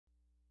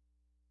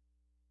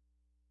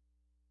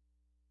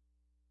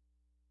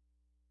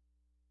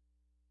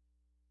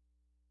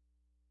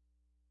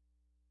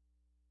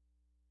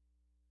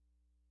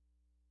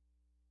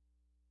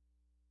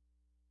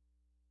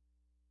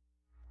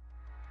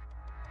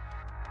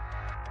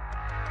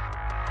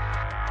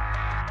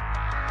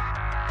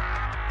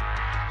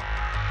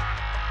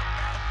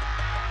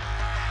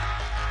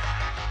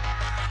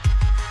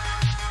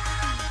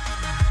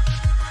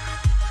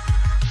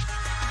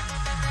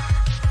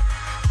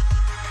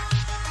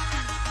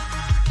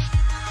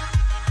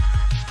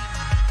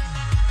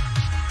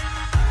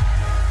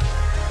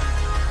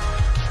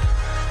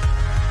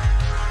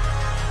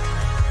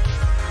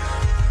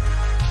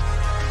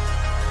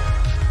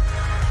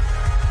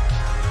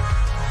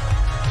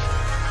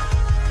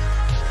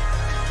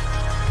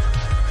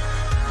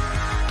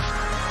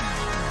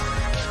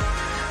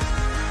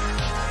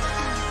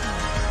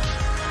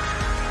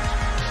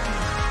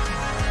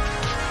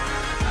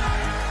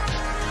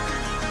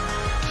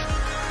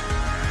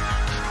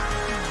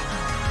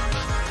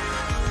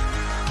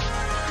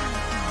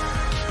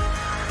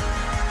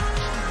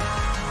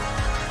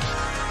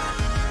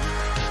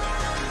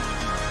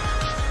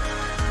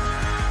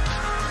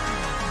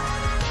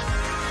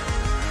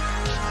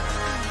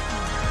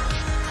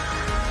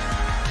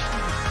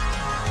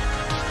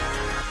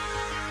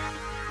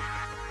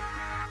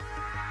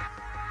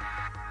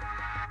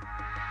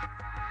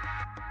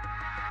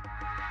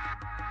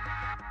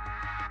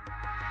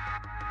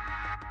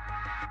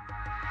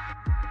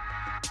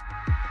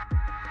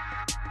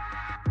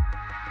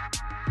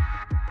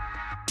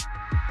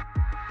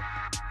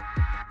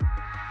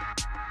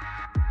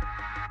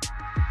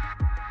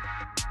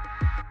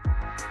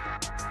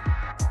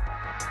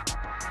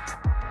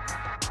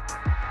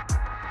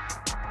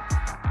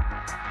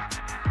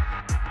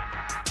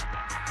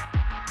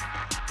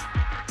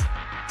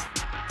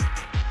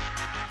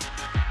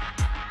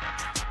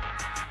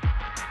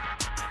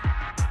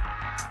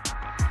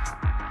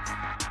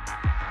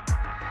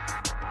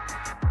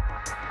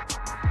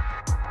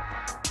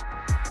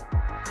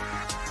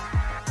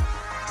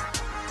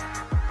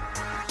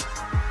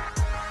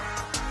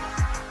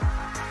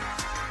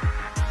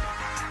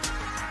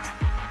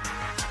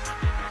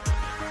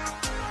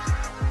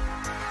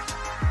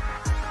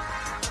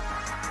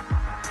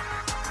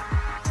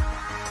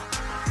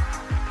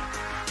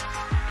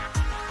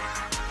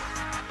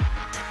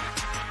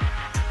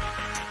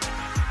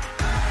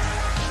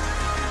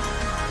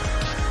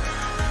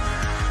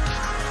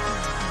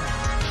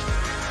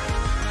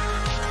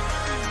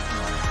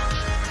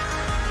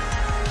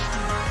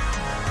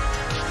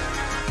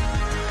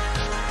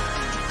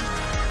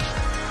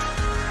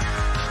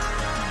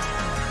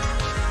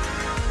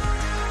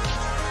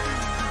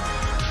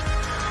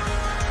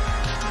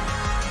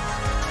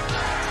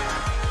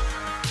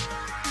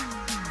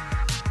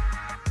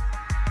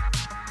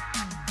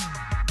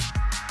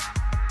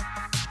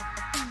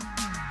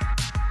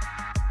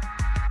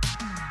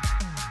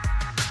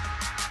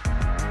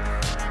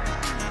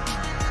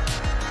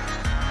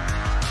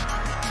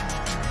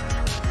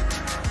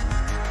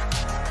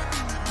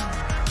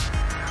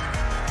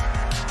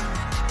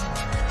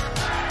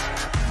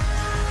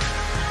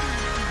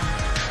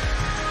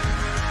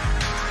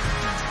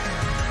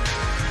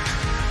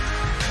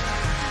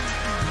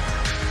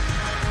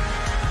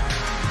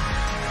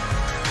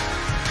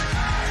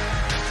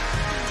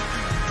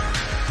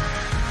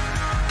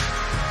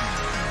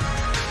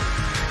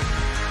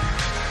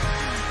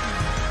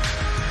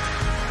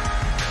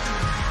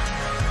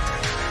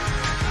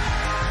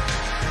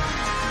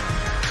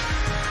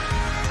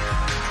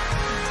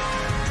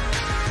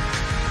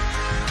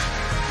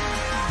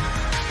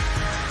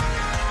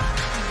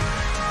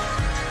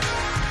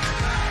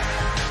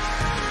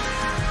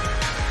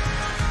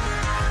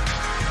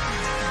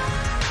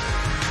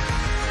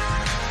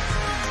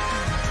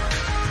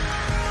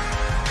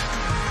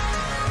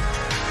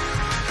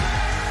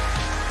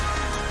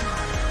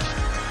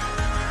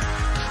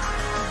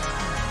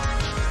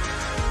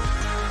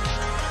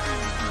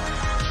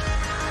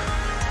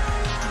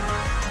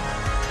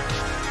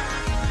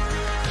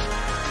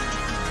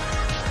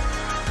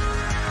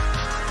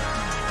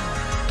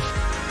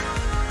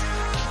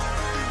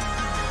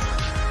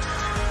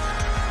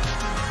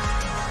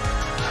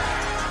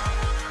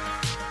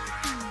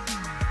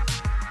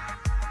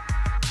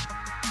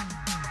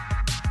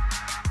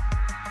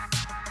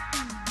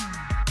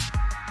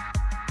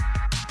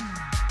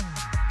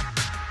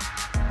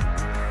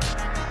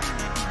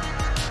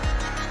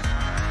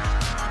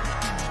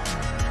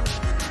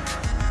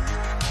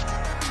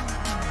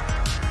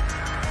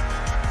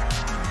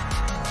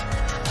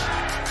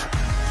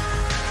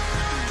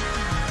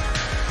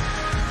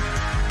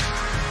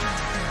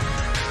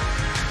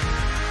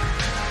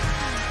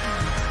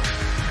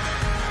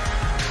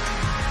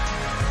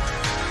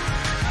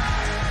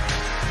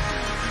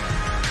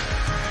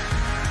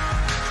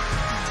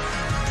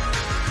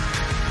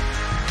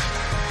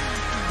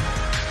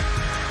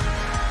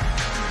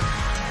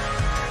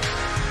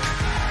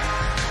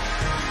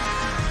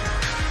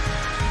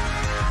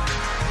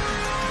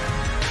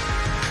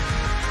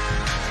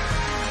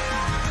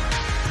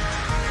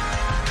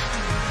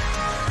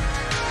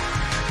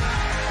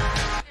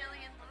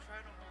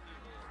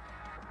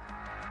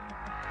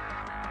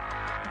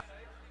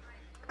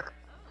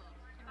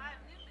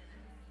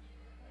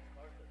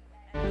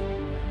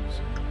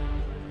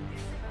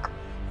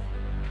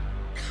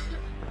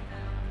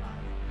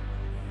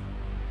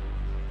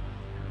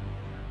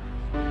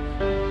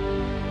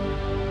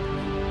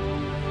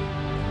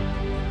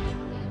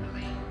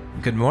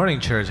Good morning,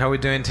 church. How are we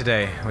doing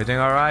today? Are we doing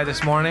all right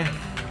this morning?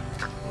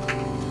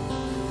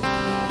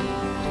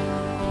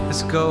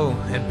 Let's go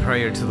in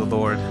prayer to the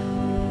Lord.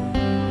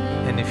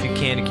 And if you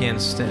can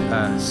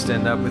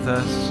stand up with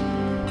us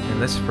and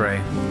let's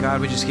pray.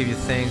 God, we just give you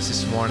thanks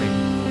this morning.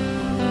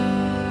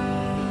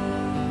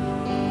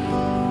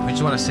 We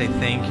just want to say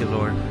thank you,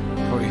 Lord,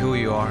 for who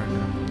you are.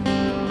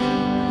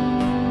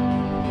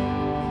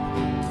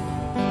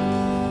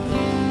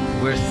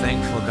 We're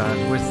thankful, God.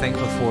 We're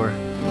thankful for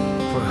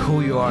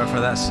who you are, for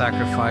that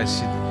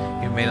sacrifice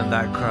you made on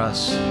that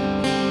cross.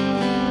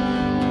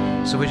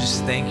 So we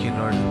just thank you,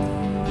 Lord.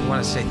 We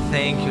want to say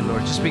thank you,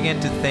 Lord. Just begin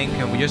to thank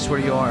Him just where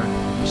you are.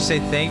 Just say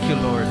thank you,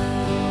 Lord.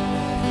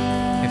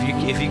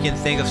 If you can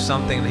think of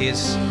something that He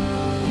has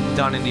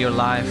done in your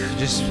life,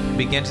 just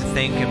begin to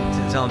thank Him.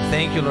 To tell Him,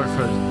 thank you, Lord,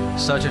 for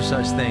such or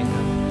such thing.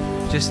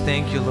 Just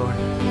thank you, Lord.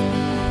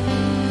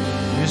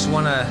 We just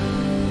want to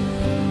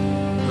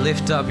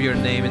lift up your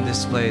name in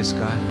this place,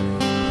 God.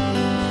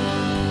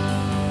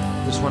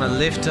 Just want to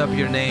lift up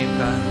your name,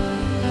 God.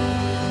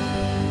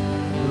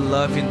 We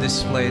love you in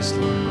this place,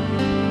 Lord.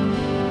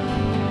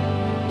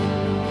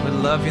 We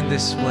love you in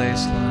this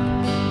place,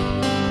 Lord.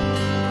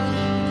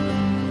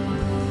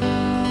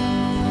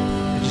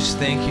 I just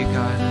thank you,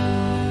 God.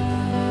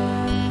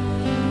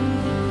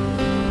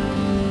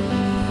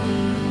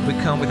 We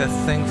come with a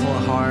thankful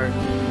heart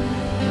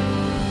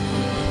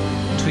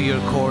to your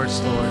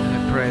courts, Lord.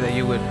 I pray that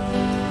you would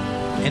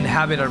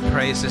inhabit our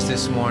praises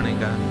this morning,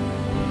 God.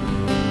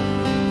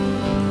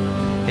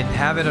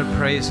 Inhabit our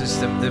praises,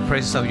 the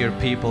praises of your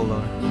people,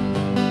 Lord.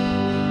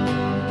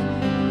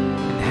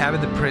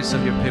 Inhabit the praises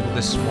of your people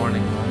this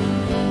morning, Lord.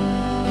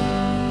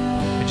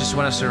 We just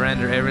want to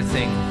surrender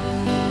everything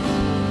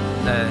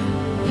that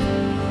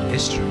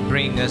is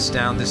bringing us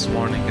down this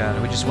morning, God.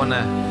 We just want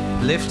to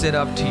lift it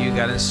up to you,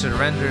 God, and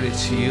surrender it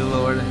to you,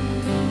 Lord.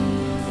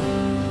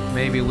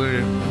 Maybe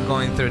we're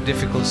going through a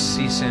difficult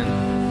season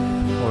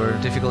or a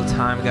difficult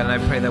time, God, and I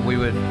pray that we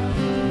would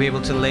be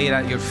able to lay it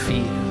at your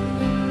feet.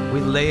 We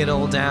lay it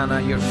all down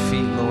at your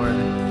feet, Lord.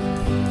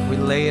 We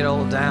lay it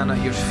all down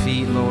at your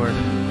feet, Lord,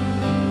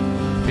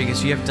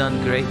 because you have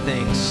done great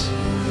things.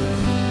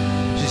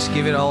 Just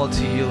give it all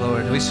to you,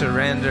 Lord. We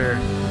surrender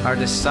our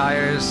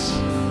desires,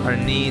 our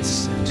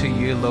needs to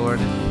you,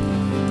 Lord.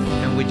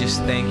 And we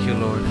just thank you,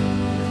 Lord.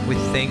 We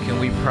thank you and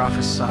we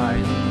prophesy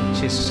in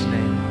Jesus'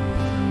 name.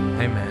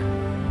 Amen.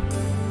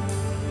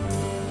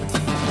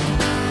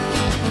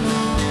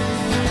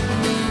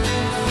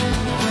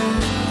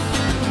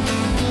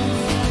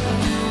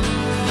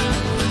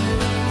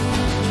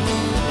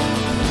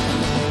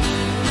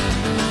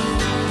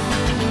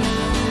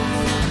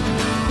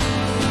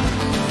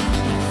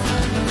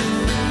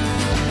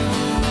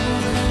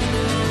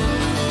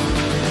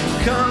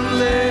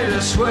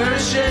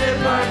 Worship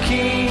our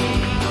King.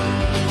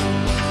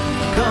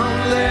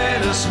 Come,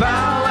 let us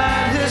bow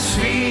at His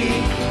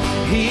feet.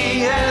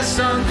 He has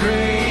done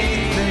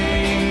great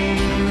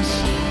things.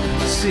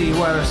 See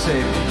what our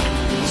Savior.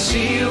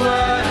 See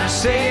what our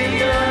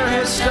Savior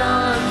has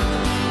done.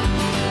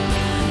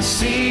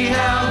 See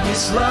how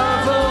His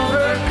love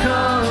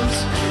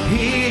overcomes.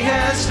 He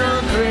has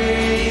done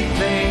great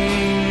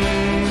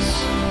things.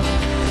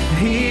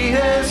 He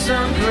has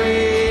done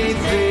great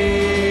things.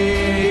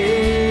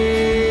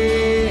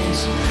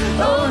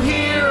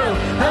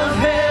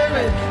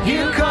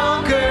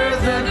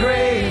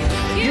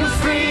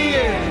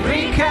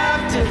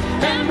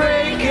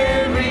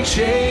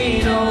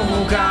 Chain,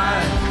 oh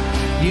God,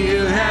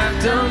 you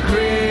have done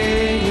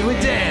great. We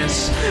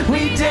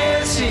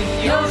dance in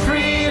your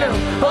freedom,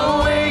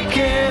 awake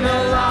and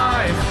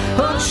alive.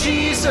 Oh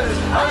Jesus,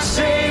 our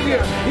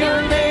Savior,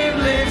 your name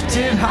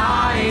lifted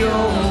high,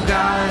 oh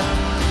God,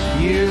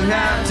 you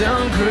have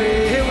done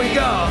great. Here we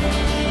go.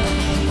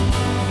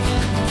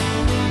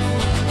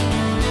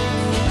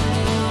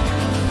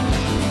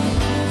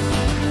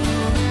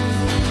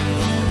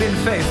 Been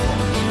faithful.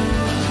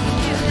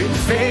 Been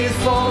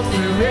faithful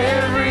through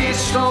every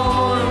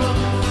storm.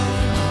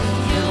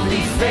 You'll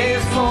be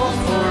faithful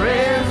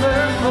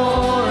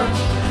forevermore.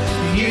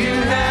 You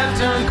have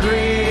done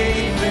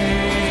great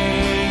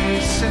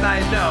things, and I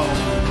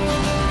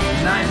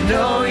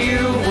know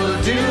you will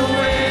do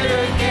it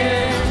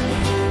again.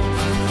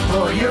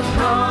 For your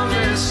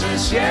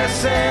promises,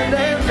 yes and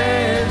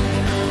amen.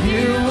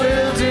 You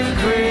will do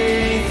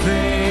great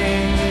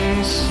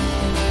things.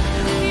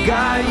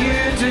 God, you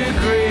do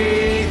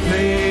great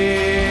things.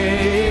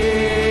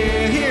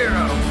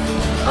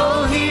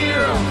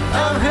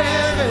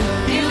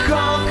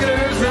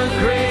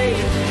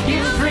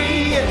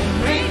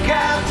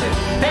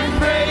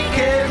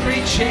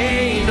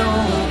 Chain,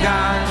 oh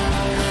God,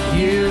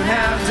 you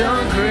have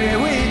done great.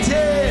 We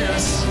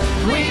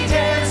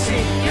dance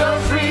in your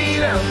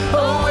freedom,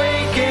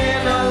 awake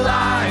and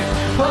alive.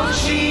 Oh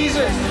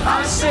Jesus,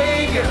 our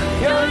Savior,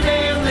 your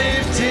name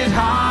lifted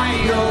high,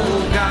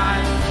 oh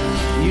God,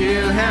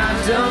 you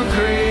have done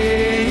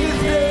great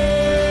things.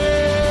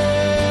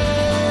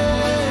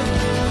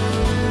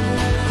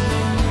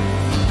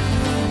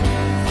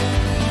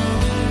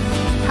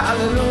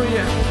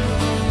 Hallelujah.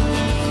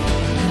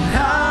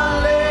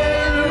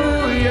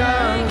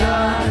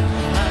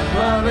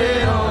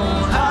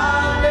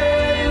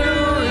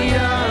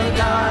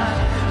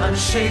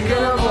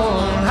 unshakable.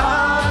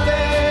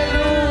 Hallelujah,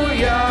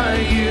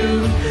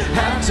 you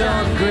have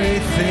done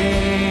great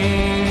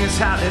things.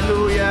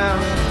 Hallelujah.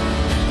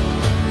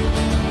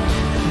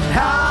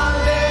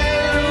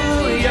 Hallelujah,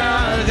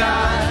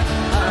 God,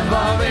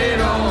 above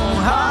it all.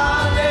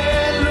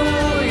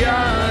 Hallelujah,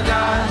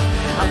 God,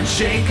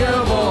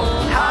 unshakable.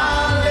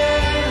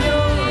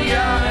 Hallelujah,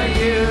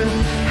 you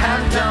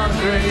have done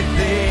great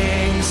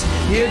things.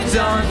 You've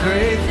done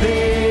great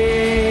things.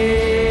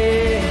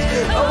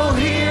 Oh,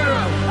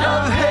 hero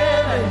of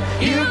heaven,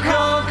 you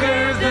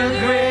conquer the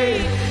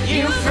grave.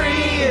 You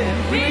free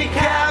every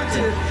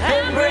captive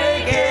and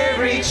break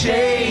every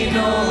chain.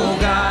 Oh,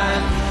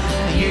 God,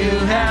 you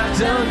have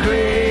done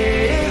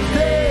great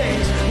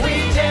things. We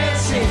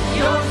dance in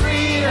your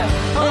freedom,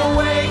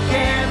 awake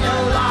and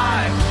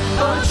alive.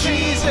 Oh,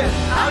 Jesus,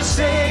 our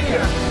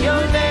Savior,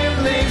 your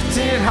name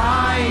lifted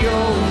high.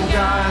 Oh,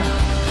 God,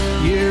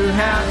 you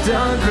have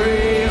done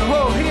great.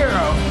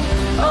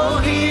 Oh,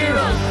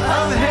 hero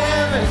of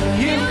heaven,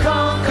 you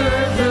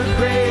conquered the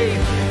grave.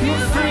 You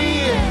free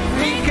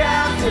every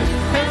captive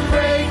and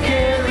break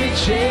every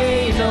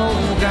chain.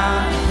 Oh,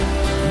 God,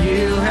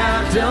 you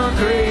have done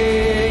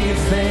great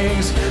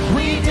things.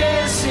 We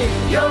dance in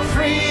your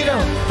freedom,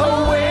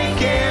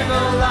 awake and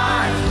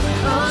alive.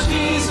 Oh,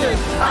 Jesus,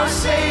 our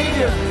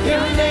Savior,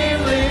 your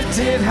name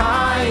lifted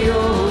high.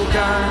 Oh,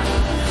 God,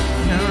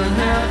 you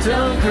have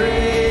done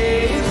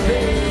great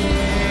things.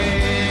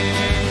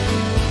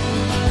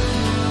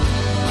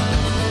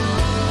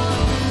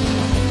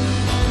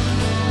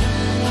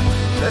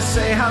 Let's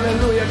say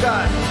hallelujah,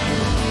 God.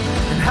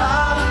 And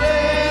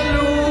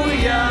hallelujah,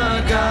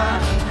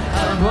 God,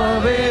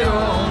 above it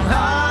all.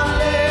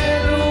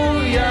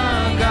 Hallelujah,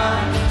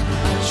 God,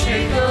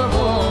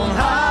 unshakable.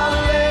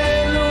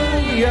 Hallelujah,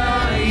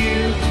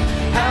 you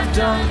have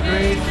done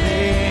great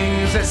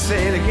things. Let's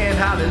say it again,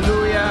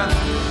 hallelujah.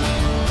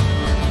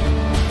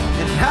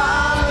 And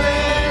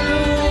hallelujah,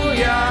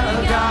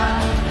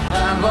 God,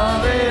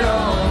 above it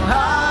all.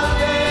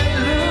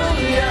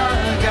 Hallelujah,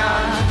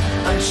 God,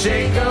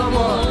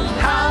 unshakable.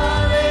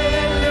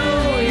 Hallelujah,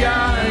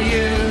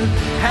 you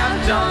have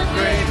done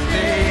great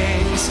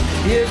things.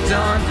 You've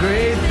done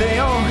great things.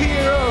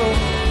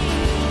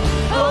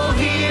 Oh,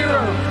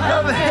 hero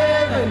of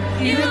heaven,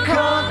 you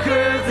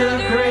conquered the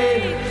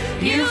grave.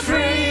 You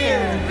free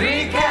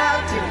every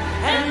captive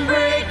and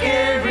break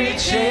every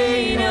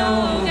chain.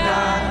 Oh,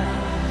 God,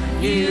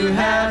 you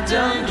have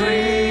done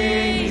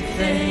great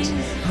things.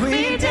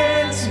 We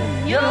dance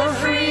in your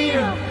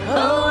freedom,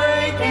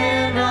 awake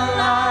and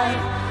alive.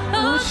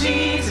 Oh,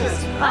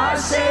 Jesus, our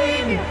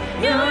Savior,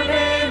 your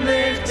name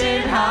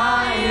lifted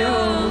high.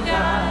 Oh,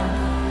 God,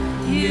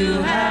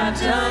 you have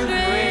done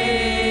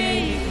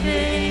great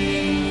things.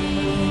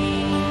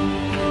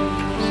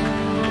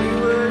 We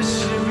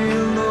worship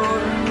you,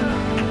 Lord.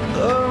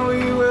 Lord,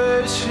 we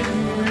worship you.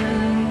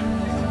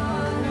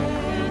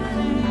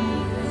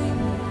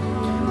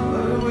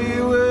 Lord, we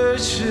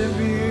worship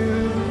you.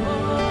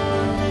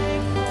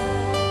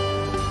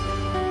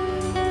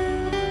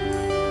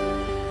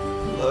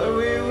 Lord,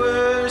 we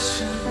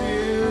worship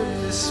you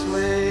this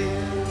way.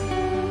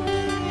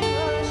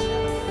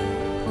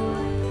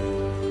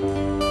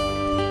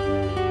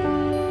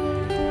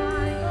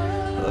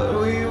 Lord,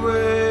 we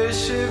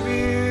worship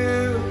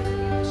you.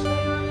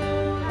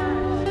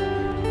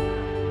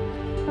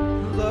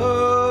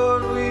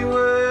 Lord, we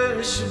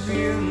worship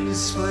you in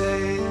this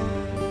way.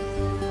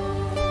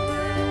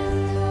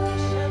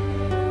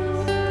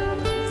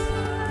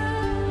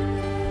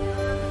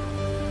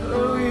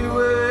 Lord, we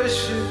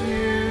worship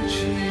you,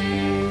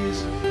 Jesus.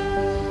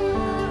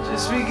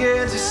 Just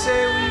begin to say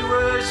we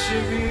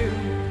worship you.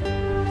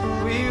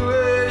 We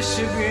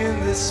worship you in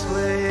this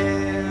place.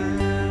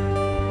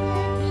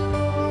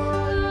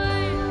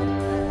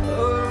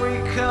 Lord, we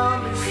come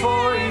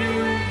before you.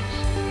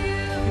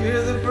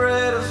 You're the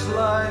bread of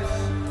life.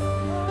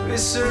 We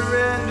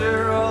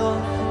surrender all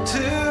to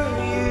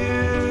you.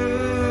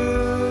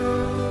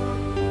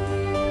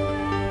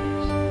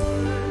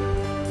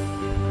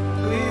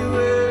 We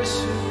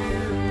worship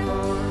you,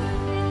 Lord.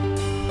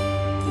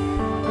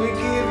 We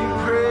give you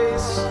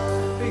praise.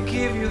 We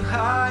give you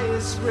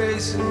highest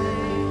praise.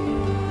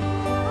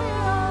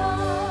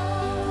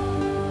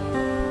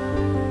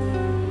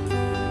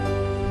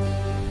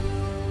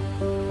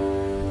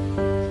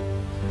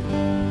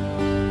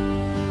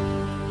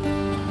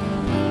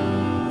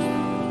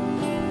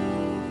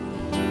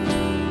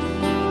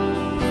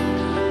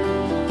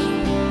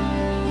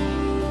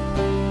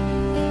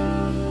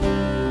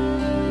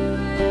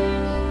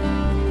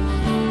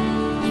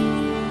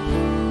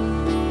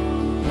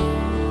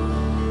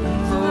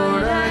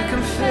 Lord, I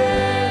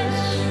confess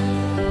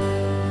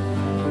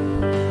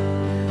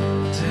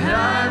that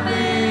I've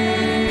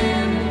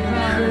been a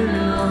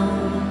criminal.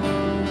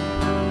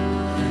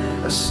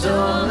 I've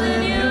stolen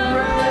your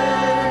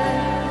bread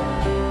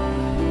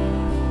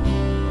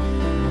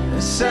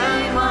and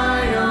sang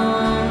my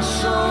own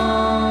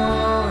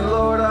song.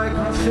 Lord, I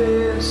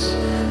confess.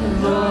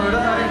 Lord,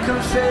 I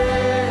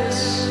confess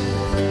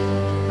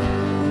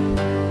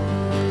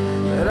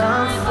that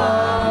I'm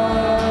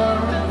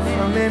far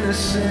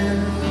sin.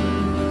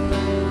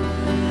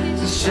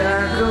 The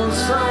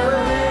shackles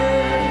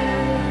away.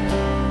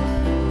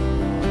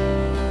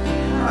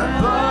 I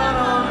bought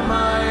on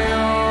my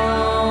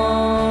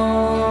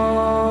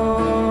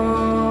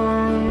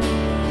own.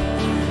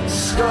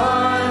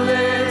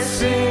 Scarlet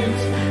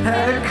sins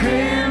at a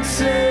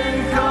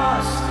crimson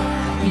cost.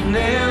 You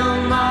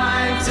nailed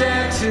my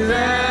debt to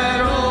that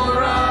old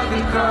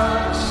rugged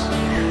cross.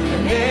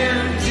 An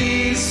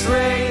empty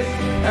slave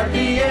at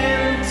the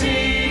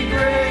empty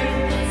grave.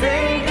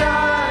 Thank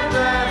God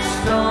that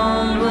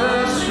stone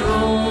was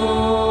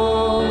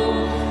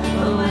rolled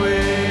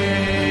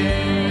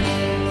away.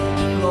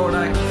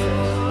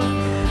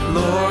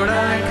 Lord,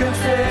 I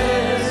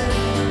confess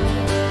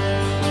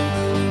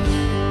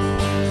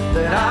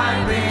that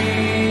I've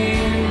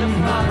been a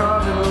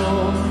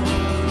prodigal,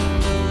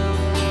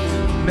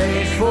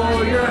 made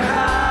for your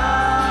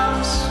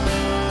house,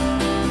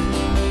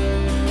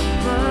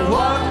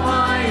 walked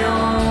my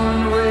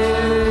own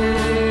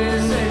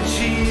ways,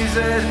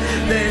 and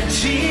then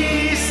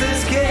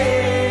Jesus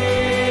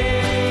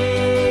came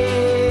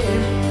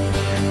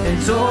and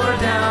tore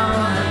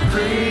down the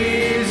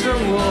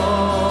prison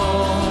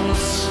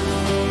walls.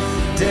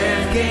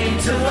 Death came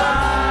to life,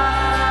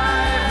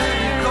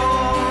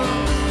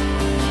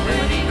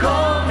 and he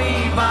called me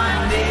by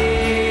name.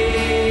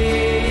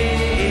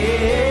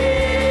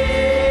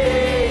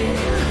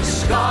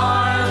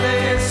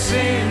 Scarlet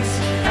sins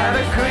at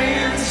a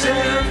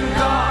crimson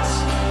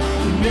cost.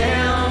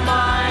 Nailed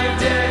my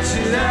debt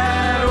to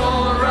that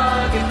old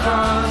rugged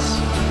cross.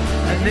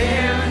 An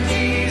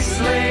empty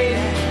slave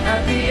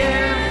at the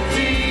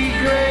empty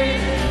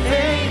grave.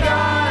 Thank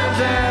God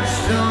that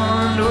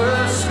stone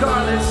was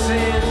scarlet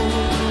sin.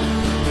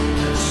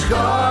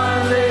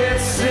 Scarlet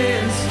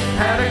sins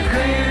at a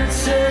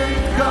crimson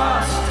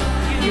cost.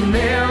 You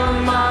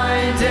nailed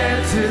my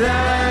debt to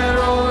that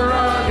old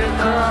rugged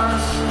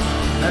cross.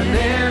 An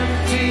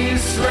empty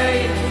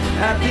slave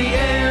at the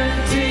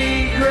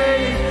empty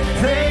grave.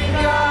 Thank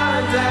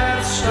God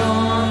that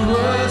stone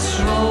was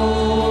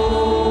rolled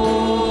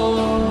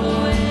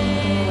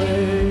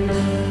away.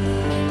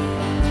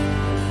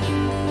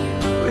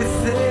 We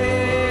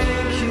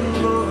thank you,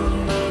 Lord.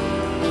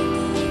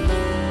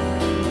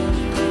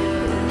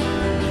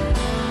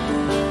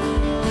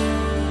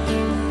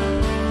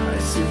 I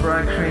see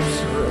bright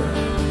crimson road.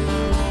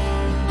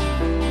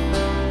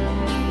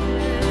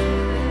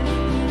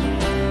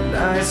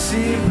 I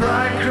see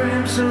bright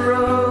crimson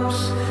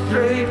rose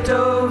draped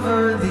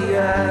over the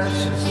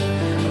ashes,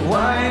 a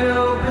wide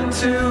open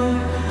tomb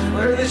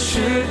where there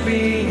should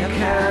be a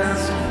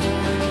casket.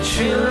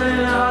 Children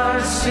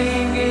are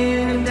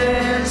singing and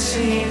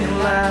dancing and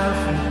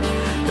laughing.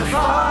 The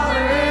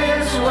Father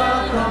is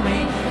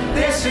welcoming.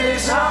 This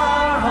is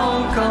our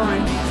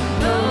homecoming.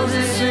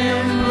 Roses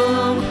in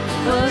bloom,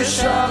 the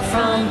shot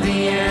from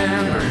the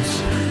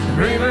embers.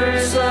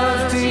 Rivers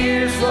of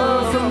tears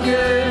flow from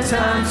good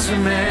times to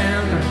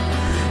remember.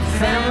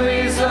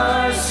 Families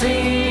are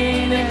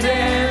singing and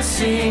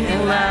dancing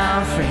and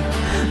laughing.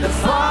 The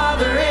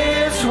Father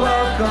is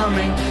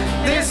welcoming.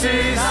 This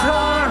is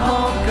our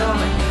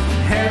homecoming.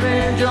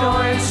 Heaven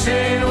joins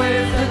in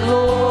with the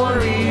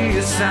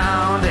glorious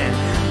sound, and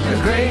a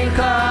great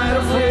cloud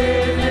of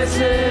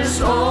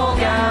witnesses all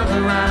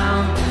gather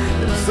round.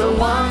 As the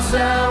ones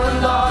that were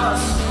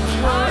lost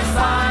are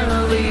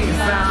finally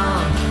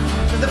found.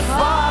 The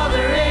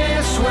Father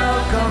is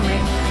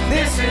welcoming.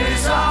 This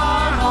is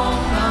our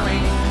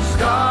homecoming.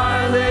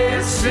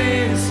 Scarlet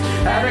sins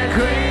at a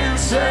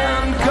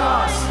crimson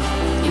cost.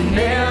 You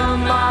nailed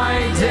my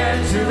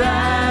debt to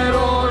that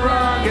old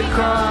rugged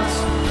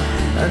cross.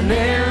 An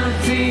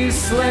empty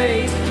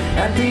slate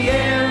at the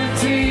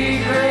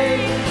empty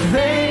grave.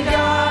 Thank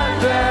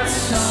God that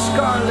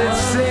scarlet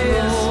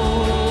sins.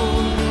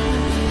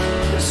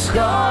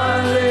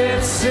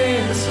 Scarlet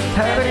sins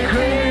at a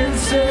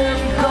crimson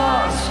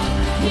cost.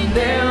 You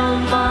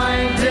nailed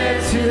my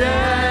debt to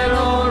that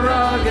old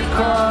rugged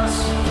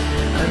cross.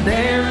 An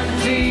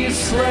empty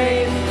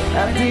slate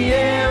at the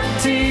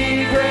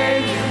empty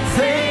grave.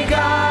 Thank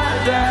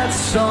God that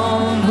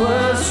stone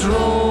was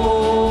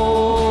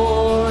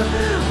rolled.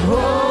 Oh,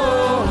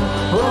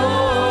 oh, oh,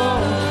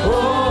 oh,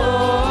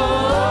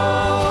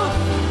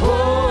 oh,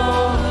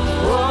 oh,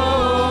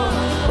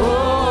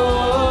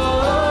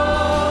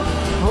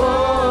 oh,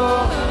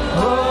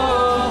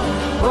 oh,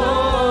 oh.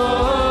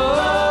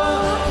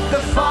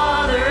 The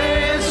Father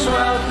is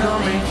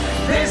welcoming.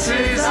 This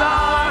is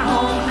our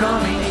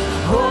homecoming.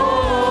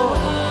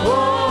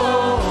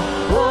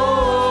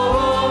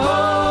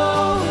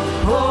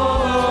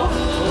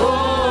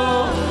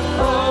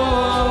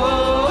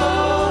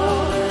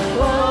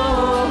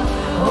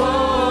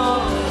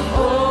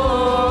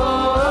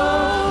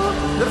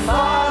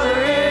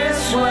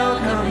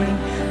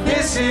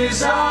 This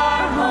is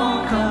our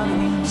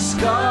homecoming.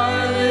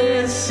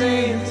 Scarlet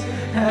saints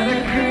at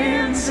a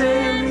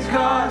crimson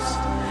cost.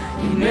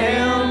 You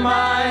nailed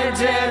my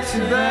debt to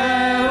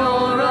that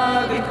old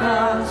rugged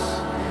cross.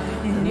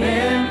 An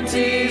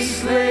empty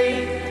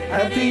slate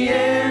at the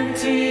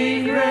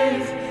empty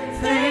grave.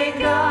 Thank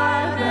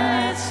God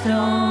that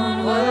stone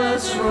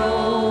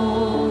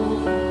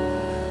rolled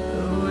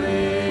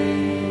away.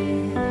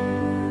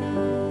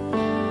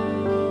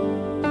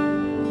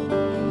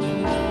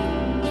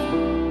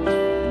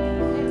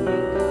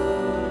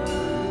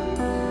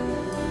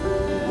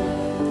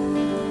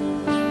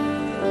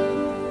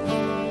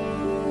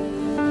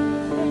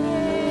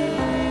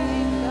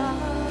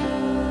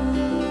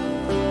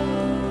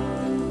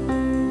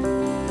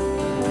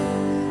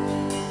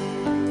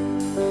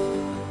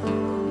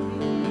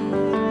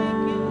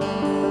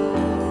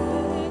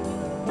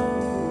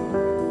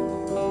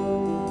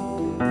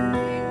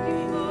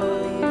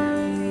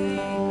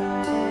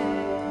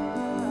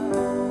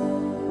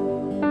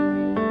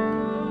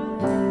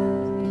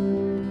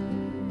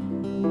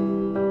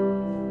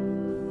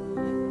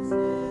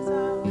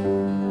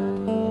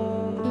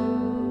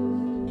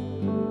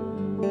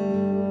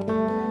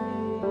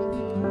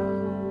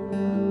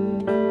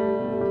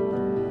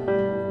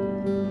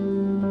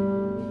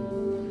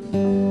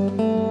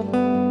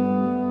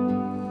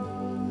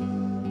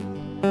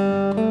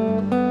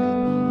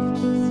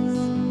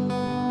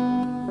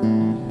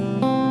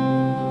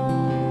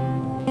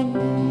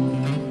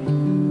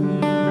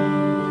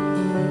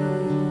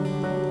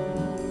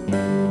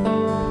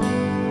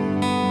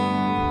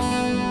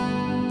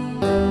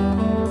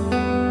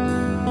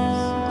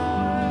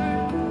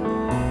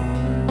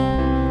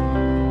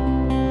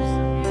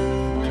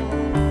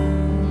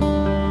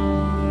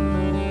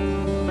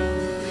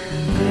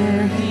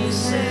 There he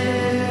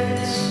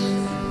sits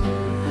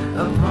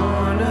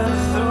upon a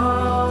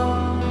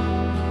throne,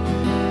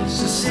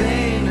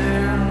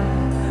 sustainer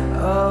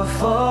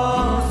of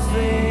all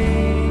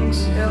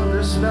things.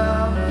 Elders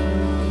bow,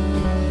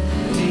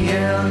 the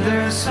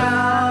elders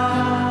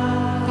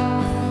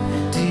bow,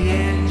 the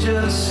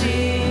angels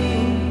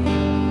sing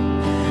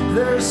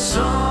their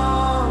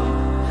song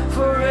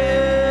forevermore.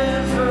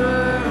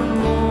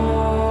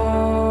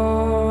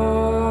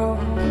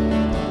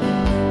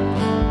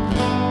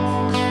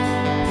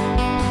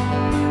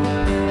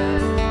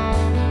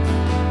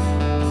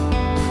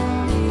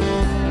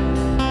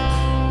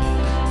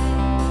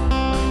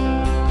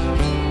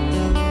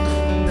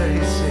 There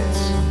he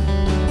sits.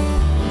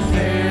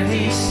 There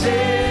he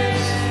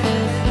sits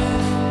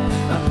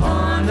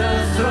upon the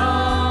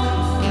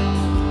throne,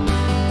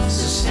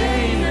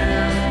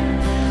 sustainer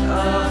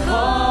of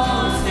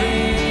all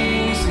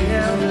things. The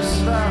elders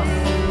bow,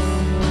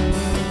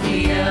 the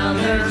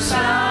elders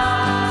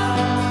bow,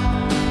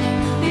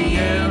 the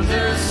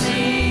angels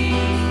sing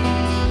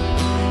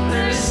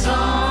their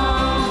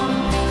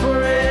song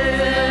forevermore.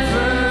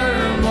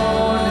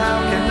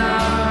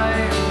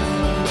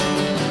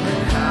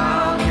 And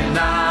how can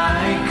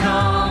I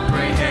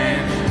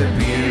comprehend the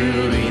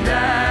beauty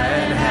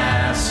that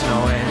has no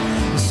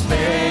end? It's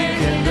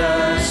beckoned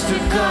us to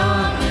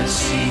come and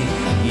see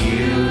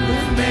you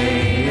have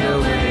made a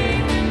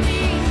way.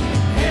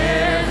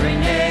 Every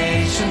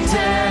nation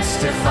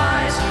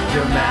testifies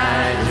your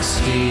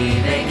majesty,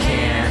 they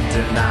can't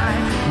deny.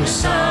 Your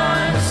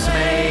Son has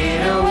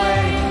made a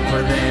way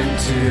for them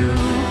to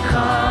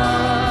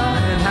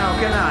come. And how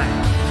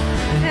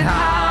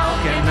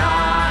can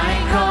I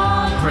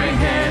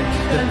comprehend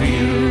the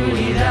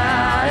beauty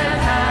that it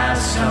has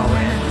no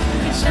end?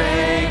 It's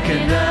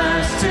beckoned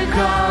us to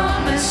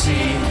come and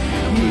see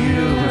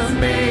you have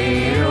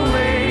made a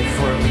way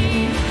for me.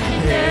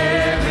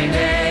 Every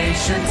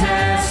nation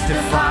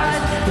testifies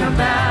your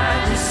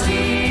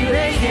majesty,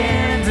 they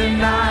can't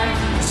deny.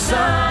 The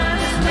Son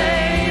has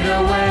made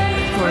a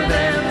way for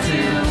them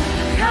to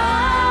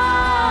come.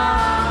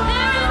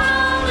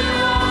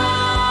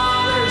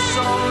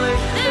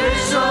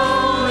 There's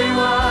only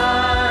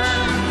one.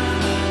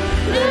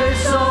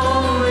 There's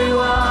only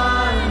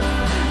one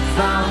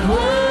found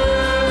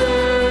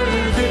worthy.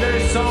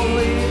 There's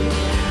only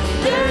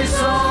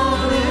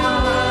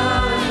one.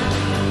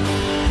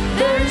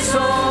 There's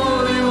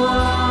only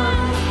one.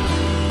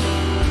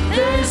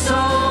 There's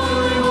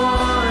only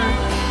one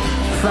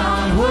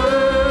found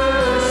worthy.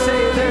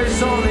 Say there's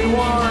only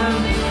one.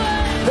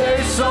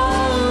 There's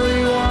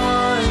only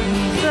one.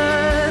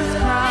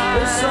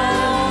 There's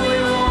only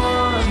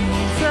one.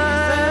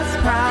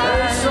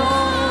 There's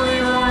only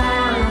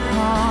one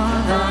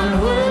found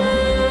worthy.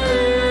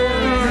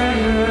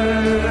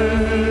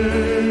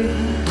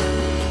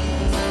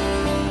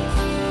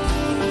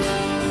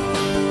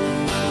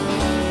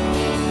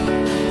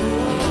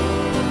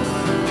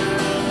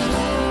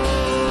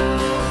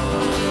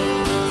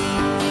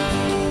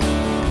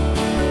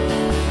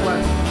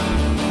 What?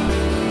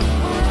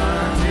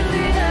 What did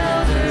the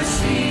elders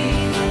see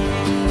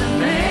that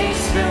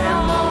makes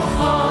them all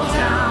fall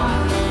down?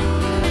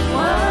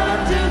 What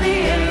do the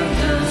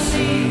angels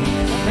see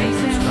that makes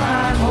them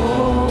cry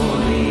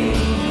holy?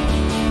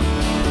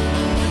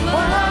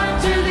 What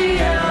do the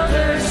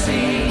elders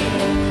see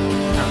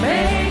that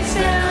makes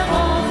them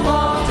all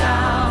fall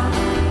down?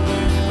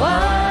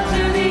 What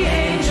do the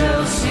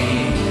angels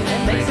see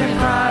that makes them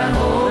cry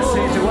holy? Let's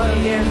say to what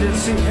the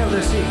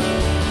elders see.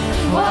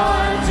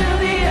 What do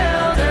the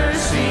elders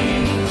see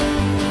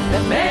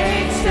that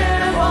makes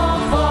them all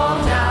fall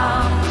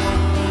down?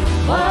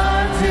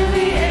 What do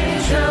the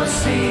angels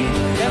see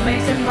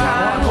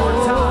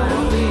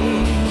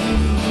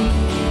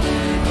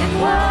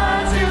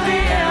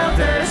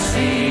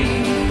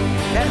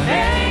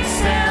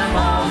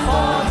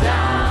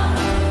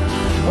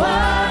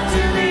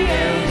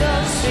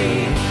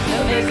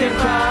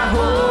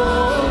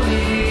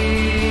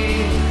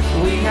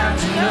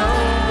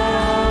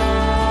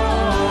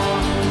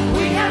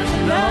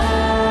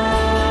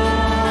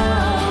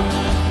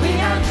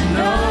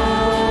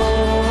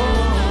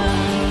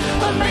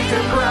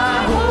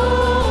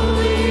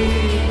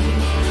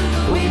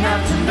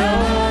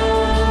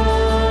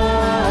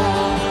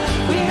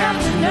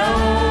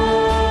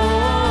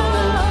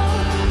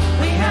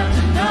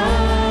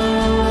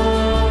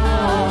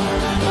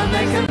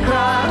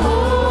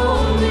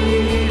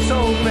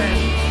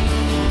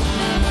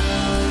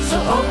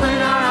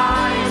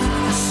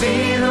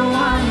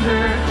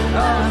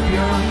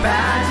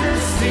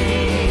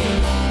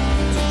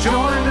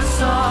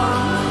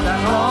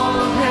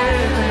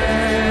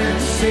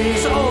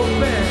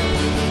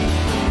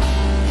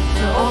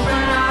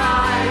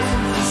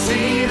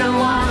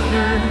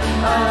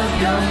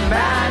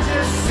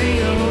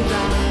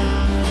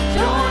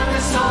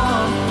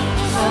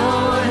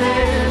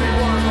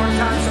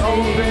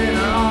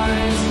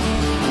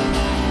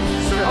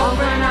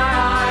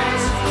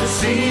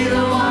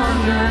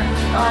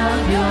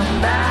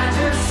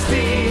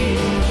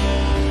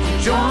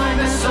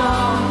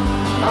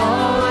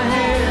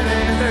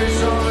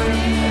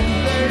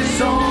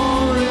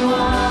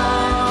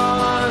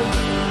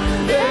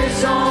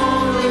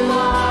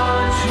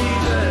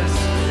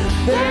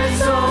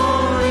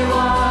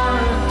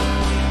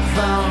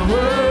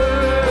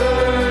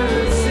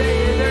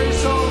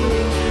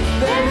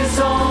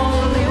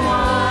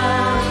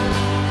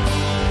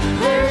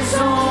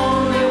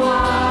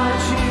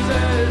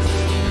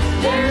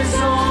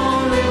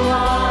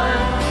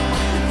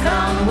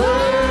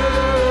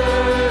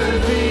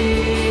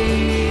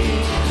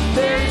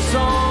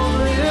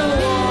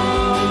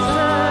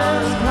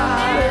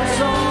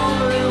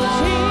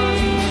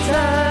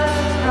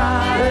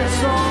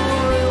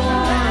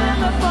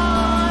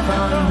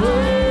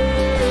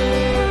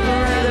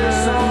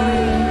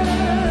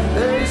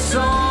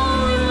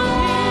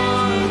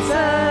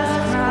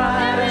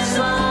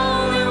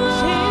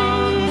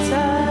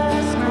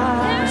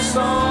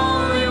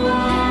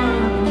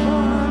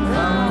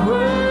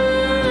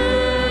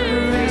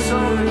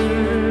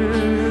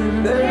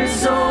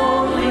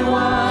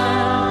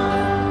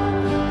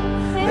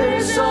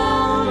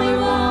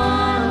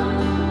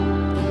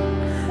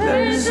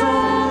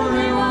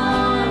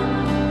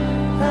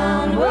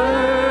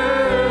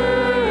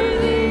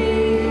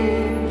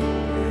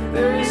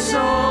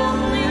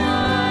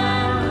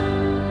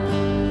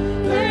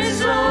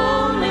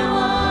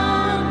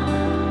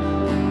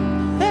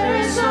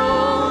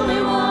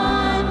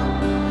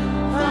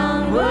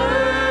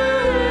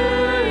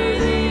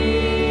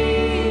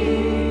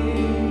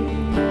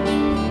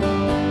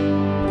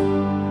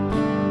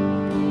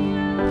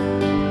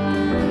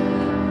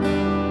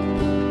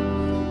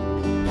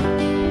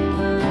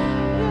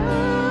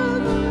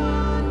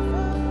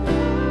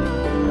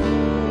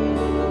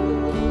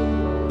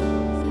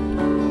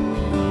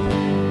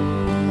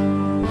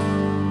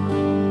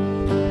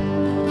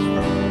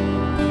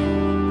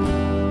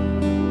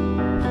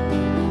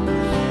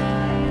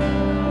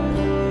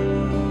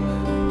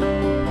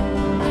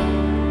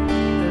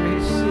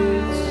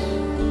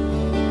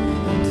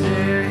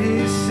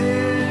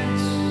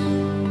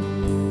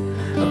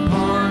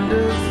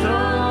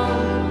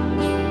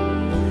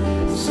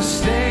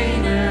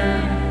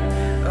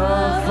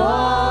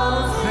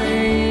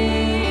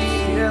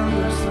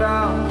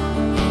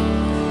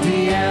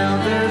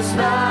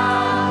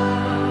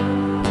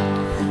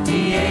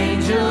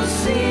angels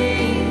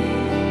sing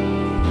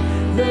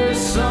their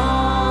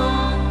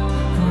song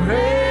forevermore.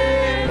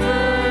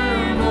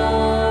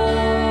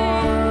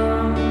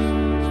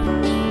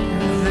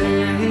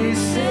 There he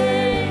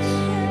sits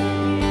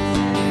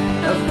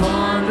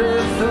upon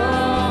the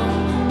throne,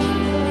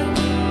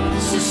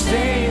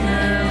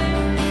 sustainer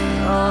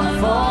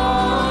of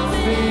all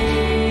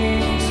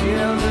things.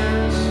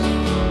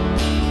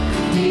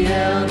 The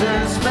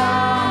elders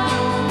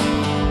bow,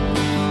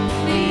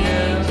 the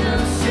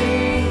angels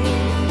sing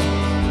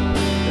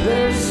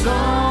their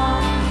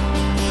song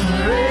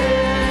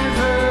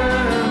forevermore.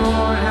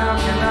 How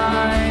can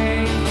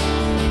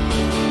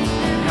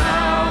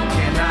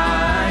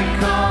I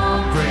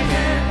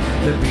comprehend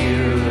the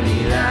beauty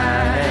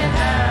that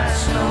has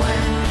no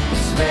end?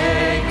 It's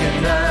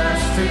making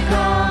us to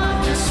come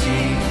to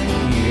see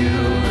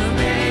you've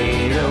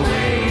made a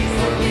way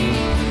for me,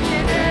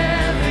 and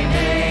every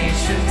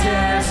nation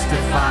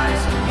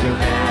testifies your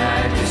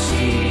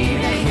majesty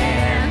they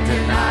can't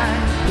deny.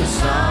 The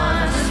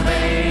Son's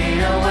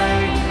made a way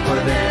for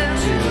them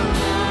to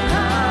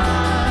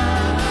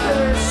come.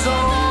 There's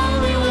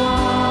only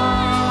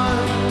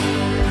one,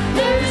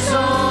 there's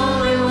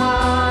only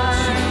one,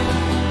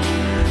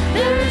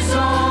 there's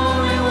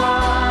only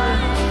one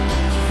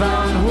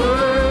found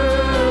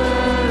worthy.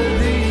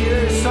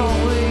 There's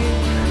only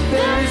one,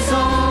 there's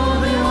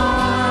only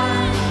one,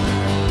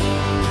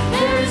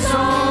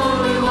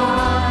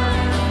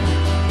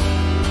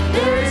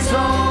 there's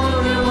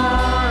only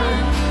one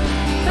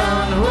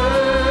found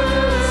worthy.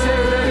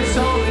 There's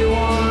only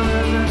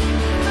one,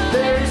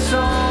 there's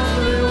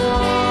only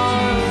one,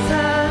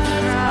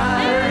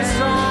 there's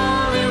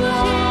only one,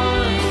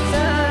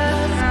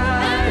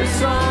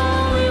 there's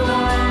only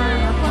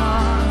one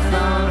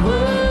found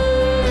worthy.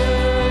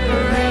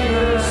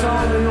 There's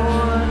only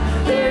one,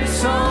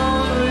 there's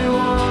only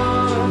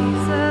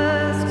one,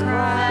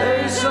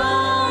 there's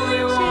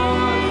only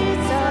one,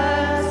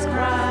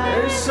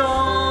 there's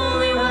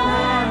only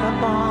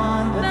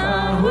one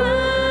found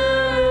worthy.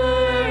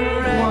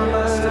 One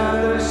last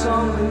time,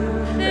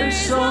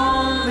 there's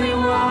only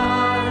one,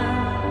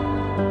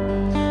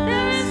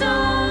 there's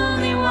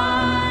only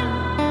one,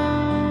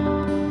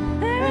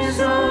 there's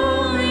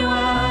only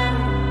one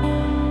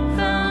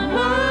found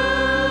worthy.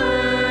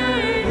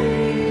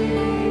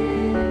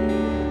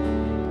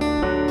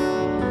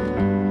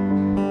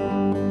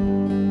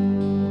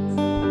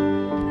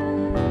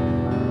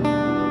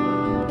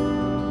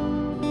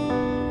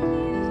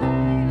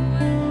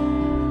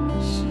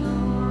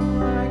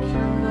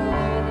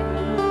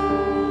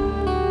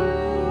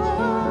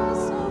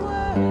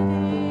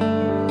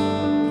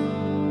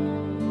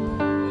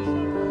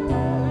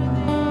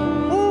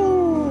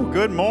 Woo!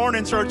 Good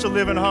morning, Church of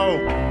Living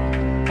Hope.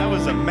 That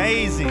was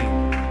amazing.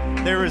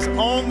 There is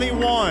only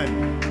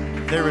one.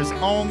 There is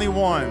only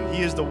one.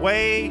 He is the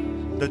way,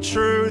 the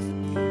truth,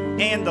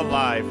 and the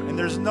life. And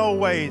there's no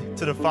way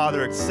to the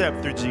Father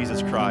except through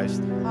Jesus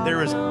Christ.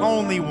 There is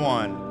only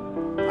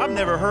one. I've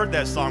never heard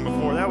that song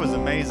before. That was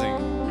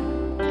amazing.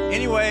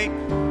 Anyway,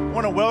 I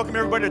want to welcome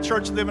everybody to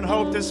Church of Living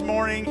Hope this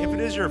morning. If it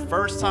is your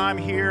first time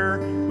here,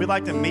 we'd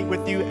like to meet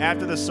with you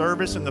after the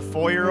service in the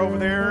foyer over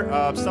there.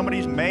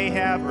 Somebody may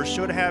have or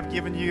should have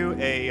given you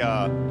a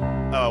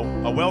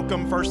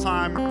welcome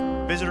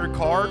first-time visitor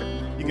card.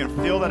 You can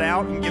fill that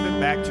out and give it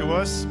back to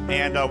us.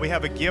 And we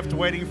have a gift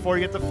waiting for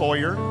you at the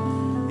foyer.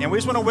 And we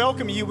just want to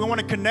welcome you. We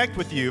want to connect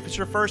with you. If it's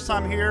your first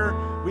time here,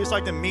 we just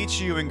like to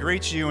meet you and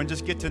greet you and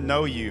just get to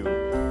know you.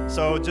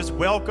 So just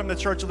welcome to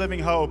Church of Living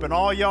Hope. And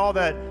all y'all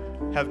that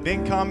have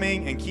been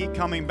coming and keep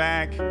coming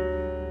back,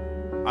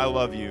 I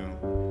love you.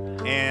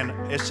 And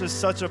it's just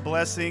such a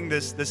blessing,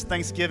 this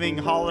Thanksgiving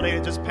holiday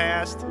that just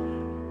passed.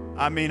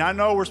 I mean, I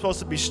know we're supposed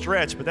to be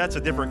stretched, but that's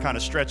a different kind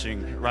of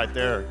stretching right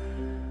there.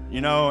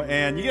 You know,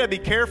 and you got to be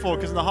careful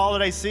because in the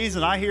holiday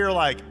season, I hear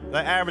like the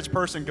average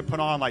person could put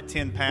on like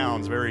 10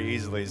 pounds very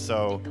easily.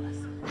 So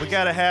we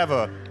got to have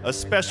a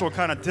special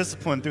kind of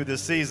discipline through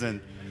this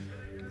season.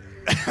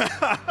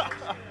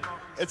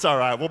 It's all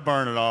right. We'll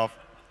burn it off.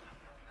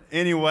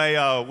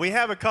 Anyway, we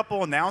have a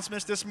couple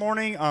announcements this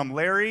morning.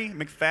 Larry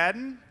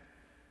McFadden,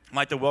 I'd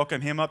like to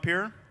welcome him up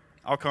here.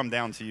 I'll come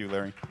down to you,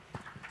 Larry.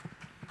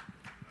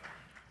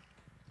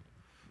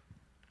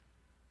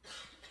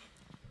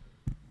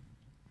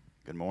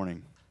 Good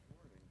morning.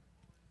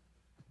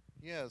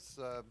 Yes,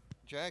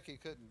 Jackie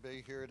couldn't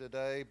be here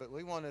today, but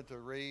we wanted to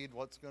read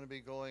what's going to be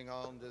going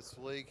on this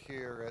week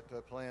here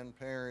at Planned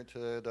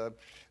Parenthood.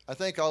 I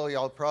think all of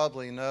y'all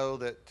probably know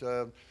that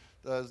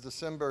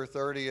November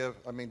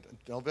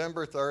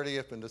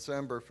 30th and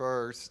December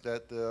 1st,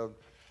 that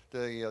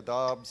the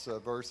Dobbs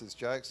versus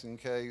Jackson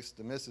case,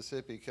 the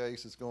Mississippi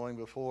case, is going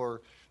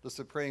before the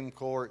Supreme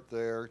Court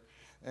there.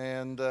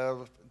 And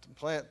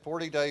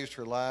 40 Days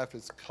for Life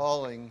is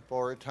calling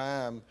for a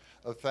time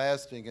of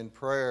fasting and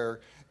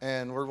prayer.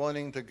 And we're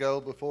wanting to go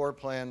before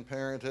Planned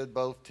Parenthood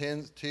both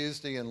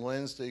Tuesday and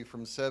Wednesday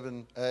from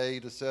 7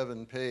 a to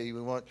 7 p.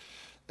 We want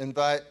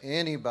invite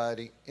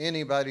anybody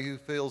who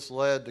feels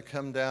led to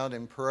come down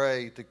and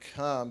pray to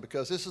come,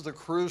 because this is a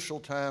crucial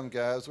time,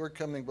 guys. We're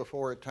coming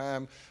before a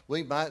time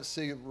we might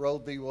see Roe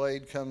v.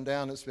 Wade come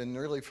down. It's been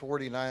nearly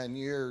 49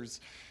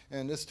 years,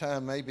 and this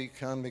time may be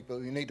coming,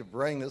 but we need to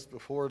bring this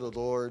before the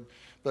Lord.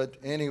 But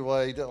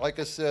anyway, like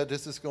I said,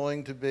 this is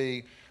going to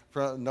be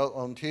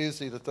on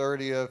Tuesday the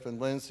 30th and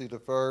Wednesday the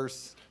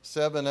 1st,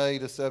 7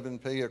 to 7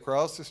 p.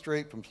 across the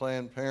street from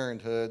Planned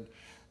Parenthood.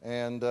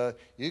 And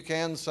you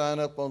can sign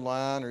up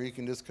online, or you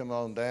can just come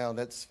on down.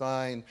 That's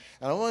fine.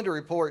 And I wanted to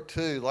report,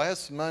 too,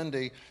 last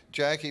Monday,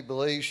 Jackie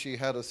believes she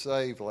had a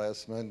save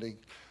last Monday.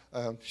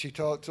 She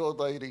talked to a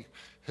lady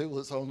who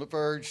was on the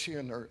verge. She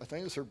and I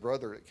think it was her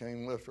brother that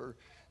came with her.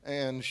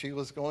 And she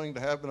was going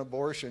to have an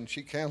abortion.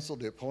 She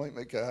canceled the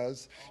appointment,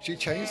 guys. She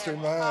changed her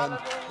mind.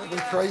 And we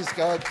praise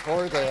God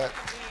for that.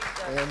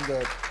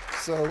 And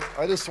so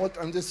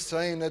I'm just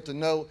saying that to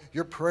know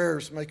your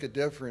prayers make a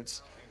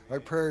difference. Our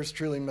prayers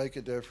truly make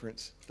a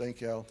difference. Thank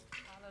y'all.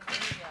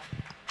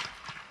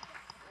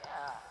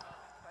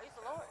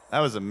 That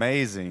was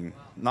amazing.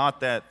 Not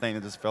that thing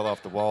that just fell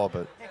off the wall,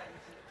 but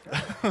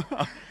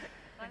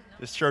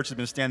this church has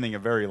been standing a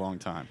very long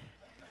time.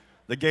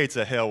 The gates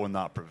of hell will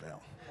not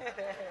prevail.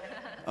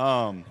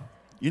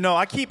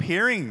 I keep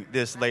hearing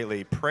this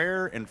lately,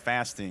 prayer and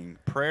fasting,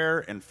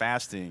 prayer and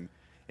fasting.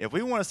 If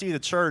we want to see the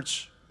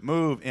church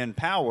move in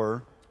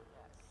power,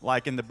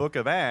 like in the book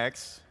of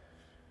Acts,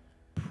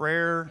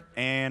 prayer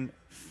and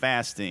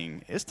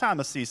fasting. It's time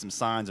to see some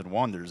signs and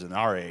wonders in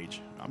our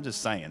age. I'm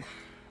just saying.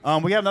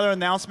 We have another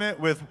announcement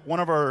with one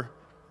of our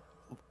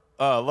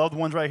loved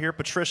ones right here,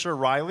 Patricia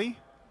Riley.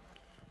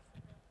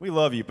 We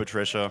love you,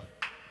 Patricia.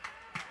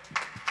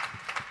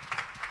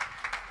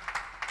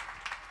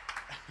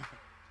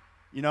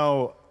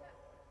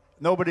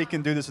 Nobody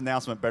can do this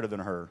announcement better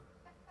than her.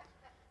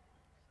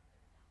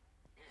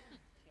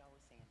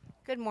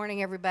 Good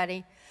morning,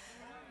 everybody.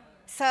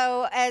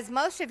 So, as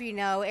most of you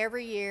know,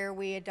 every year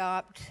we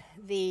adopt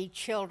the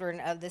children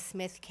of the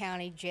Smith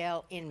County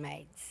Jail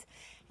inmates.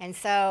 And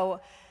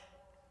so,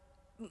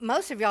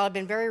 most of y'all have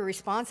been very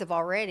responsive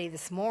already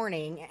this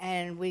morning,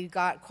 and we've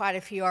got quite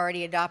a few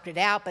already adopted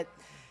out, but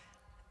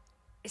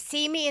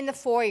see me in the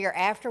foyer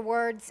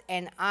afterwards,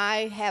 and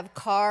I have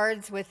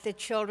cards with the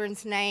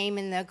children's name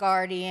and the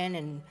guardian,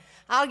 and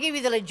I'll give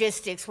you the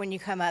logistics when you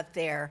come up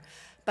there.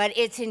 But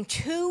it's in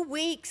 2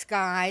 weeks,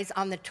 guys,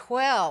 on the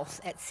 12th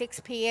at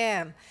 6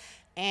 p.m.,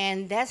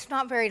 and that's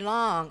not very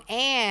long.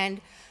 And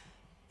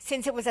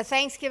since it was a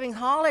Thanksgiving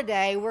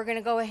holiday, we're going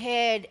to go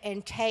ahead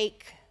and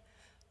take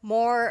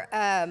more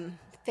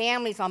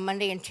families on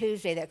Monday and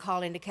Tuesday that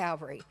call into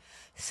Calvary.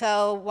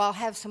 So we'll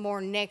have some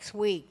more next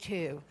week,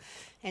 too.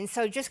 And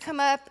so just come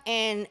up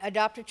and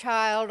adopt a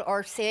child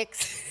or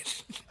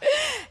 6,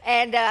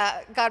 and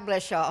God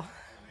bless y'all.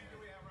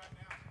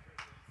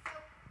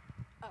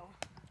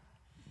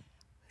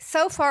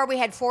 So far, we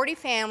had 40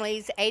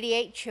 families,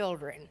 88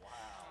 children.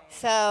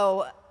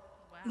 So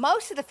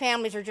most of the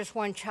families are just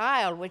one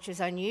child, which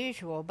is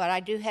unusual, but I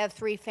do have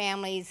 3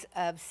 families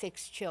of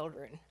 6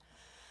 children.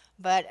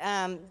 But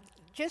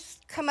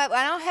just come up, and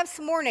I'll have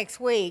some more next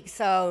week,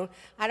 so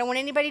I don't want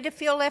anybody to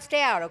feel left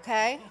out,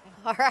 okay?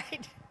 All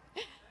right?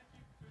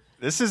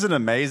 This is an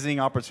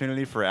amazing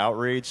opportunity for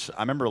outreach.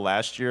 I remember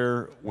last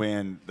year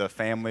when the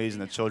families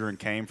and the children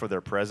came for their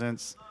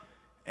presents.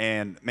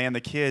 And, man,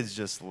 the kids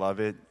just love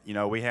it.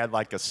 We had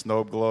like a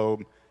snow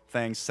globe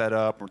thing set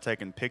up. We're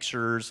taking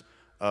pictures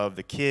of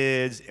the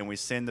kids, and we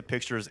send the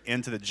pictures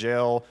into the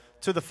jail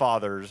to the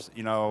fathers,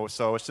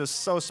 So it's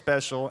just so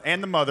special.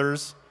 And the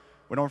mothers.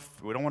 We don't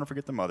want to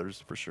forget the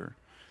mothers, for sure.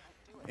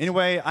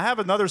 Anyway, I have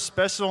another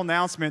special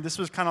announcement. This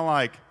was kind of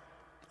like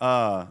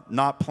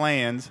not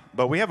planned,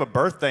 but we have a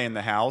birthday in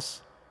the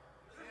house.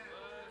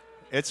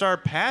 It's our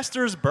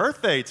pastor's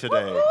birthday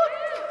today.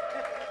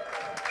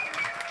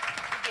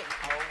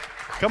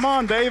 Come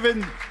on,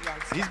 David.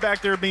 He's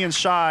back there being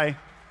shy.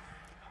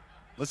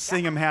 Let's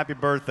sing him happy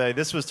birthday.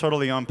 This was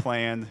totally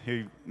unplanned.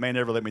 He may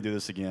never let me do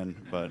this again,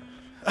 but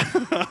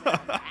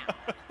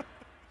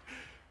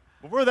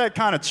we're that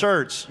kind of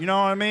church. You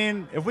know what I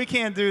mean? If we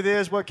can't do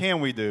this, what can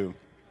we do?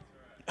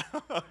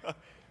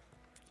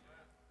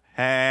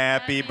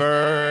 Happy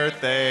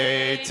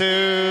birthday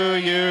to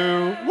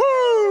you.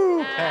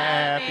 Woo!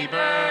 Happy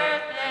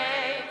birthday.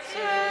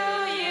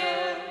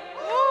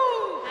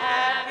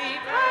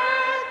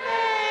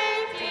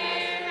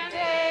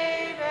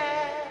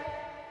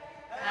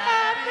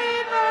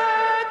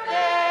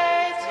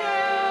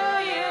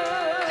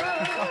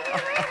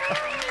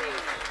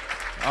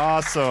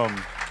 Awesome.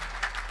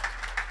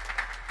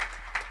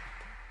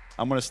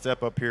 I'm going to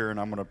step up here and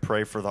I'm going to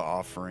pray for the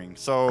offering.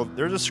 So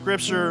there's a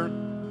scripture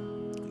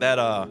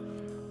that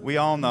we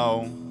all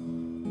know.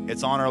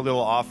 It's on our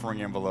little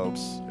offering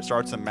envelopes. It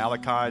starts in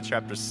Malachi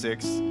chapter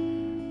 6,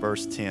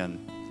 verse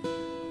 10.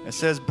 It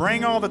says,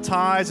 "Bring all the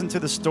tithes into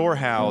the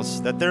storehouse,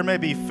 that there may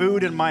be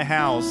food in my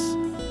house.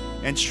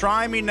 And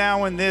try me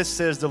now in this,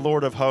 says the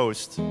Lord of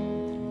hosts,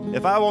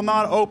 if I will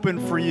not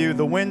open for you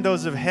the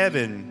windows of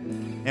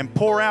heaven and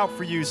pour out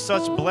for you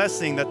such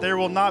blessing that there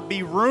will not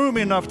be room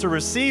enough to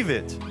receive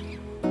it.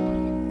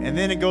 And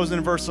then it goes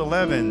in verse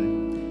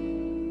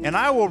 11, and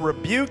I will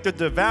rebuke the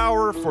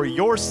devourer for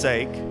your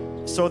sake,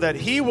 so that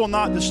he will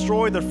not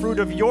destroy the fruit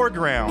of your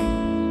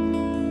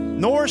ground,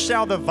 nor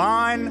shall the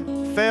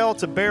vine fail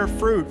to bear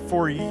fruit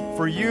for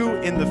you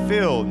in the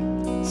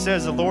field,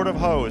 says the Lord of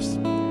hosts.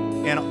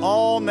 And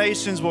all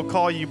nations will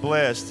call you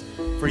blessed,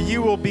 for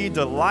you will be a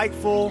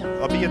delightful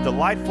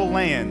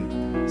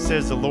land,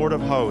 says the Lord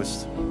of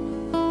hosts.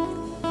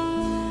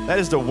 That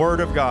is the word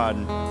of God.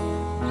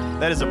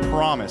 That is a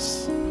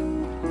promise.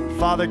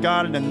 Father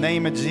God, in the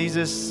name of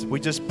Jesus, we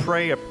just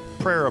pray a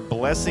prayer of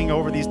blessing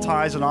over these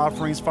tithes and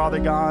offerings, Father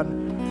God.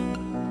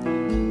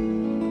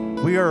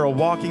 We are a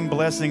walking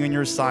blessing in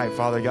your sight,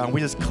 Father God. We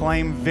just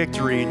claim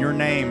victory in your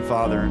name,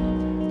 Father.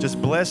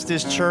 Just bless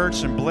this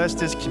church and bless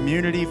this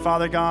community,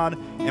 Father God,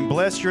 and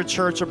bless your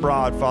church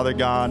abroad, Father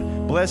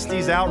God. Bless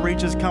these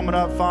outreaches coming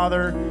up,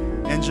 Father,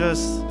 and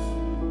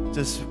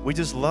we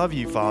just love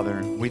you,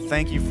 Father. We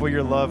thank you for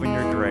your love and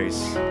your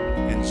grace.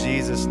 In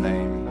Jesus'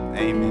 name,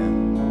 amen.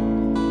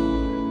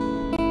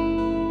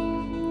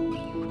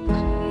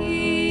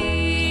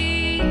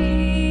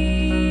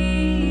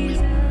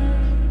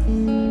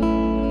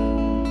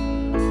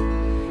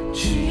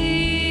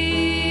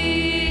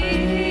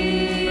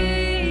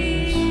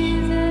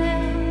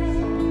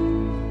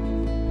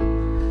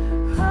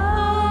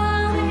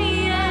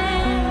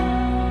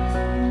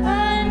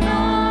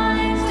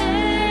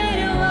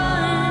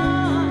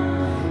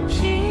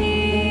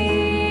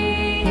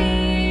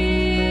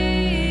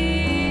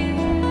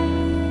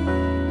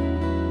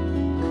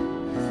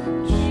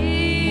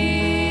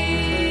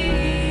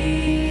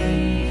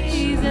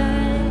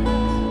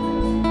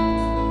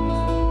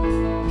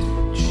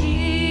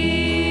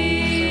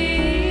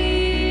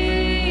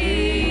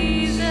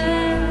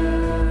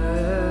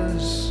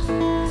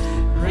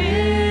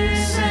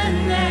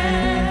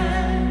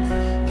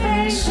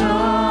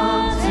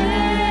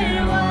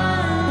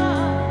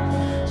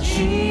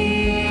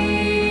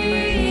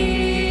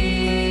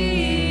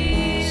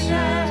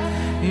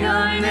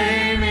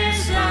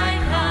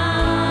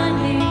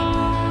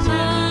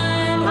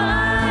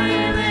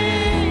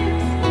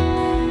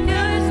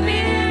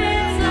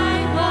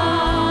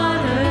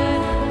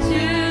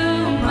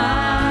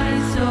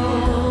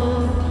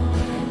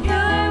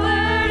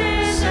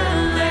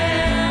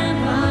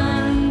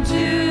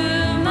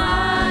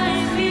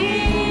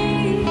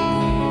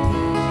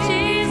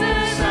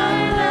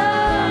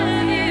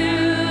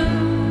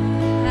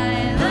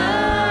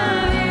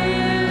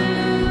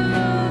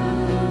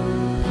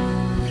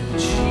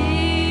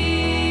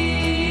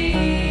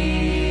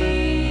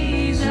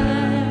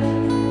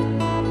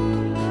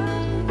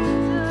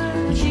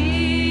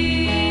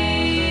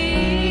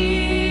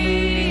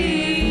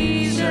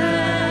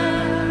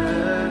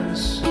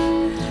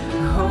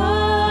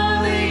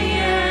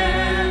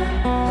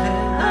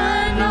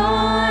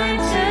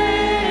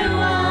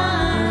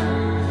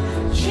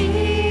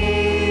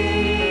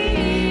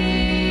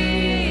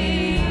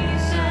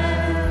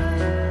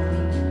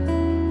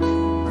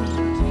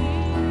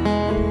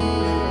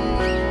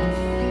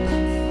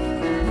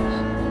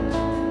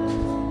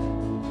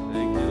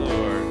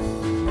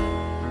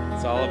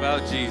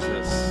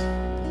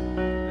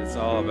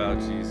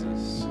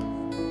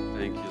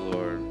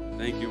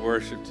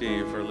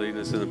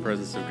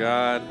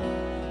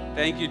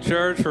 Thank you,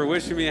 church, for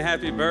wishing me a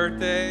happy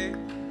birthday.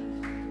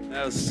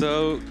 That was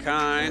so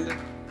kind,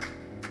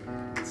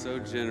 so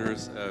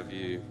generous of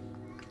you.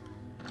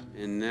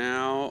 And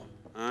now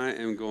I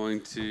am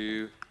going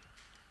to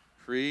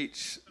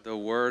preach the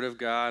Word of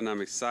God, and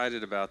I'm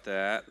excited about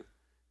that.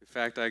 In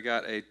fact, I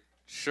got a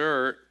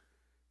shirt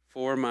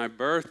for my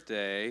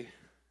birthday.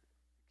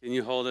 Can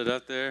you hold it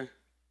up there?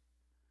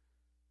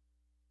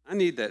 I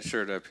need that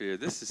shirt up here.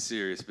 This is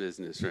serious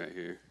business right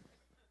here.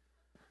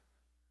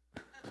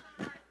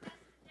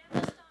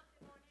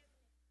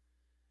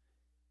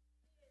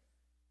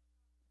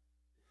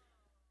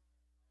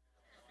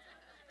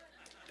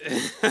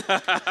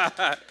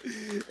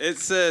 It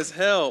says,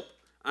 "Help,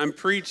 I'm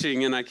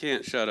preaching and I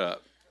can't shut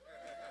up."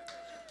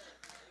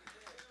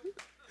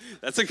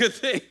 That's a good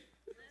thing.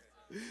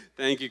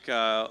 Thank you,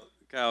 Kyle.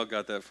 Kyle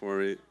got that for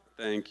me.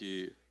 Thank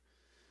you.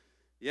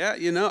 Yeah,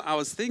 I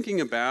was thinking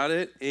about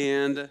it,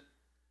 and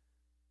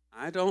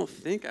I don't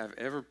think I've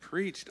ever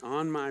preached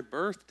on my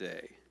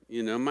birthday.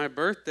 My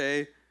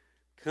birthday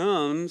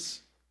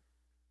comes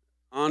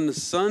on the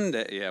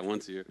Sunday. Yeah,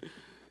 once a year.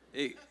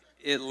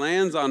 It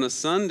lands on a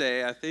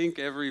Sunday, I think,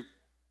 every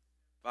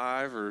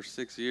 5 or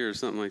 6 years,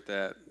 something like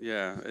that.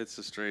 Yeah, it's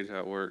so strange how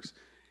it works.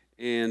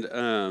 And,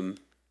 I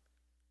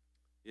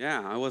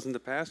wasn't the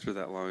pastor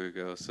that long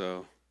ago,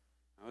 so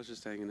I was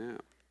just hanging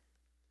out.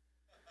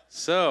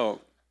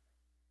 So,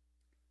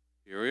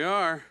 here we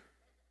are.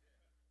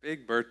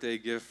 Big birthday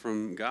gift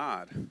from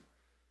God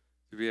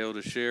to be able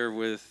to share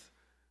with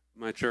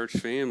my church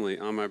family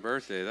on my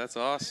birthday. That's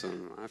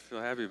awesome. I feel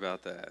happy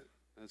about that.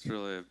 That's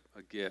really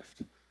a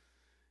gift.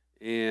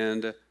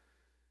 And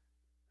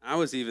I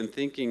was even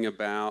thinking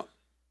about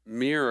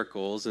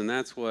miracles, and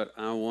that's what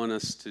I want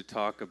us to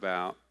talk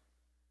about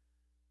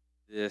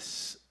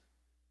this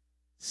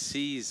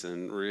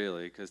season,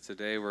 really, because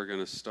today we're going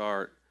to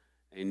start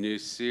a new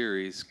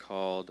series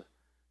called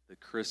The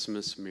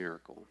Christmas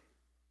Miracle.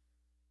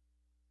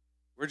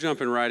 We're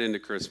jumping right into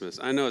Christmas.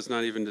 I know it's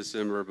not even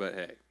December, but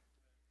hey,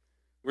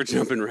 we're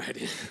jumping right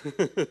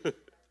in.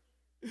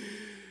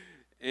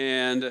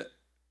 And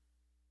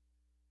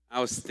I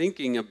was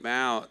thinking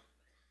about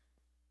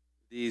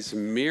these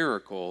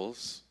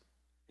miracles,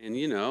 and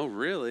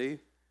really,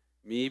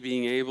 me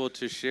being able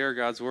to share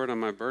God's word on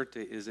my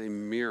birthday is a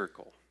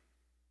miracle.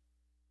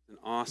 An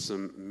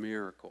awesome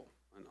miracle.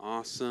 An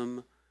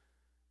awesome,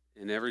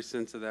 in every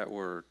sense of that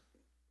word,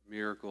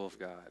 miracle of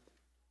God.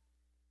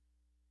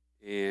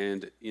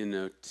 And,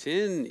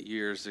 10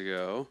 years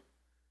ago,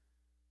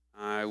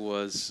 I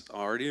was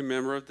already a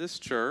member of this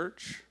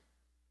church.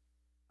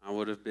 I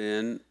would have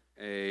been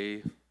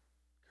a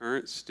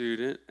current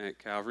student at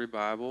Calvary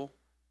Bible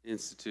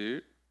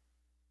Institute.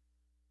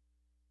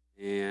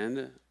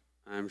 And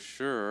I'm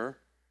sure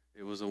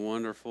it was a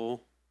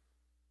wonderful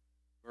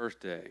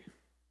birthday.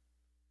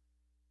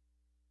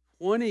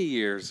 20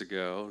 years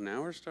ago,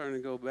 now we're starting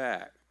to go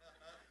back.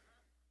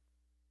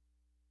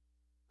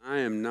 I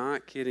am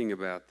not kidding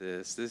about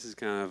this. This is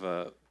kind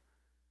of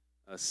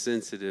a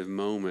sensitive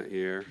moment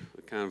here,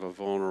 kind of a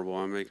vulnerable.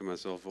 I'm making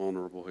myself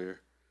vulnerable here.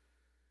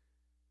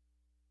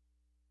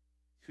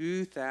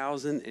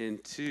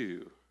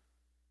 2002.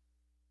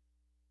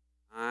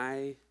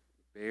 I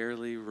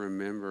barely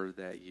remember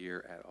that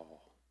year at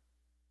all.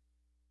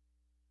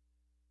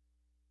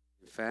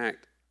 In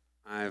fact,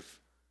 I've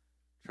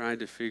tried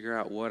to figure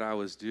out what I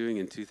was doing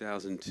in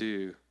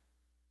 2002,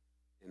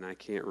 and I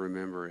can't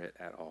remember it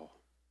at all.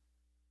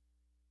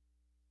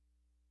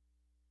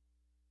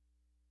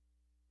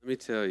 Let me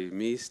tell you,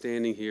 me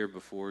standing here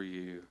before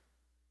you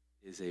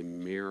is a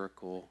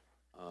miracle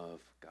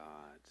of God.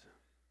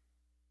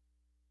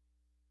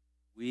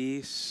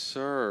 We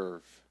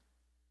serve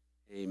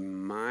a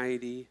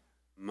mighty,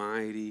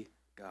 mighty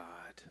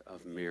God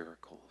of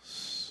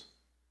miracles.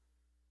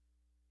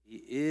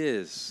 He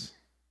is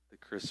the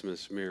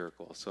Christmas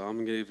miracle. So I'm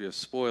going to give you a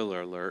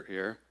spoiler alert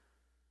here.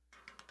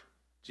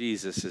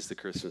 Jesus is the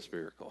Christmas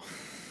miracle.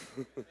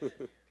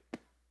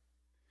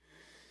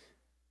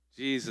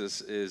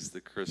 Jesus is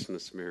the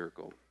Christmas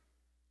miracle.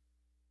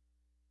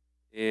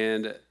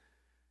 And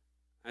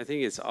I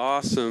think it's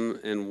awesome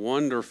and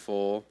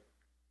wonderful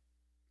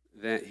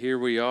that here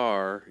we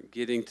are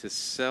getting to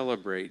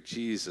celebrate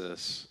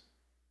Jesus,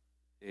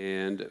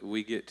 and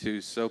we get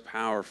to so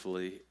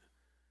powerfully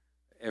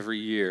every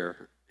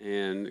year.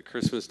 And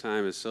Christmas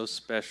time is so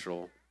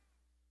special.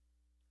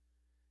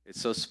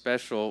 It's so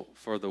special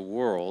for the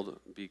world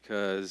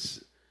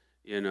because,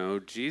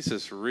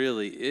 Jesus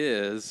really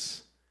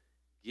is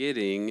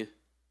getting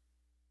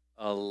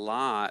a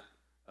lot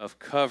of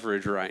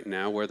coverage right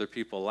now, whether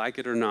people like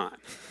it or not.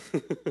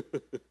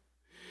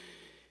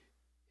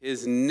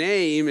 His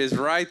name is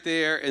right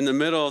there in the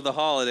middle of the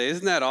holiday.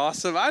 Isn't that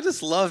awesome? I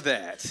just love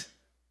that.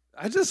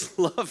 I just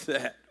love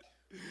that.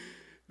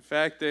 In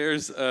fact,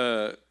 there's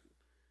a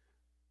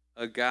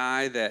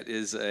guy that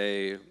is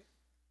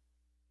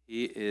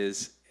he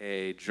is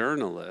a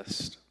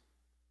journalist.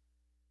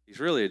 He's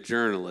really a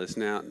journalist.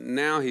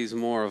 Now he's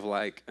more of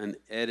like an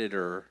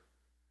editor,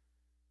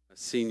 a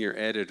senior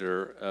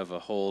editor of a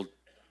whole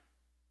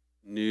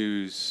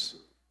news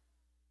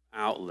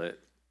outlet.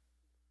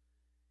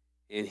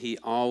 And he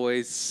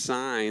always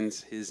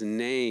signs his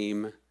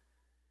name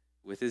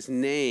with his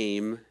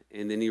name,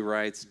 and then he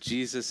writes,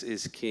 Jesus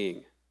is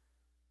King,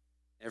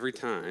 every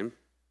time.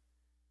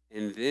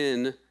 And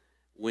then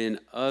when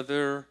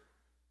other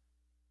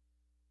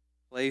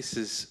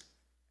places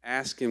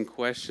ask him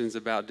questions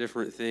about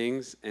different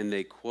things and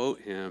they quote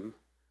him,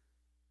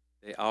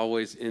 they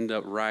always end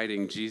up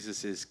writing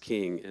Jesus is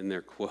King in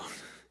their quote.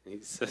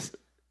 He says,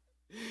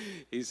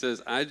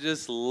 I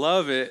just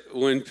love it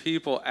when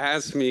people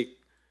ask me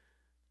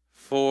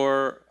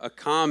for a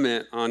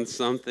comment on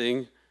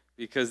something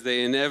because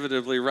they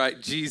inevitably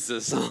write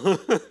Jesus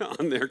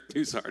on their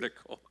news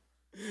article.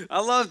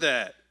 I love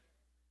that.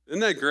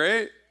 Isn't that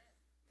great?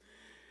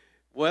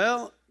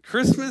 Well,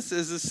 Christmas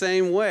is the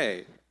same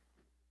way.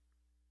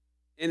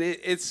 And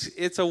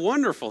it's a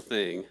wonderful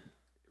thing,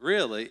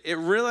 really. It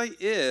really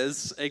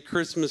is a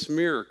Christmas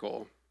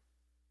miracle.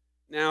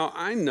 Now,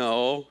 I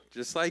know,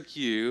 just like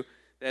you,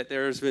 that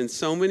there's been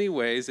so many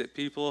ways that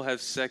people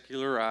have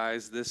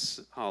secularized this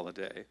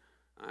holiday.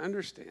 I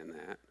understand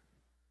that.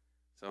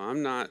 So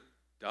I'm not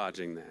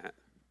dodging that.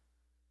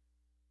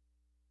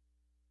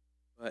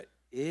 But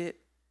it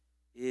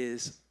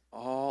is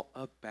all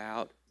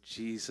about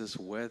Jesus,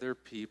 whether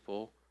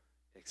people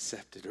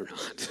accept it or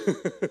not.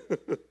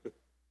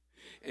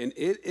 And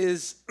it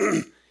is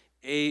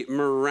a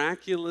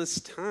miraculous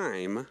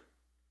time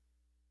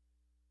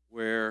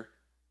where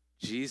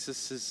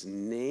Jesus'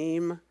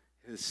 name,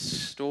 his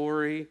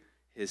story,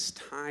 his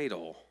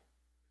title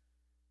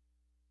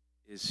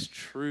is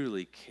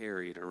truly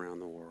carried around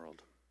the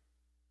world.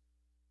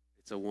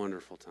 It's a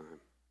wonderful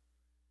time.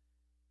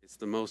 It's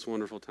the most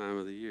wonderful time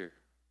of the year.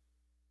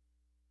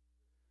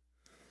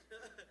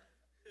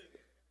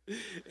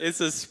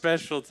 It's a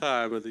special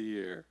time of the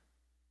year.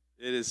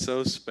 It is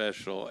so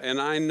special. And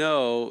I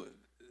know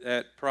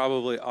that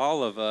probably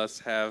all of us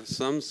have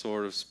some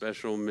sort of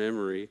special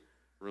memory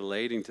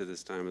relating to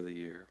this time of the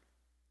year.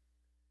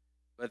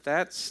 But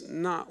that's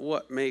not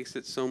what makes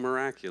it so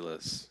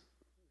miraculous,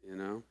 you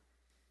know.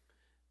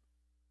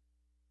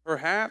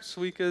 Perhaps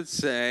we could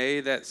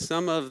say that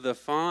some of the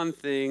fond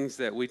things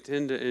that we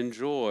tend to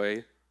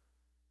enjoy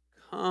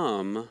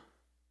come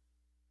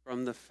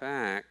from the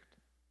fact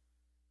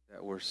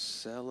that we're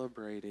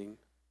celebrating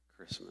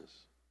Christmas.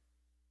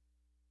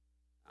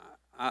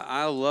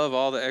 I love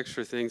all the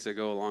extra things that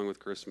go along with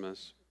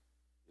Christmas,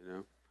 you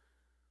know.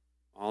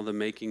 All the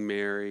making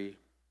merry,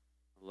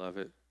 I love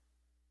it.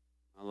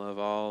 I love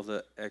all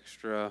the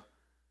extra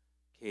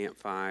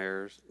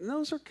campfires. And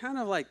those are kind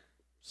of like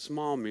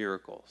small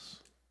miracles.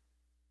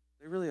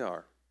 They really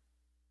are.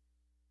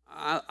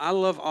 I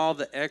love all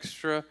the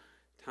extra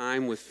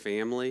time with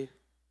family.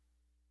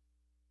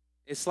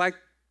 It's like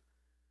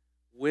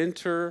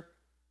winter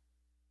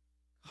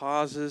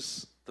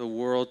causes the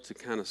world to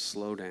kind of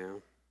slow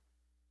down.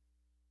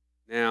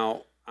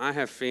 Now, I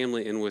have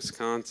family in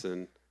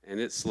Wisconsin, and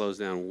it slows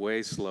down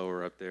way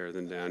slower up there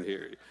than down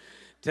here.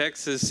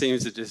 Texas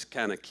seems to just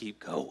kind of keep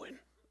going,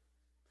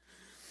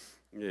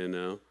 you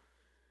know.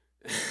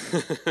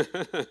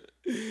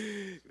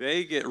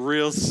 They get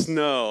real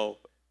snow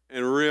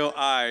and real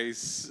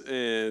ice,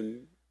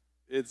 and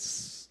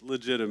it's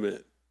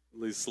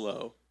legitimately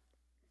slow.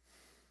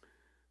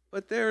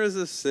 But there is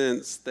a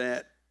sense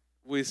that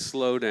we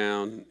slow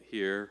down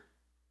here.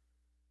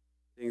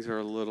 Things are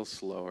a little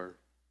slower.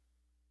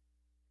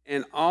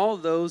 And all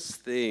those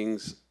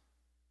things,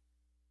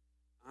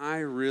 I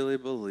really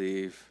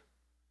believe,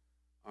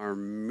 are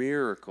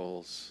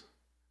miracles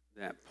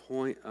that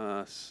point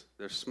us,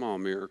 they're small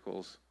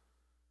miracles,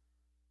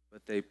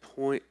 but they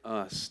point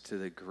us to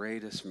the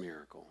greatest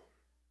miracle.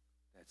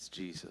 That's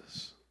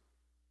Jesus.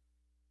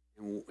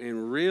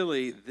 And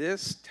really,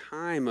 this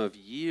time of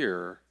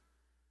year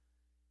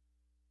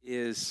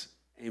is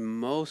a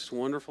most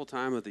wonderful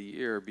time of the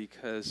year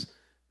because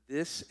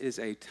this is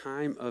a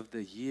time of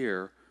the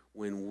year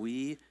when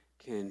we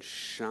can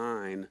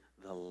shine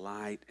the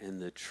light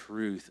and the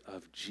truth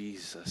of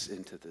Jesus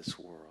into this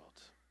world.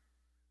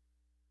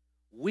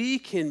 We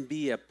can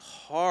be a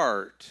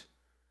part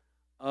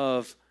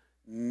of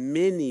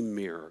many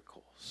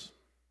miracles.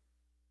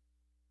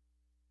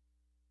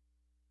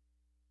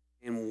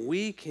 And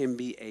we can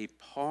be a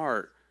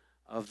part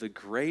of the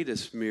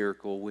greatest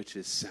miracle, which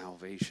is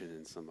salvation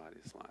in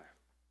somebody's life.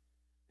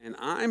 And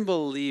I'm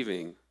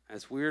believing,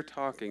 as we're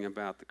talking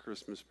about the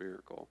Christmas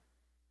miracle,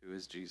 who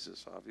is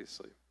Jesus,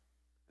 obviously,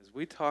 as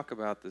we talk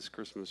about this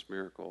Christmas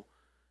miracle,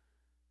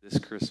 this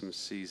Christmas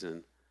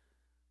season,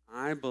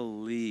 I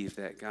believe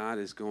that God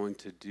is going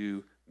to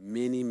do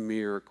many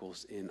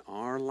miracles in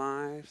our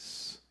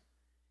lives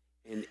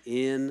and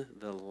in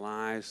the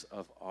lives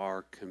of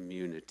our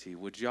community.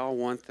 Would y'all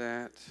want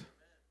that?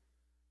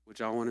 Would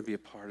y'all want to be a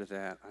part of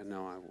that? I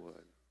know I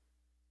would.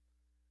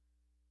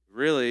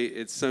 Really,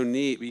 it's so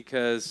neat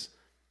because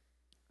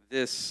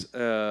this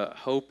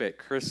Hope at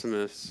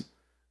Christmas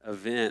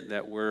event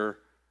that we're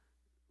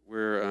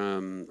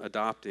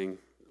adopting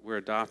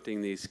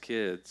these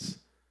kids.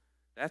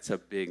 That's a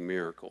big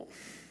miracle.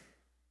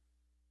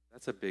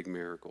 That's a big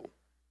miracle.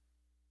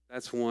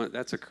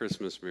 That's a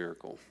Christmas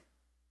miracle.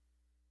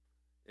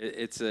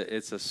 It's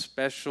a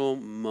special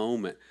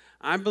moment.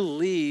 I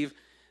believe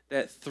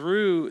that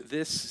through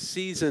this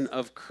season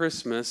of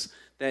Christmas,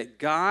 that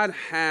God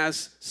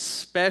has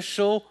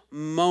special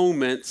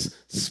moments,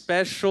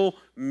 special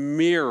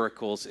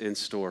miracles in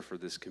store for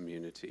this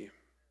community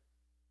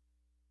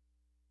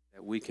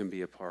that we can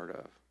be a part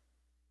of,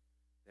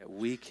 that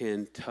we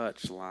can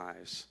touch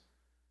lives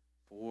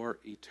for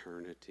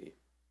eternity.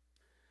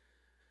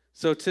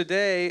 So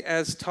today,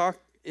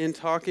 in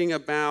talking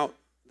about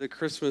the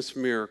Christmas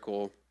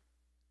miracle,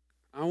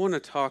 I want to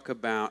talk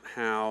about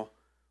how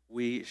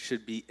we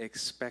should be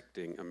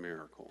expecting a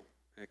miracle.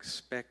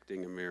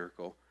 Expecting a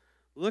miracle.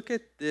 Look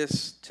at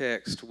this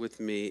text with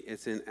me.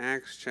 It's in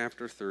Acts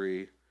chapter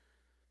 3.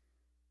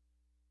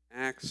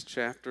 Acts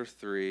chapter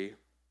 3.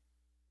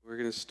 We're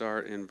going to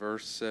start in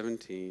verse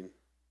 17.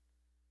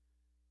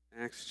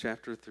 Acts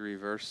chapter 3,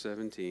 verse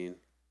 17.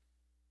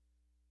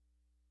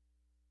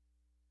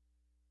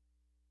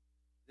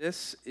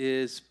 This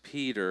is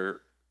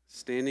Peter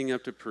standing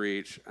up to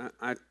preach.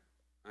 I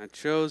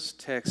chose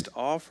text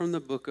all from the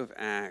book of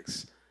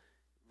Acts.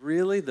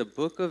 Really, the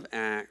book of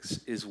Acts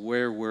is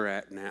where we're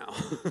at now.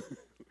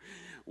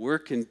 We're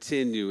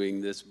continuing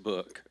this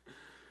book.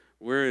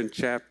 We're in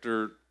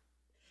chapter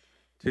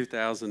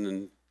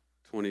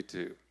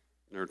 2022,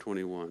 or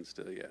 21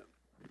 still yet.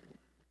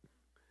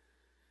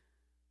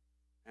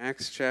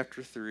 Acts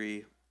chapter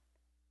 3.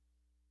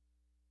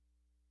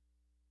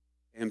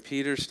 And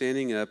Peter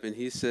standing up, and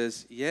he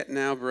says, "Yet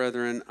now,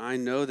 brethren, I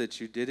know that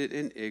you did it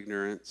in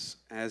ignorance,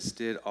 as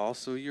did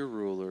also your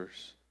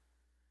rulers."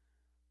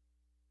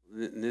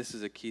 And this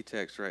is a key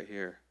text right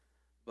here.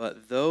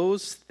 But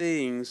those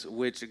things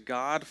which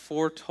God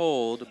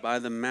foretold by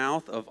the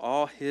mouth of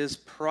all his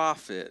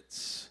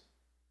prophets,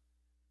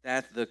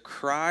 that the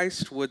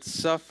Christ would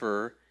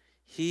suffer,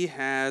 he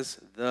has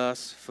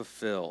thus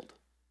fulfilled.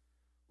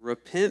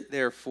 Repent,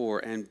 therefore,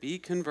 and be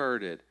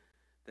converted,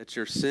 that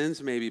your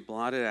sins may be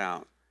blotted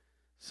out,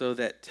 so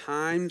that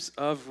times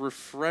of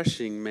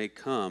refreshing may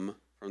come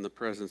from the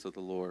presence of the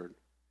Lord,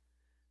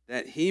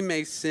 that he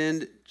may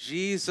send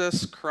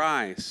Jesus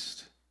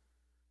Christ,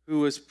 who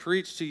was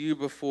preached to you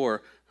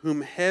before,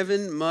 whom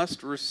heaven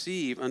must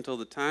receive until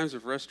the times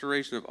of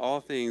restoration of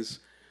all things,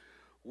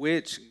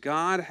 which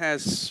God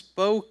has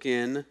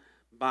spoken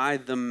by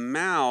the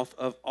mouth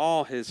of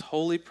all his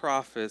holy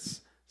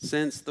prophets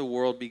since the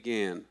world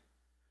began.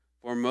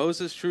 For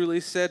Moses truly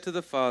said to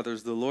the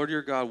fathers, the Lord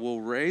your God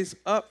will raise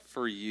up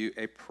for you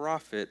a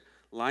prophet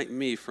like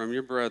me from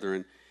your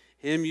brethren.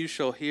 Him you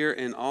shall hear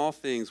in all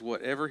things,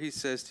 whatever he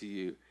says to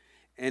you.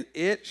 And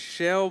it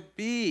shall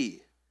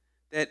be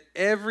that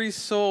every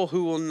soul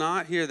who will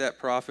not hear that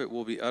prophet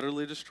will be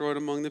utterly destroyed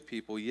among the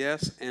people.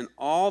 Yes, and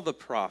all the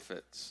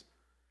prophets,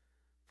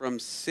 from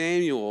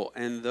Samuel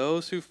and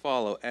those who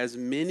follow, as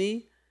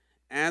many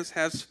as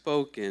have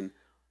spoken,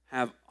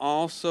 have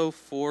also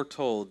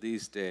foretold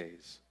these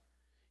days.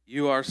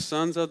 You are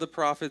sons of the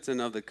prophets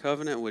and of the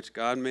covenant which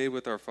God made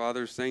with our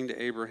fathers, saying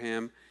to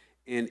Abraham,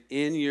 and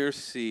in your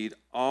seed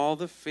all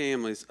the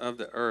families of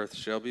the earth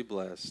shall be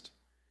blessed.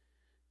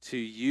 To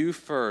you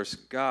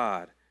first,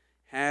 God,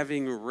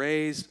 having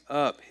raised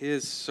up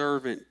his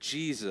servant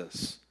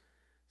Jesus,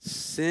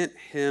 sent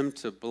him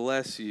to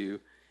bless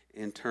you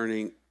in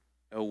turning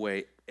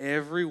away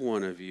every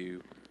one of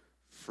you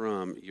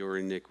from your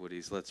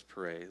iniquities. Let's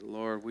pray.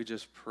 Lord, we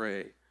just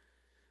pray.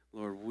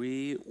 Lord,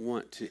 we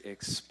want to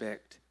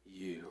expect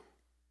you,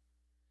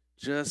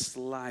 just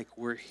like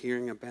we're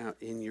hearing about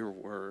in your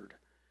word,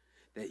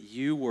 that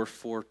you were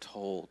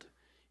foretold.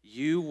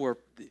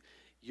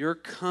 You're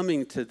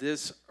coming to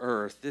this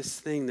earth, this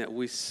thing that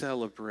we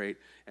celebrate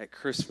at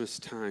Christmas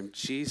time,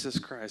 Jesus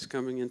Christ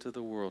coming into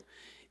the world.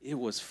 It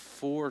was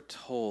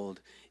foretold.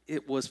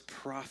 It was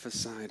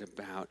prophesied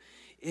about.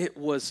 It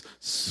was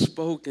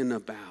spoken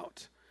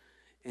about.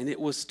 And it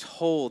was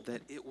told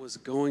that it was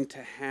going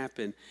to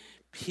happen.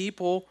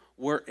 People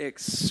were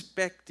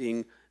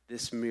expecting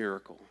this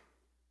miracle.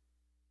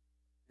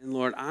 And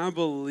Lord, I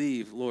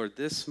believe, Lord,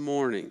 this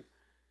morning,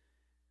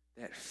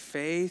 that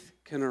faith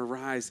can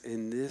arise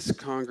in this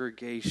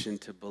congregation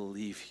to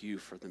believe you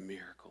for the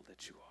miracle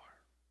that you are.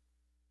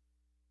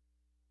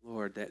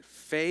 Lord, that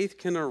faith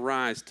can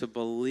arise to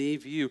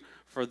believe you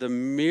for the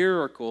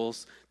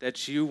miracles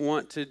that you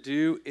want to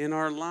do in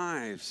our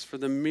lives, for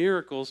the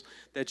miracles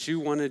that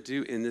you want to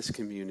do in this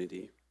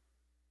community.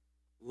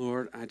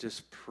 Lord, I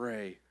just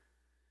pray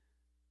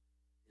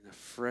in a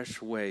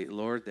fresh way,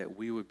 Lord, that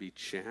we would be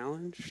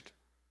challenged.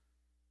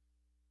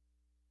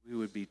 We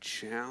would be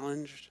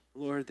challenged,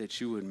 Lord, that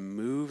you would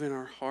move in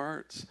our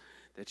hearts,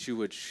 that you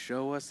would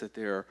show us that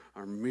there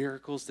are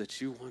miracles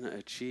that you want to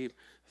achieve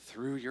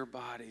through your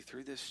body,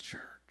 through this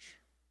church,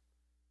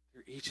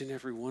 through each and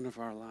every one of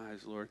our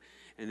lives, Lord,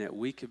 and that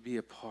we could be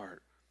a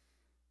part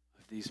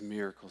of these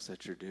miracles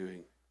that you're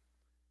doing.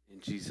 In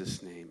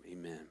Jesus' name,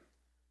 amen.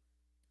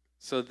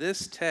 So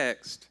this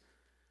text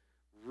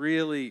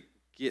really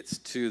gets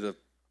to the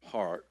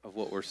heart of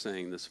what we're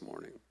saying this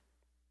morning.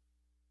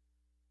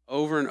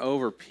 Over and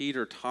over,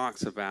 Peter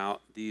talks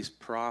about these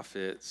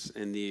prophets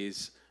and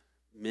these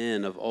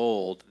men of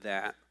old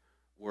that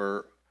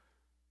were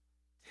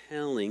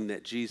telling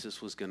that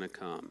Jesus was going to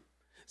come.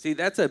 See,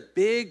 that's a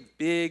big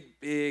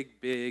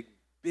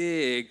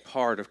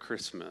part of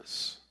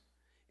Christmas.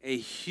 A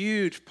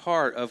huge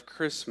part of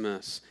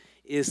Christmas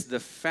is the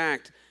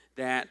fact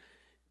that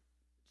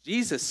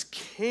Jesus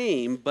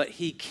came, but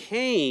he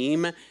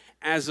came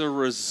as a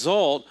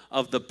result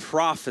of the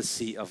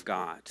prophecy of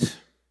God.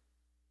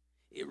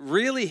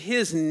 Really,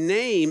 his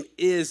name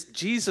is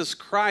Jesus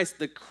Christ.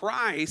 The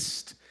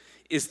Christ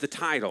is the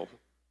title.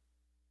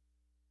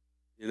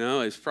 You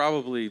know, it's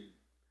probably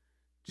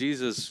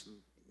Jesus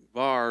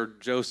Bar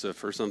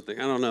Joseph or something.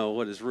 I don't know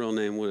what his real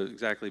name would have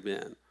exactly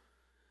been.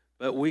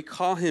 But we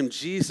call him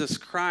Jesus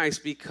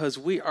Christ because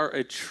we are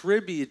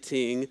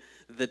attributing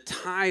the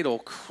title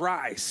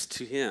Christ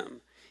to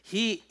him.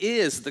 He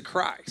is the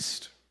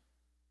Christ.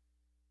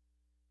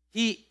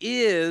 He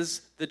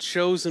is the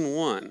chosen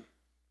one.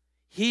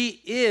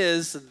 He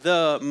is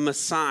the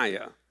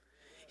Messiah.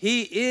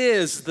 He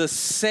is the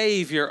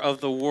Savior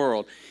of the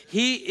world.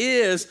 He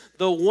is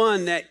the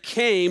one that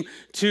came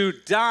to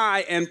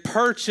die and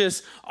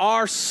purchase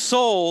our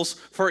souls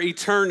for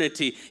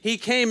eternity. He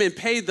came and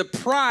paid the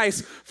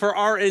price for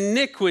our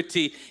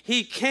iniquity.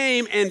 He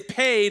came and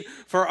paid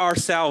for our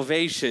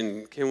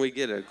salvation. Can we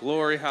get a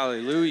glory?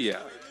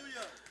 Hallelujah.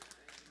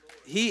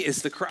 He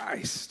is the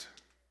Christ.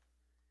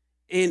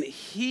 And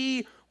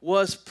he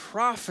was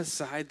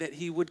prophesied that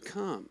he would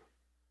come.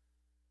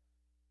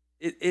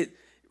 It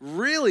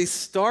really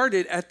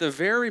started at the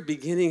very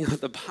beginning of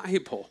the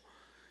Bible.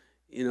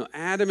 You know,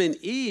 Adam and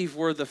Eve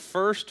were the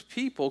first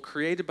people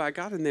created by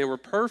God, and they were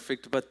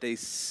perfect, but they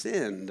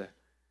sinned.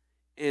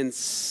 And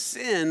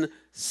sin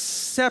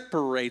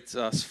separates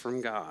us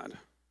from God.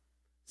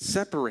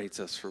 Separates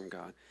us from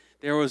God.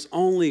 There was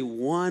only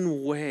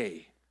one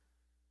way.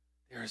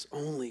 There is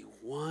only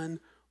one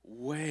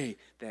way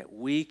that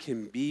we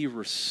can be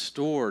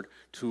restored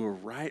to a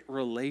right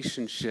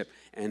relationship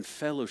and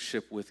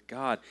fellowship with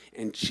God.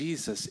 And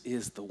Jesus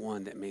is the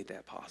one that made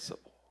that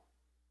possible.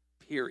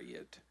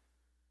 Period.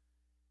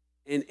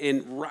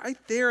 And right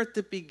there at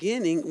the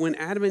beginning, when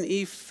Adam and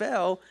Eve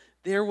fell,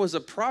 there was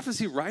a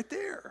prophecy right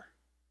there.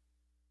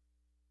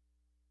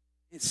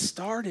 It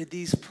started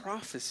these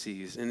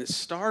prophecies, and it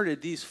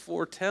started these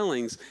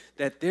foretellings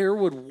that there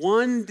would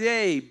one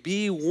day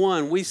be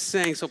one. We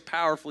sang so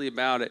powerfully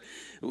about it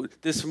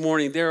this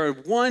morning. There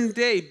would one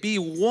day be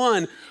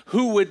one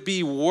who would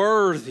be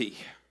worthy.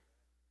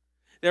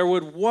 There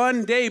would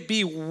one day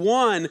be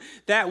one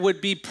that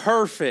would be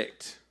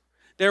perfect.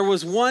 There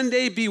was one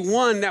day be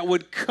one that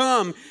would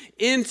come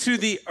into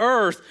the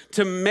earth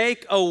to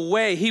make a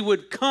way. He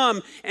would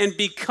come and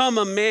become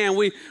a man.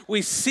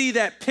 We see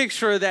that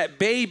picture of that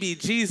baby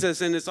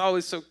Jesus, and it's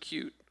always so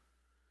cute.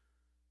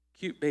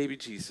 Cute baby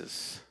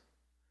Jesus.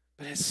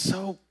 But it's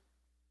so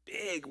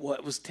big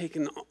what was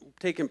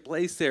taking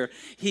place there.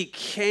 He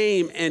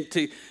came and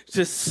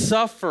to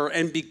suffer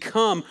and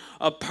become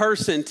a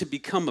person, to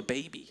become a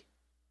baby.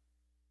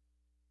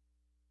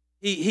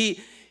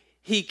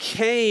 He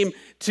came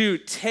to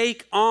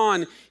take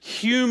on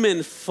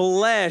human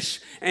flesh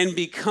and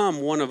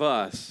become one of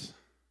us.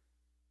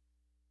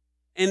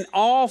 And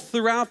all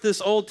throughout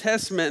this Old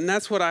Testament, and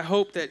that's what I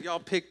hope that y'all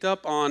picked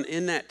up on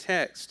in that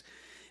text,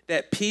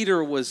 that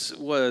Peter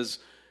was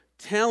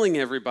telling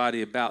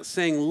everybody about,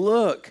 saying,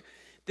 look,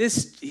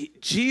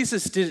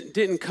 Jesus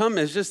didn't come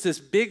as just this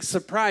big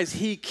surprise.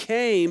 He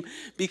came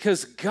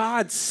because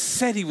God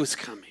said he was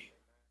coming.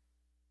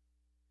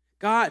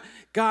 God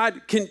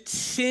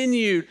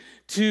continued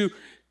to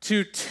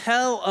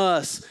tell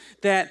us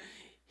that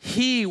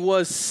he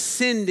was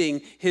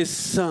sending his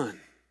son,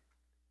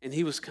 and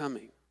he was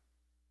coming.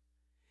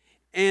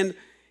 And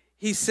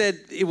he said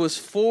it was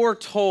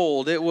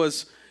foretold, it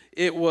was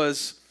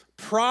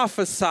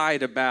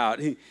prophesied about.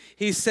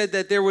 He said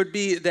that there would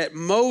be, that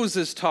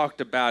Moses talked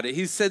about it.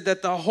 He said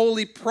that the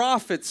holy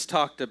prophets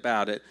talked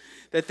about it,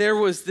 that there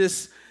was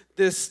this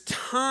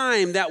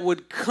time that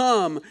would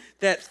come,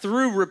 that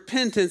through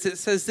repentance, it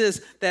says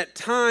this, that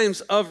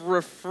times of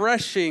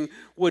refreshing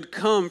would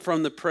come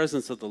from the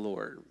presence of the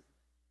Lord.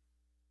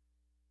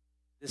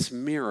 This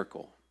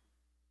miracle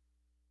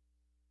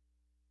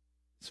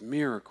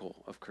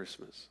of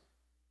Christmas.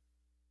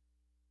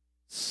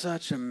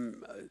 Such a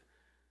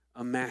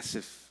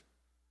massive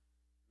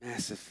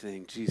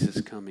thing, Jesus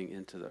coming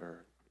into the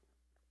earth.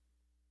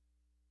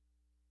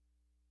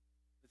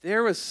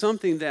 There was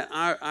something that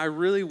I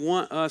really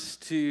want us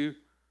to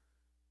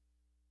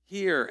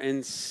hear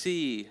and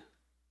see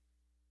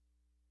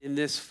in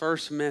this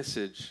first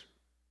message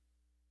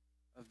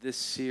of this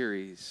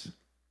series,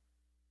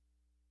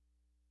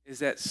 is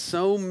that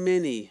so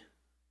many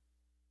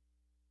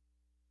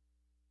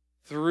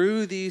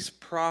through these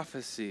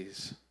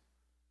prophecies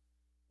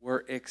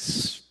were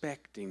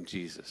expecting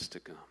Jesus to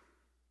come.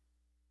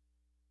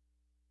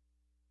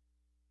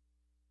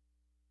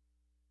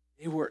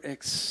 They were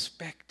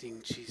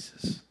expecting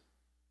Jesus.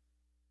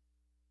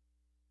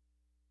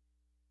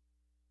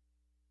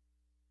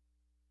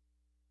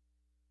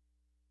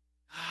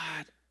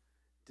 God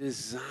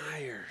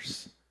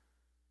desires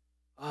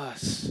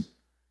us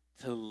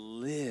to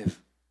live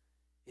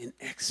in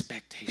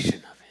expectation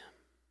of him.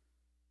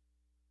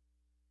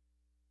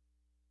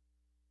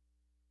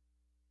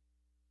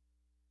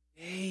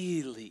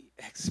 Daily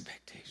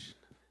expectation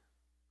of him.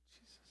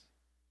 Jesus,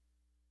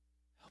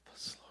 help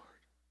us,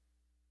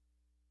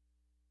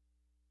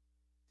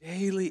 Lord.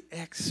 Daily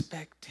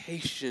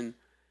expectation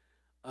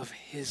of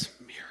his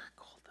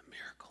miracle, the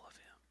miracle of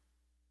him.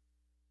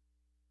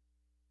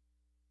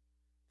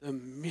 The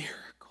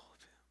miracle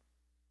of him.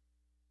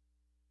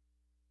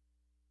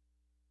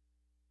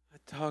 I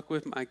talk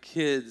with my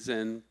kids,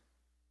 and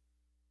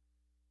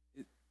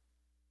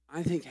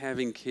I think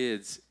having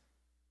kids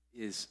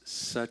is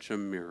such a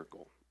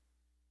miracle.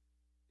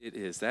 It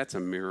is. That's a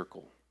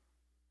miracle.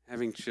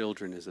 Having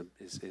children is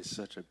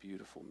such a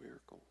beautiful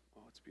miracle.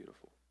 Oh, it's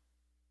beautiful.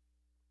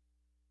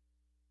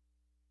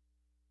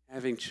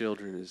 Having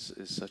children is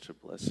such a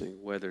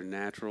blessing, whether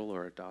natural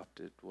or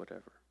adopted,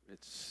 whatever.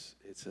 It's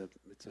a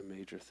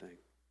major thing.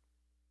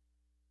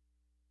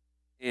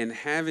 And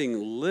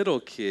having little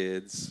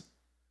kids,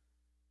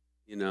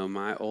 you know,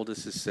 my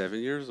oldest is 7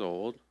 years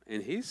old,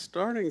 and he's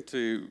starting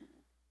to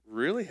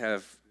really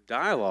have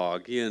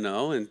dialogue, you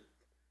know, and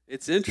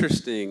it's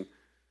interesting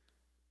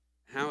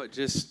how it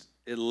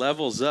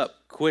levels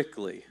up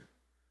quickly,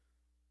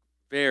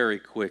 very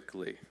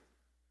quickly.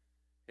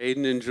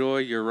 Aiden and Joy,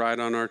 you're right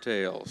on our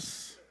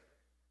tails.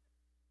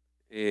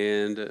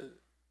 And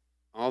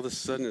all of a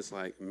sudden it's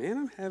like, man,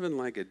 I'm having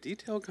like a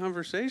detailed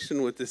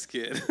conversation with this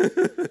kid.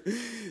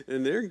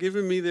 And they're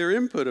giving me their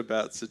input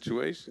about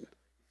situation.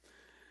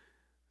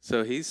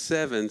 So he's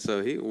 7,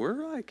 so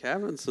we're like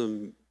having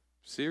some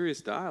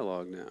serious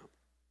dialogue now.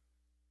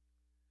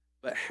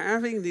 But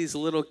having these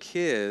little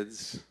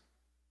kids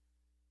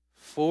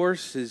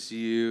forces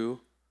you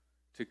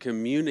to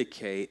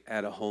communicate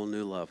at a whole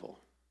new level.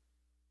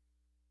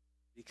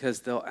 Because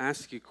they'll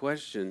ask you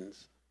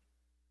questions,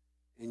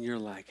 and you're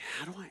like,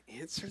 how do I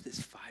answer this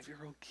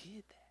 5-year-old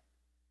kid that?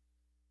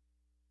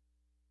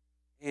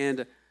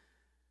 And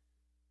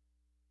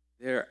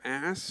they're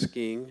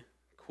asking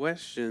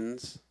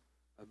questions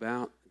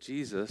about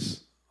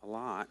Jesus a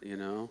lot, you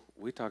know.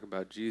 We talk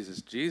about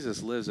Jesus.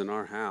 Jesus lives in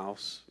our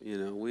house. You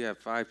know, we have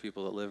 5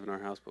 people that live in our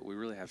house, but we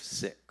really have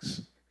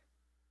 6.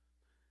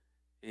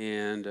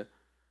 And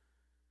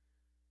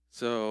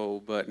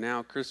so, but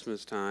now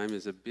Christmas time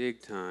is a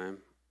big time.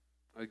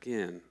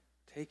 Again,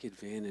 take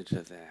advantage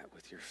of that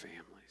with your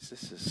families.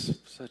 This is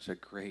such a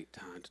great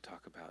time to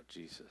talk about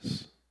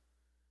Jesus.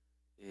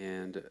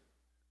 And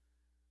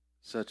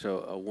such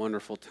a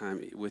wonderful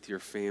time with your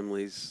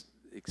families,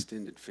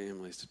 extended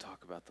families, to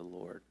talk about the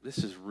Lord. This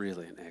is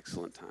really an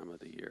excellent time of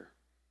the year.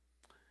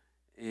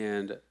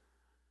 And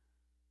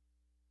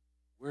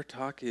we're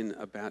talking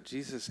about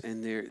Jesus,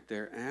 and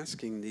they're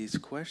asking these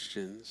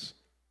questions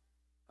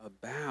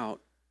about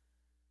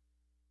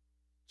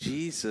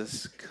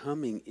Jesus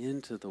coming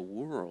into the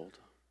world.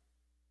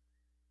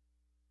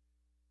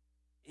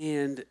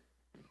 And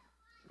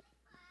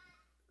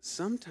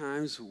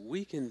sometimes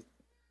we can,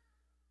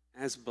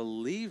 as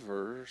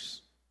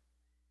believers,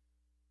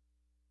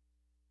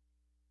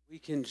 we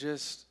can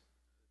just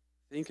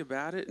think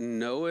about it and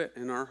know it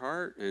in our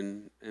heart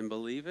and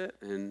believe it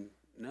and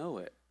know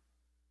it.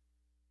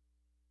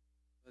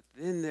 But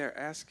then they're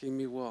asking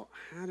me, well,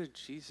 how did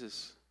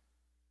Jesus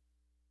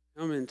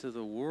come into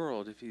the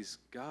world if he's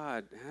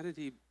God? How did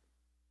he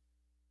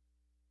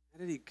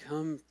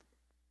come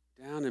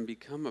down and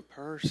become a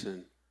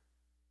person?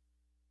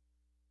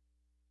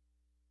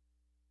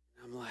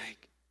 And I'm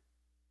like,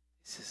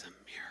 this is a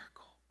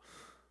miracle.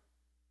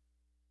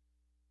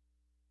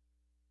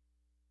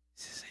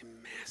 This is a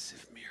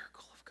massive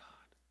miracle of God.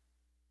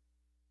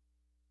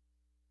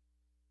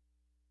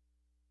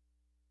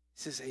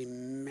 This is a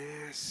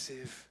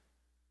massive,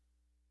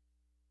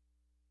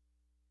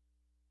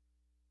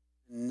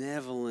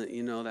 benevolent,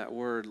 you know that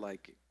word,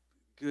 like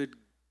good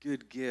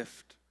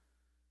gift,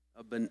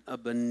 a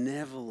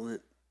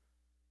benevolent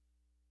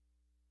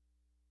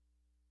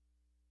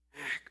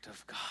act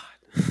of God.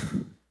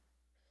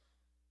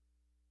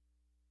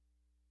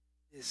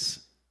 This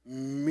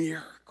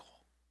miracle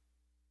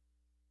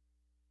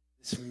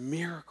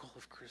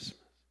of Christmas.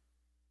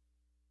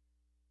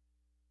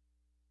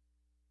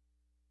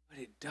 But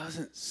it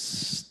doesn't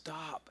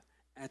stop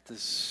at the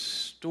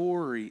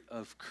story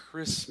of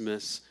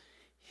Christmas.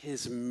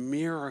 His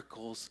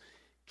miracles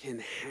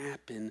can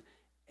happen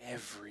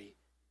every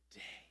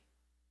day.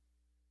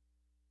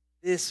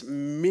 This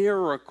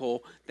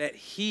miracle that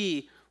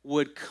he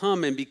would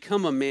come and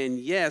become a man,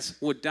 yes,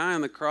 would die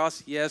on the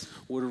cross, yes,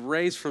 would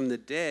raise from the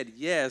dead,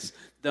 yes,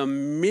 the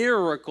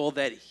miracle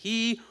that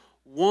he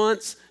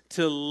wants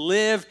to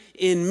live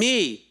in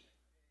me.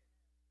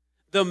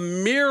 The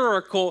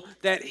miracle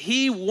that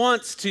he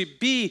wants to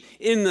be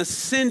in the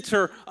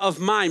center of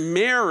my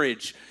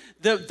marriage.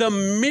 The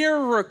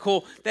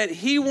miracle that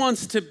he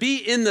wants to be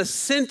in the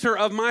center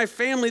of my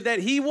family, that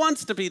he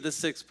wants to be the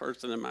 6th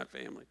person in my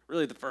family,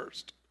 really the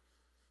first.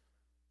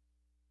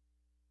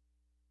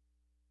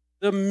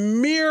 The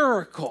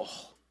miracle.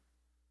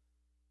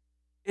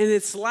 And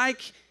it's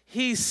like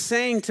he's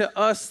saying to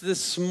us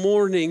this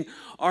morning,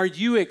 are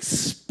you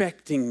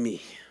expecting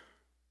me?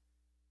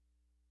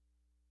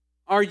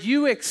 Are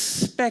you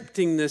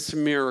expecting this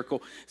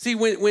miracle? See,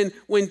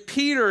 when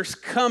Peter's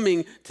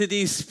coming to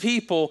these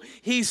people,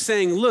 he's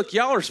saying, look,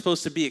 y'all are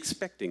supposed to be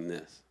expecting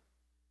this.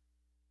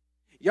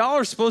 Y'all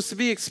are supposed to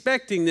be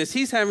expecting this.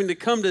 He's having to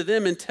come to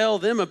them and tell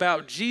them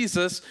about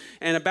Jesus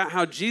and about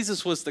how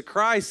Jesus was the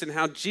Christ and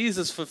how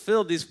Jesus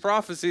fulfilled these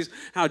prophecies,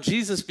 how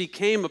Jesus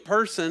became a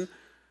person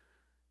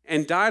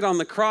and died on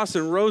the cross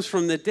and rose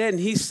from the dead. And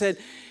he said,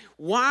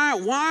 why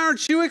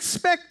aren't you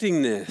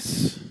expecting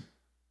this?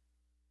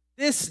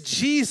 This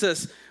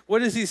Jesus, what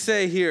does he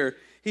say here?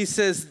 He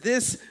says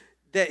this,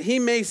 that he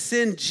may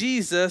send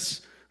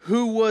Jesus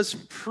who was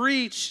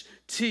preached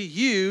to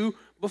you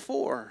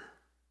before.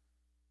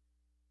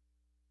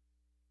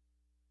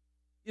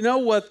 You know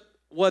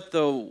what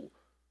the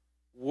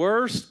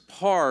worst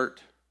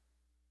part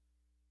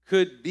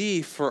could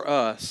be for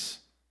us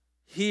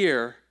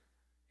here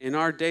in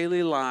our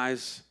daily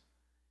lives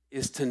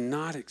is to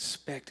not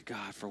expect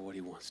God for what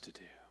he wants to do.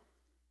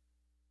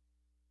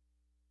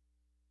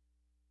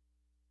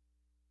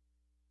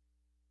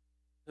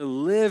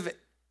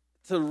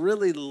 To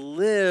really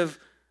live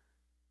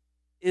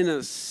in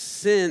a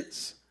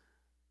sense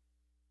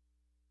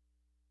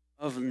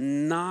of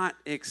not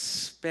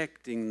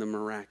expecting the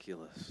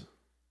miraculous.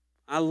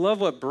 I love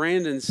what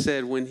Brandon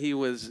said when he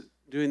was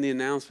doing the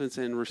announcements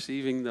and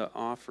receiving the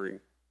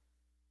offering.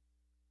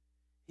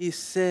 He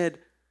said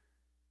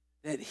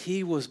that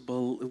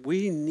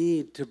we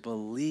need to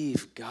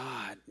believe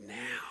God now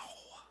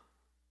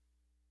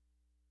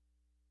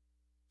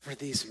for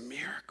these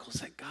miracles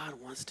that God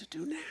wants to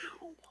do now.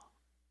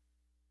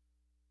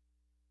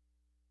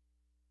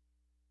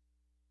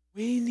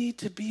 We need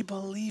to be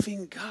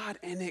believing God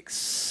and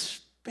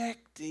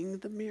expecting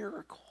the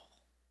miracle.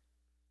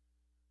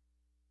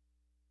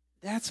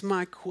 That's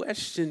my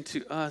question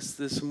to us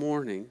this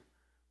morning,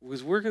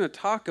 because we're going to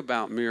talk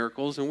about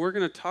miracles and we're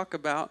going to talk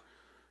about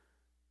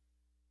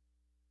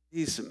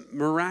these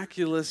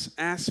miraculous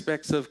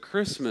aspects of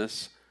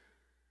Christmas.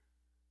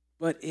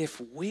 But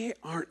if we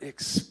aren't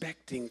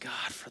expecting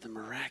God for the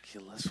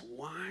miraculous,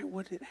 why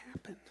would it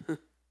happen?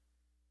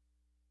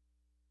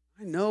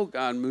 I know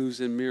God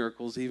moves in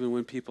miracles even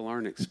when people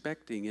aren't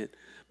expecting it,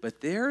 but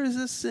there is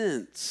a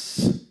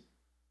sense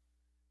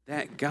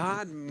that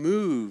God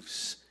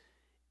moves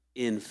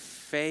in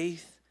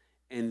faith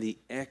and the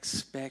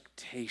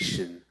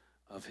expectation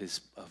of his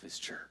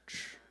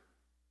church.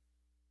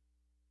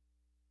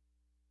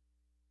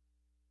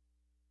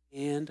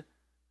 And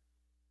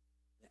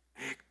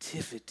the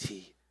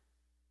activity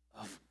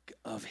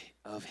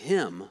of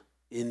him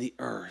in the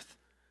earth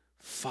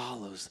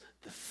follows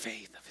the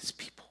faith of his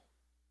people.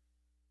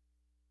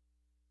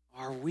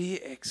 Are we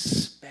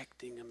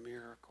expecting a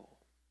miracle?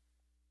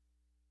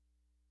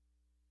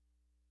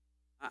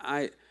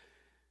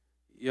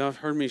 Y'all have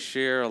heard me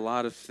share a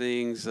lot of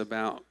things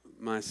about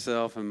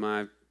myself and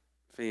my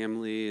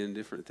family and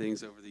different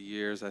things over the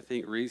years. I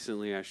think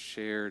recently I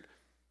shared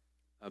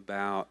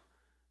about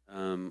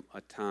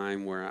a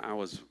time where I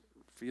was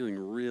feeling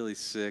really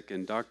sick,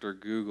 and Dr.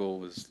 Google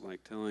was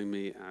like telling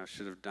me I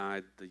should have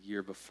died the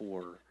year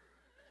before.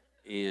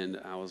 And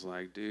I was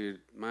like,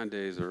 dude, my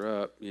days are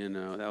up,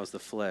 That was the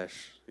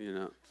flesh,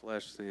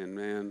 flesh saying,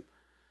 man.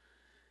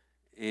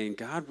 And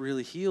God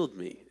really healed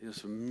me. It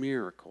was a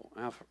miracle.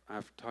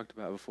 I've talked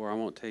about it before. I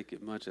won't take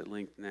it much at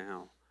length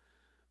now.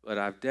 But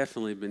I've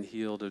definitely been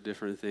healed of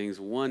different things.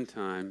 One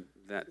time,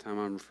 that time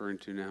I'm referring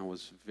to now,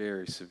 was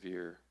very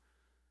severe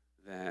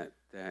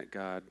that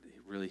God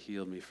really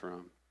healed me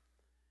from.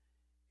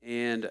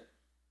 And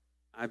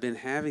I've been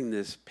having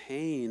this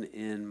pain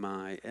in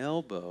my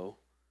elbow.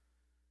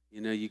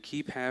 You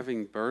keep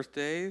having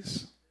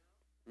birthdays.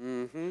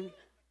 I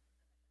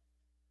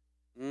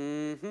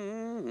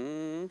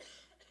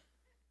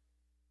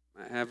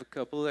have a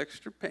couple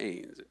extra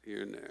pains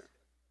here and there.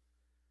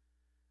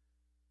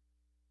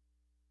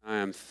 I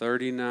am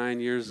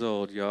 39 years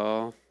old,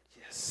 y'all.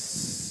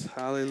 Yes.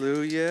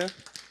 Hallelujah.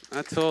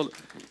 I told,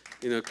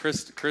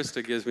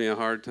 Krista gives me a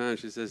hard time.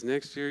 She says,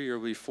 next year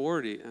you'll be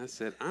 40. I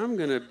said, I'm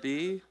going to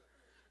be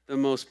the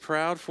most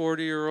proud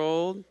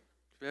 40-year-old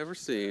you've ever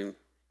seen.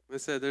 I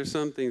said, there's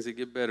some things that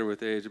get better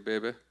with age,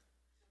 baby.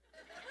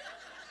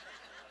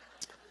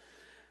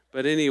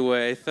 But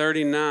anyway,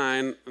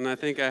 39, and I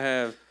think I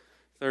have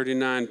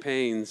 39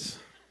 pains.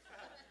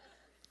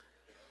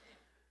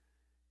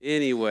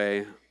 Anyway,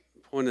 the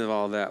point of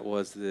all that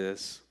was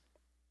this,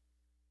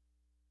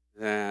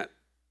 that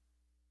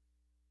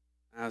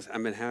I've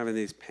been having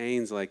these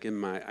pains like in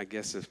my, I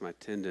guess it's my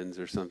tendons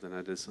or something.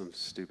 I did some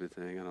stupid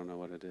thing. I don't know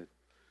what I did.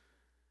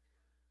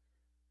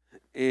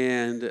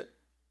 And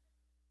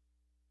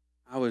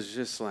I was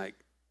just like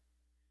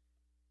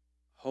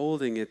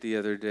holding it the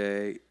other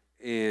day,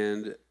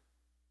 and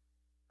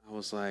I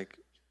was like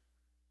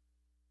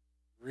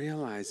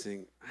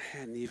realizing I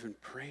hadn't even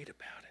prayed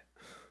about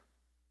it.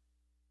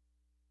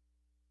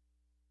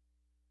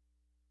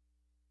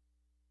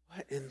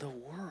 What in the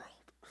world?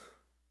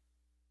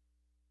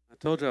 I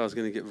told you I was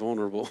going to get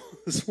vulnerable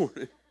this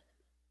morning.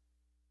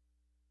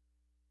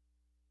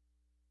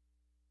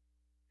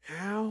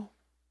 How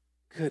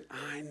could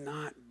I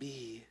not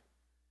be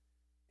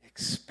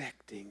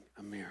expecting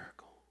a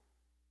miracle?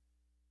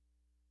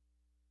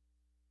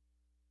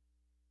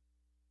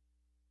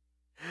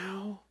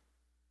 How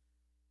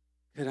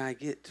could I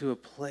get to a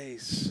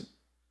place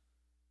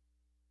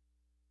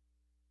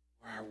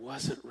where I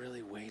wasn't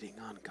really waiting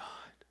on God?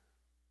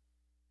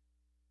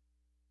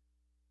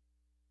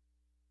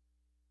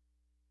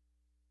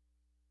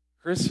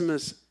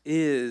 Christmas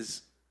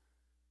is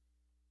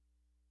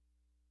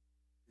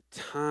the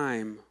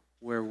time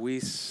where we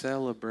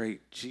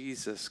celebrate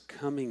Jesus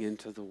coming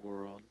into the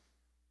world.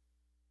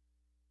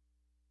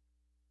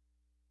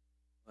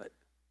 But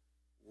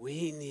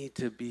we need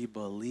to be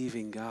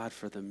believing God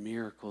for the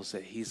miracles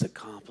that He's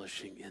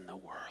accomplishing in the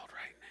world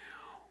right now.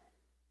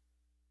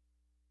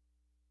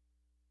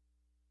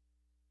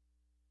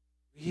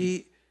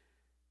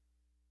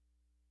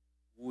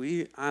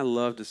 I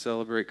love to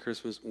celebrate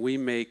Christmas. We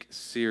make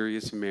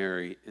serious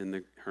merry in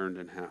the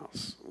Herndon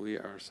house. We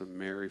are some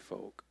merry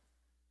folk.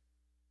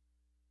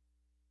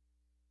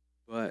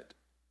 But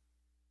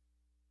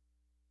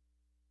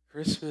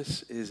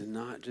Christmas is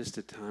not just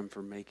a time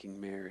for making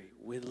merry.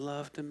 We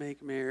love to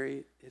make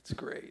merry. It's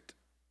great.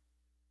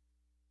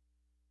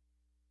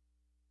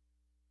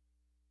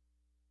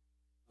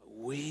 But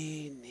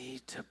we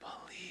need to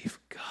believe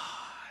God.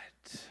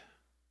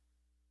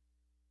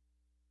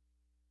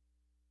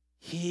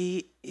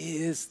 He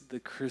is the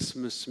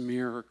Christmas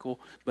miracle,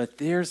 but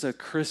there's a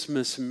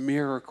Christmas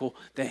miracle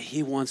that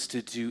He wants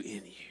to do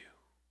in you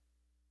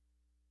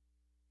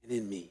and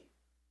in me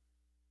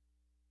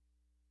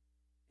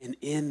and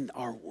in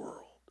our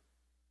world.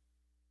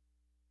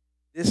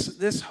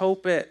 This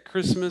Hope at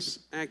Christmas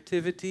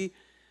activity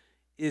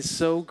is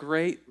so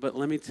great, but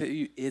let me tell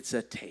you, it's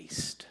a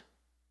taste.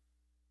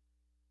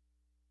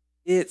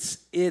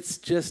 It's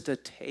just a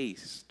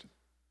taste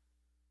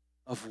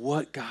of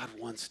what God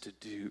wants to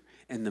do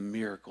and the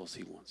miracles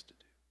he wants to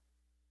do.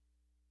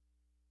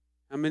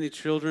 How many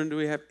children do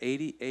we have?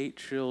 88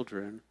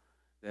 children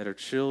that are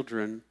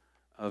children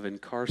of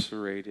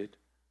incarcerated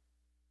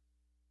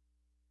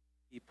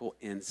people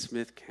in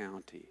Smith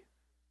County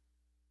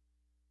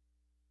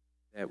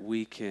that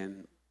we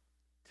can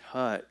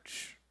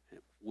touch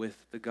with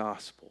the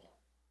gospel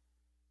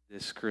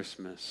this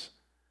Christmas.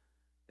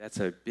 That's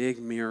a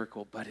big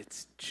miracle, but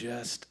it's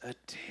just a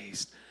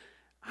taste.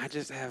 I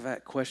just have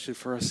that question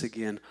for us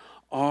again.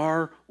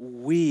 Are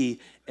we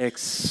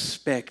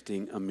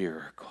expecting a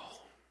miracle?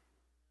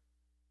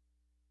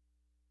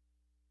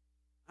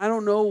 I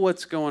don't know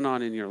what's going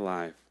on in your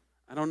life.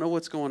 I don't know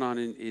what's going on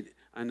in it.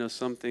 I know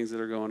some things that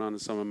are going on in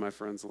some of my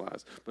friends'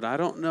 lives, but I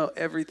don't know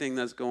everything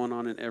that's going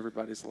on in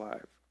everybody's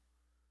life.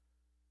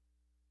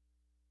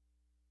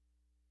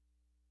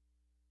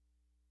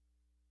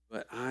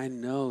 But I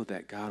know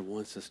that God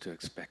wants us to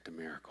expect a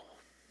miracle.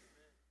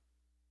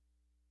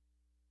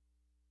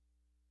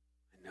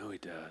 I know he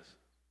does.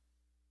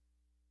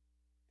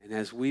 And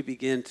as we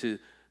begin to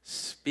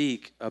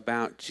speak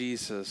about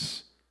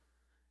Jesus,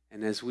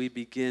 and as we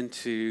begin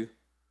to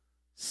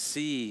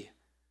see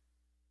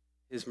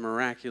his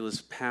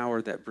miraculous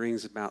power that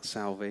brings about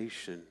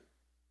salvation,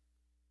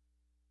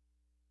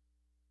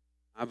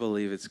 I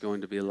believe it's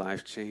going to be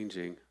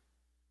life-changing.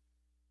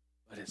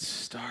 But it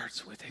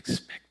starts with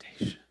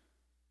expectation.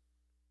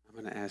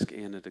 I'm going to ask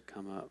Anna to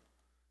come up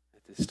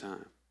at this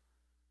time.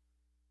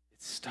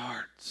 It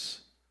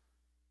starts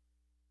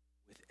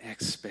with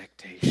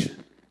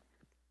expectation.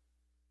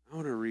 I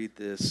want to read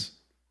this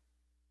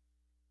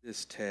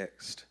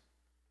text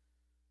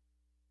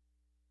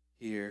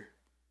here.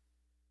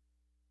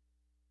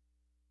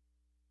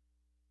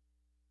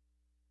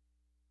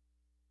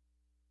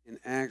 In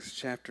Acts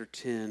chapter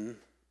 10,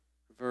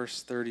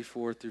 verse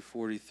 34 through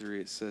 43,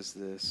 it says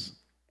this.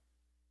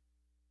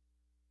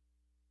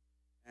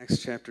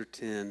 Acts chapter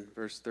 10,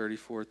 verse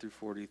 34 through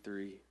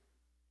 43.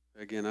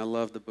 Again, I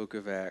love the book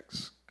of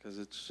Acts because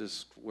it's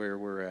just where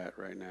we're at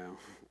right now.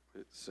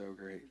 It's so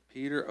great.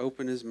 Peter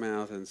opened his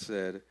mouth and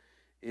said,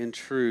 "In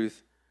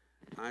truth,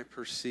 I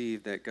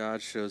perceive that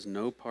God shows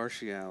no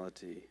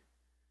partiality,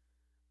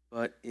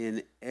 but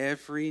in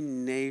every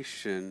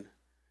nation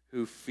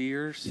who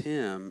fears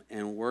him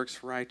and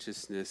works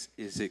righteousness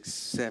is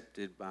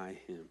accepted by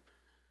him."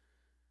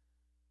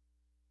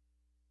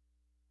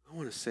 I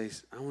want to say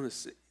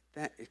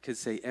that it could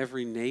say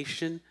every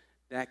nation,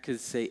 that could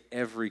say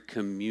every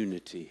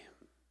community.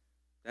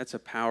 That's a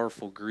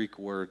powerful Greek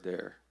word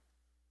there.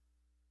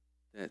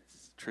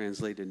 That's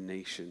translated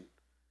nation.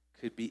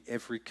 Could be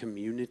every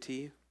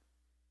community.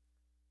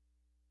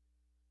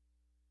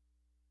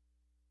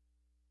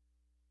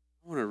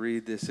 I want to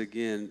read this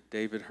again,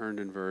 David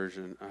Herndon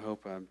version. I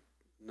hope I'm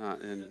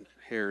not in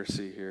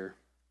heresy here.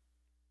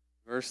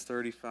 Verse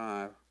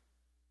 35.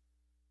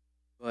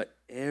 But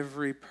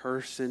every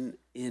person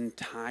in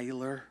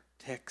Tyler,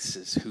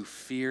 Texas, who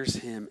fears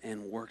him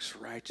and works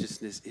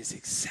righteousness is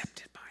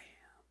accepted by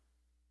him.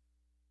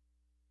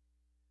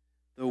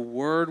 The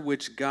word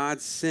which God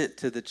sent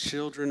to the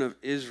children of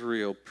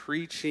Israel,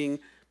 preaching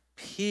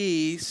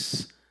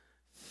peace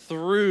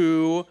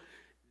through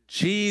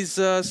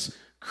Jesus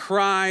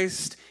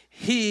Christ,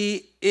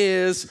 he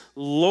is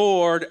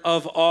Lord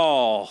of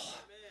all.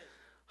 Amen.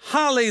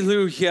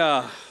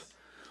 Hallelujah.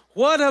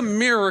 What a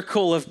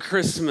miracle of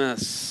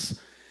Christmas.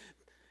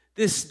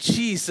 This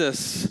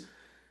Jesus.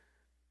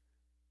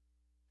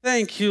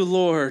 Thank you,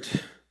 Lord.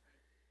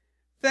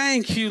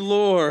 Thank you,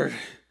 Lord.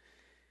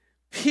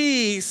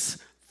 Peace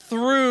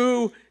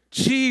through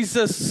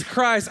Jesus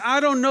Christ. I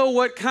don't know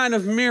what kind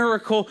of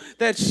miracle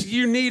that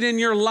you need in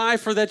your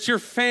life or that your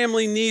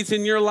family needs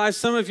in your life.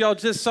 Some of y'all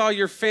just saw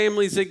your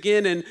families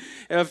again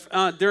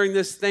and during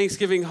this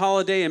Thanksgiving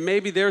holiday, and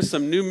maybe there's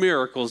some new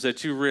miracles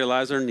that you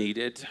realize are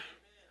needed.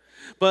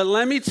 But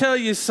let me tell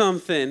you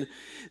something.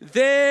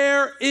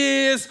 There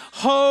is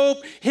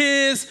hope.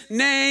 His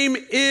name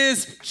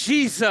is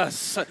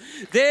Jesus.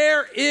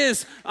 There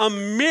is a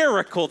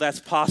miracle that's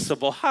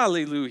possible.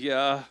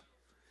 Hallelujah.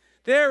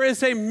 There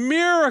is a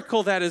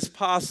miracle that is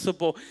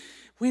possible.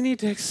 We need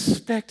to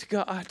expect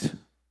God.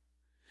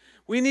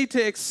 We need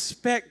to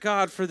expect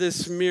God for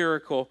this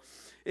miracle.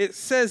 It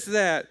says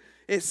that.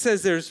 It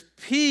says there's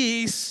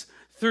peace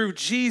through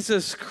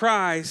Jesus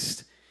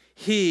Christ.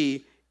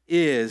 He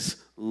is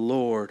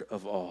Lord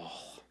of all.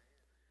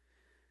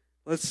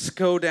 Let's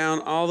go down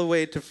all the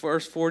way to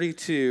verse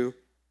 42.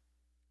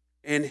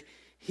 And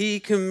he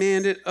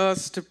commanded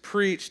us to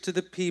preach to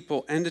the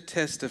people and to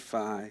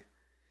testify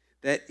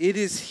that it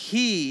is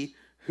he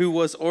who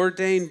was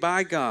ordained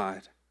by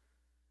God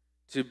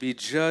to be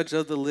judge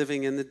of the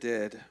living and the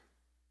dead.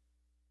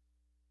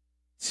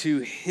 To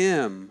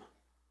him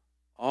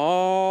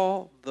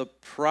all the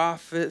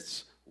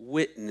prophets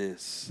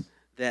witness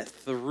that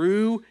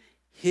through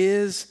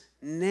his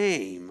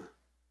name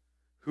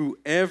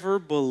Whoever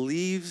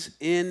believes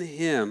in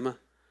him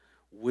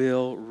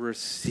will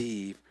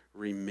receive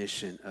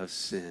remission of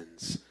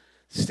sins.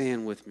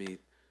 Stand with me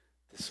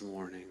this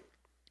morning.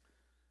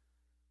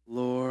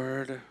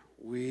 Lord,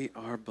 we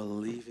are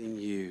believing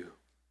you.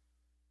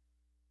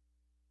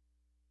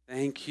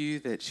 Thank you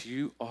that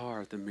you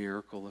are the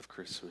miracle of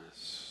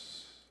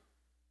Christmas.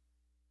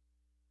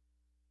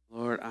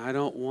 Lord, I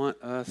don't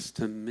want us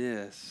to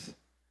miss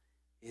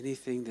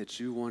anything that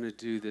you want to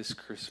do this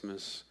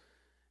Christmas.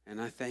 And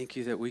I thank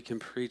you that we can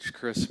preach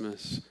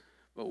Christmas,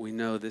 but we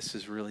know this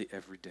is really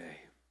every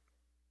day.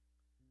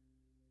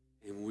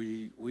 And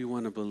we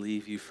want to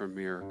believe you for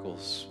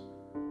miracles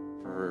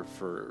for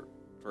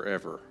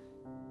forever.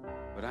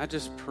 But I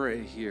just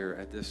pray here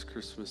at this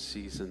Christmas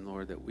season,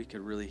 Lord, that we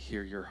could really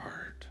hear your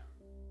heart.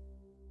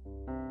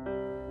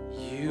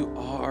 You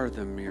are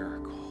the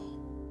miracle.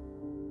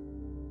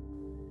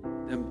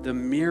 The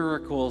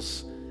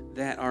miracles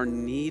that are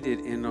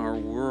needed in our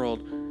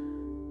world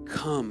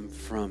come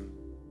from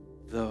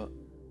the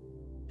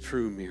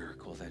true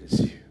miracle that is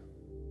you.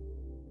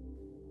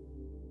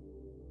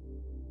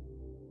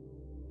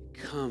 They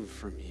come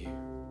from you.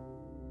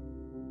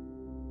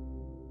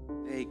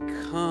 They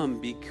come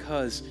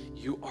because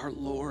you are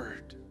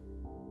Lord.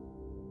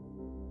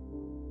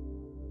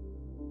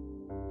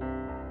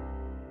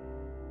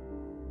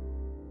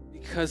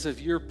 Because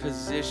of your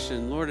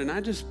position, Lord. And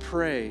I just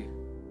pray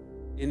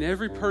in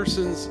every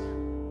person's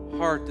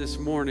heart this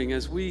morning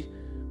as we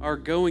are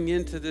going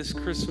into this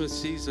Christmas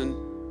season,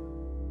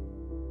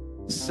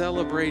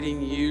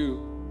 celebrating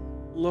you,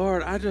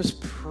 Lord, I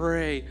just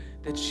pray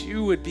that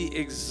you would be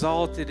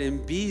exalted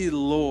and be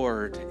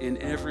Lord in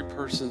every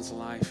person's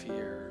life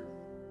here.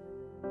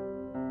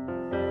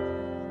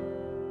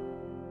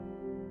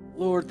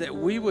 Lord, that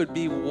we would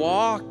be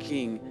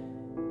walking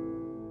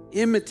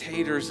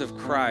imitators of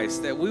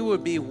Christ, that we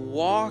would be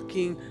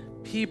walking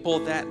people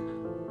that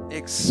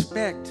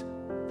expect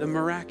the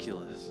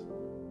miraculous,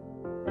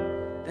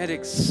 that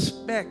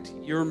expect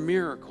your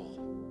miracle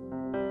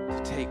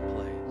to take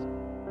place.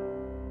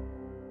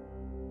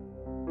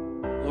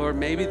 Lord,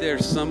 maybe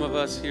there's some of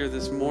us here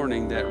this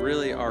morning that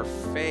really our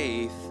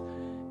faith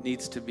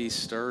needs to be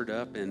stirred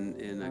up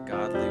in a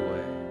godly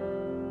way.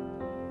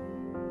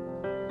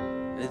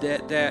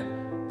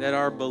 That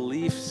our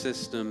belief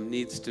system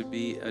needs to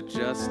be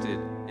adjusted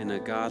in a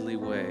godly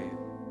way.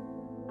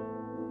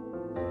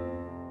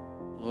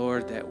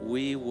 Lord, that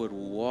we would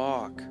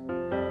walk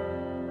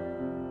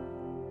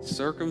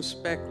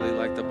circumspectly,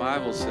 like the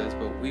Bible says,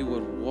 but we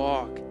would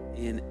walk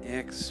in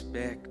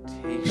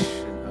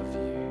expectation of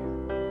you.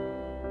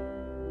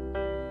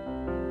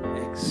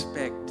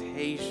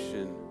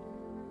 Expectation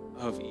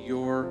of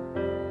your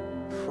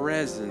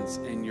presence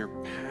and your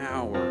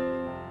power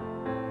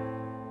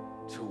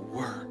to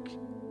work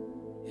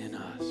in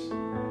us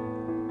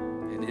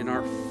and in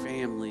our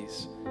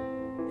families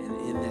and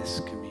in this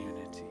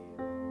community.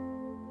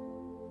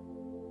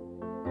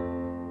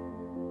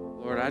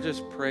 Lord, I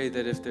just pray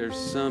that if there's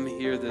some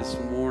here this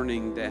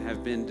morning that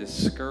have been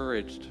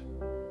discouraged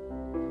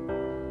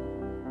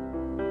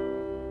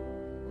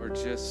or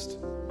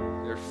just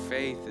their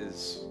faith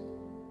is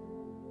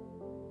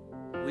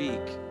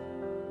weak,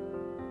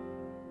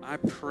 I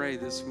pray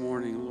this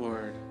morning,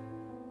 Lord,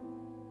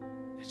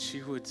 that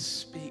you would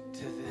speak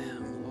to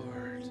them,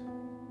 Lord.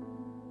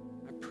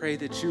 I pray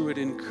that you would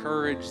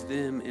encourage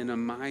them in a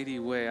mighty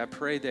way. I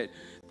pray that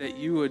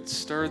you would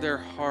stir their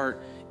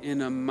heart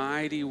in a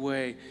mighty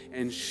way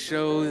and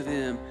show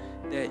them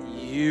that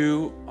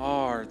you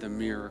are the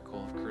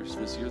miracle of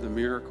Christmas. You're the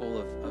miracle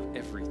of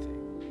everything.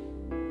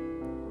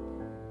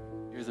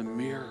 You're the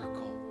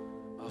miracle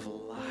of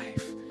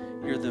life.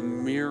 You're the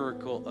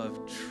miracle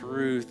of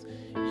truth.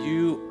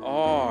 You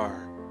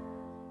are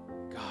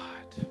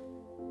God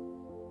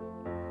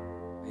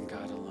and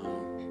God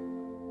alone.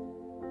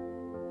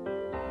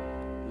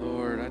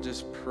 Lord, I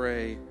just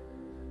pray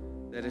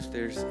that if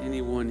there's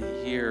anyone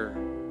here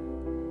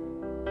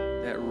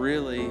that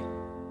really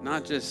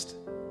not just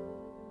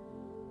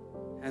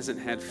hasn't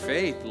had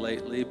faith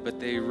lately, but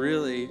they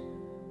really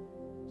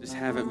just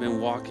haven't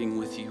been walking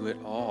with you at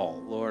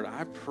all. Lord,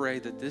 I pray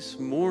that this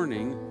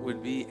morning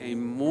would be a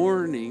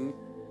morning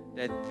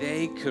that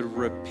they could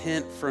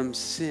repent from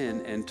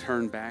sin and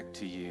turn back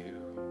to you.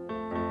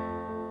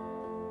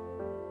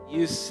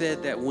 You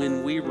said that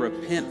when we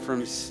repent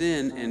from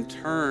sin and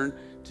turn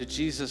to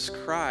Jesus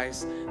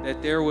Christ,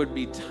 that there would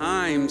be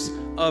times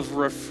of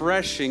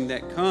refreshing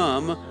that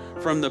come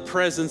from the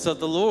presence of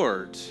the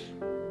Lord.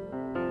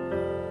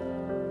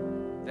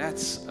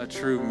 That's a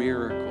true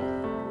miracle.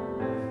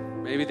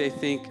 Maybe they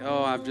think,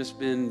 oh, I've just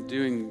been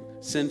doing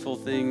sinful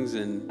things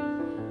and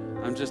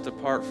I'm just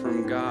apart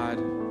from God.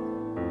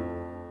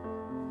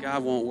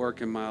 God won't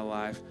work in my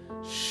life.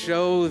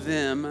 Show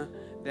them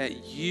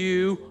that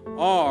you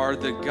are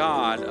the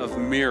God of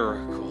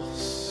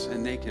miracles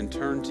and they can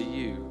turn to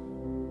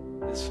you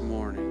this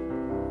morning.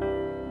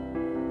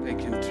 They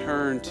can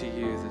turn to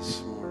you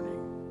this morning.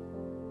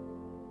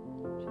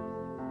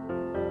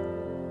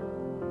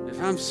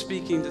 If I'm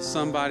speaking to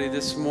somebody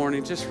this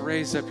morning, just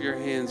raise up your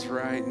hands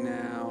right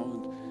now.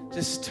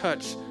 Just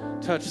touch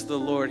the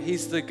Lord.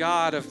 He's the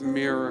God of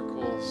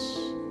miracles.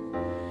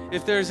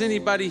 If there's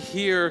anybody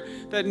here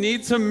that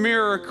needs a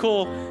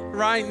miracle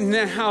right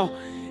now,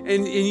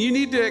 and you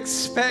need to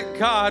expect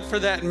God for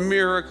that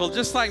miracle,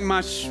 just like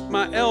my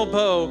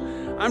elbow,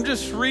 I'm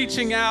just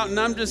reaching out and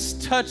I'm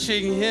just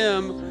touching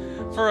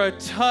him for a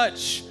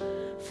touch,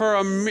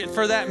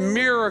 for that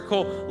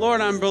miracle.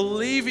 Lord, I'm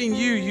believing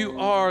you. You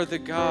are the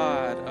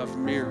God of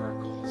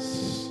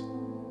miracles.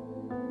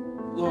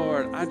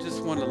 Lord, I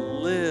just want to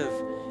live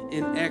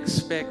in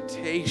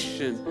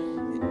expectation,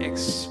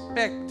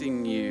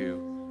 expecting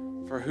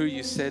you for who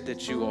you said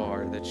that you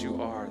are the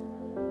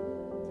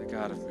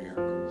God of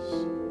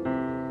miracles.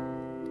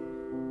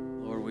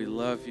 Lord, we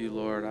love you,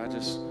 Lord. I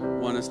just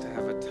want us to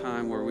have a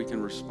time where we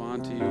can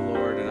respond to you,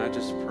 Lord, and I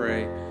just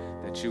pray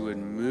that you would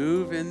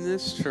move in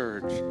this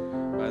church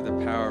by the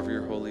power of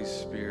your Holy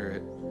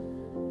Spirit.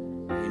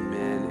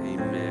 Amen,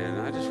 amen.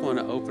 I just want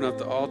to open up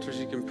the altars.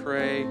 You can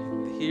pray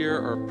here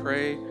or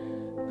pray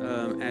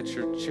at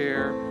your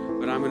chair,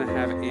 but I'm going to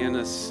have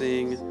Anna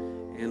sing,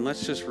 and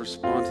let's just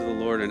respond to the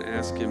Lord and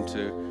ask him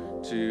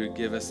to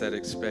give us that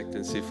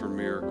expectancy for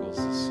miracles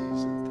this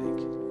season. Thank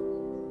you.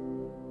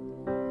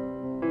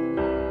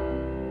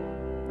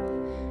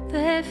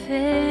 Let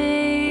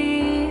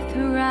faith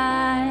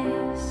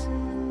rise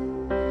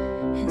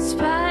in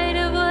spite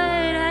of what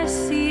I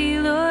see,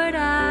 Lord,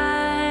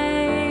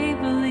 I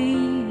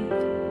believe.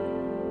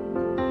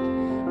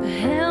 But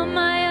help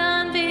my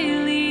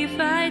unbelief,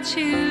 I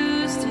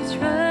choose to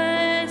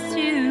trust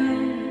you.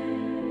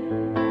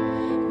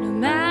 No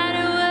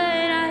matter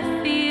what I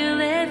feel,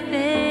 let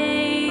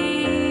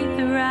faith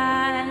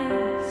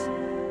rise.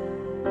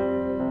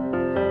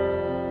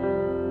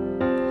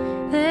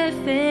 Let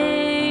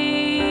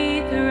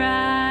faith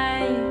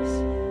rise.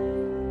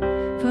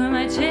 For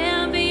my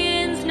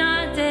champion's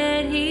not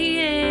dead, he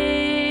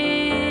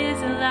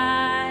is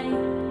alive.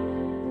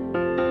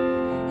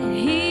 And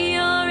he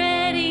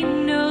already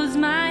knows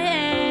my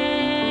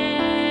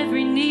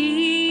every need.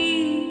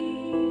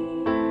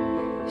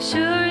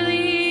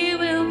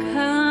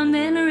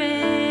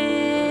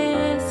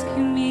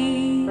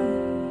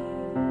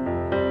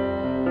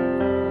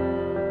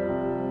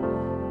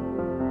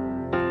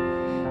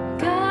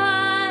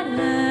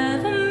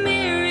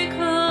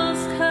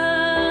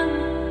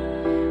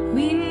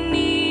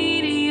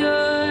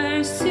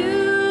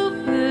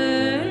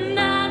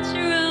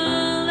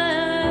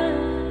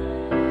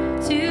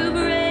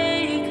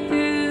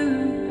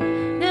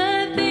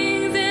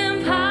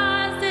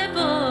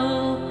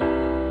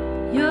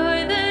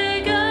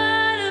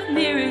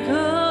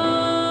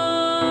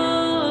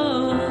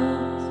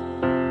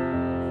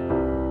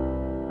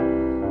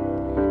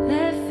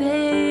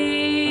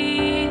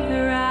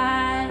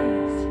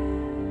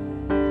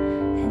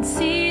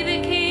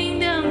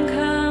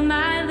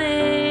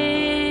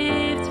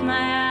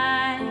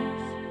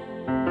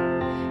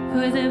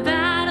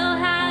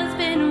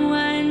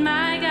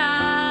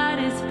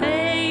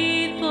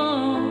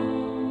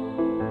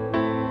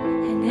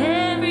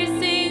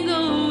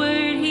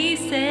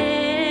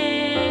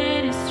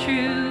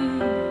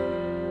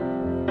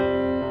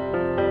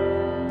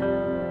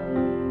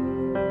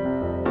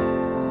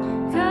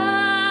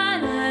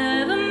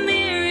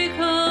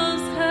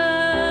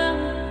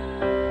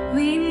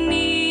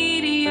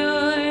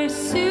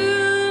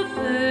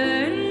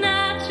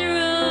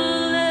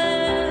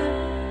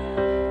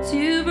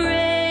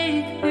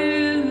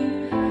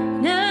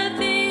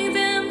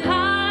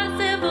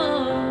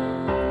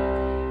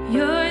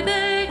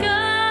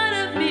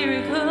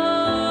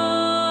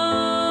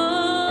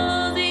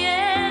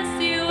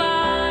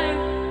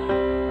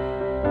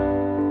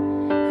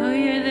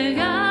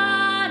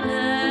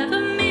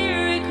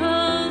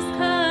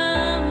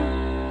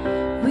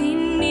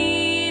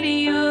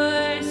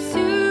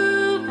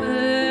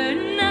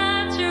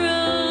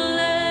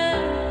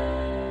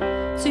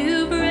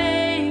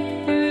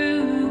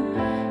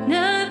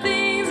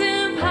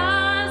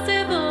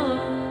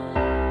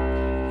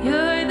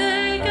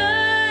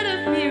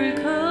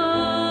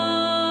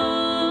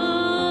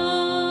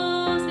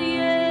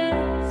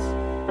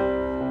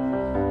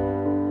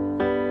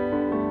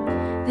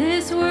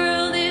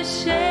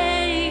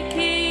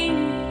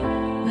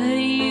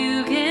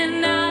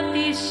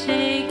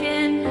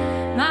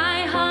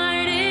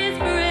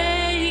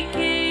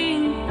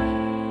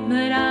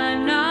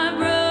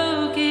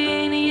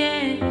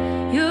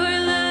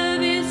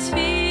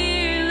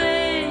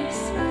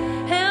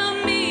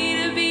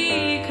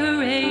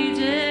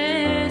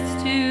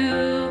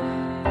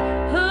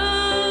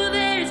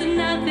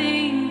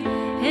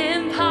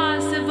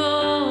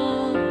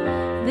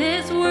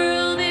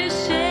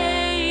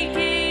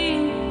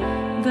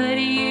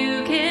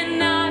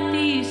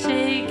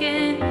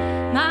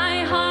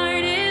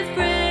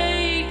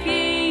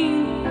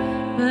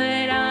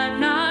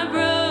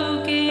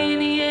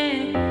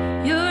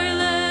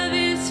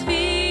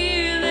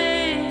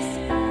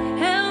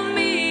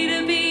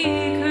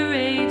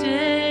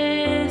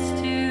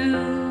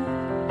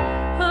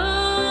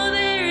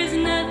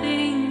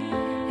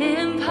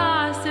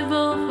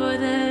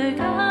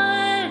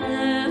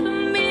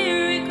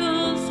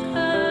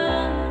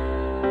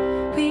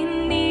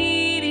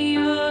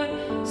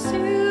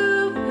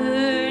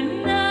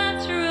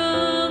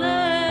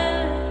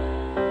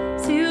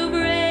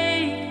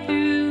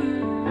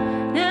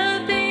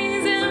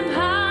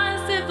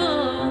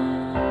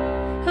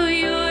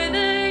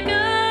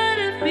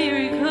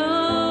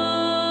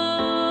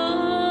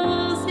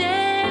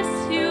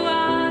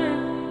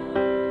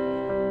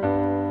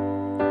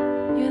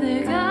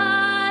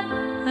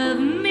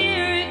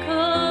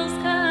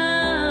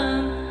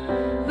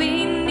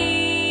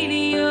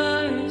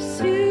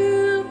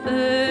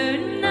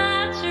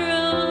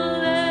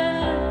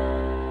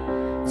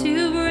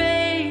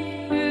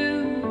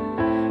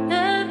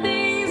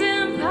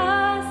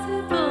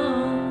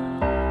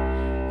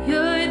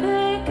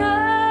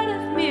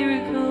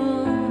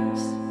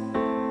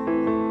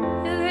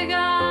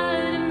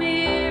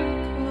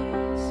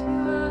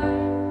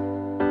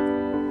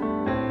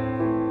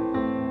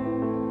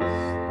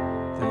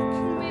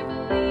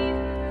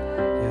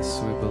 Yes,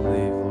 we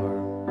believe,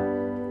 Lord.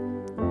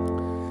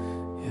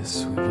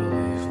 Yes, we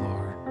believe,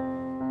 Lord.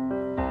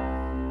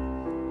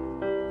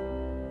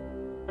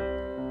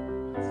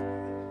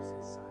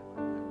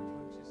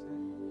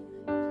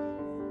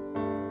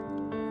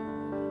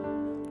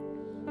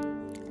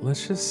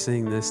 Let's just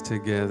sing this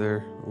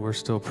together. We're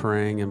still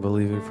praying and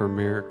believing for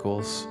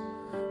miracles,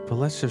 but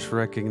let's just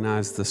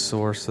recognize the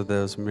source of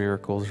those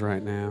miracles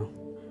right now.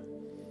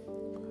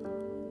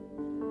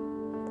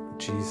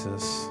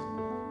 Jesus.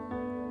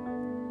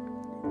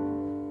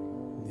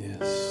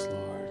 Yes,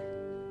 Lord.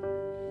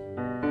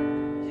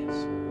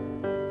 Yes.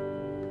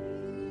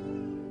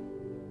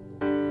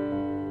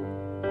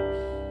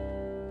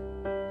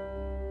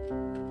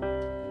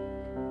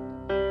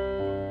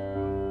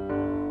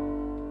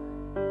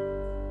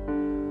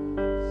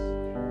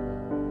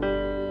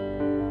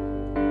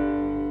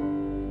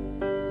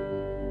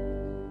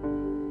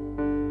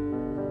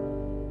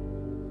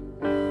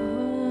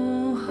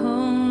 Oh,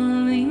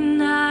 holy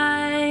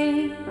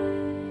night,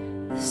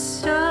 the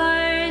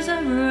stars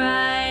are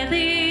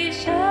brightly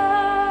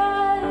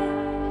shining.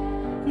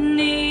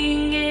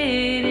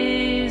 It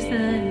is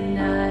the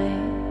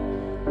night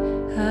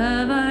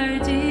of our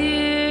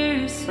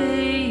dear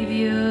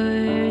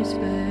Savior's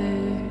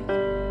birth.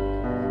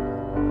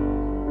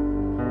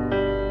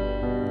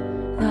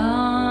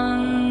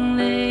 Long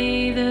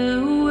lay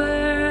the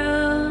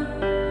world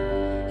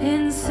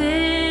in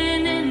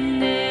sin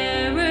and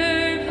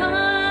error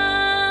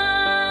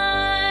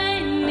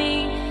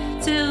pining,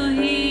 till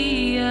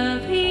He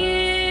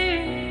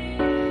appeared,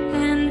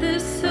 and the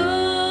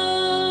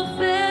soul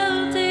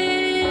felt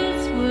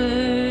its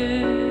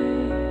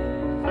worth.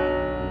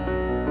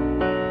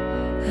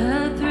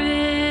 A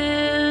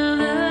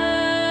thrill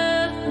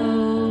of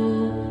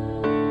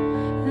hope,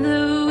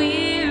 the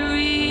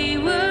weary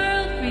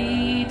world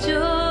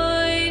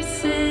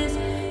rejoices,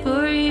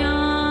 for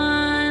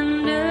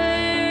yonder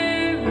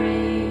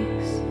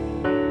breaks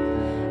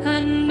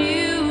a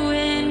new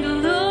and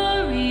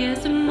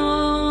glorious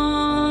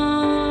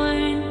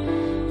morn.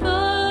 Fall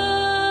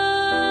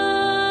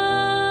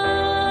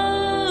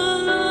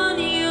on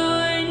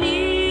your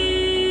knees.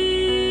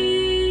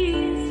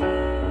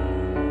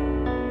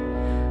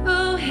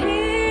 Oh, hear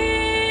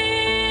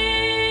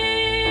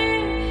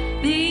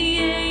the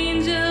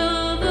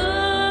angel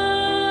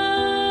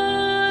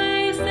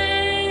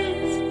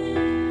voices.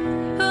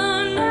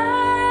 Oh, night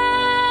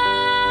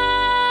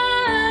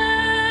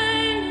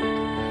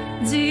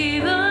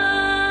divine.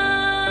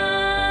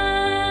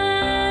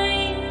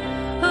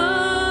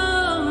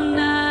 Oh,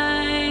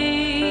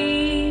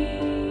 night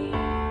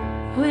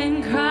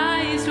when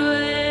Christ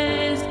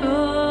was born.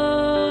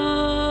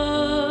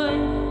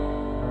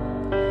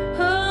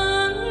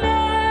 Oh,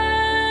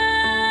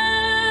 night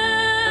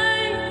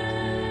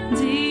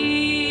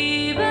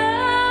divine.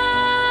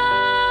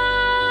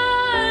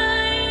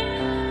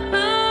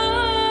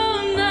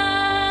 Oh,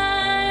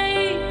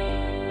 night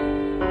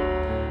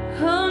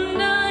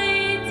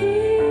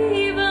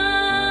divine.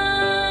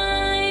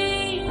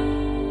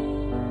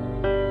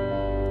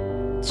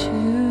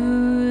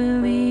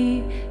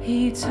 Truly,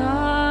 He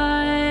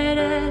taught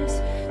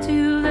us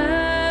to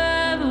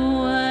love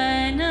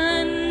one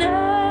another.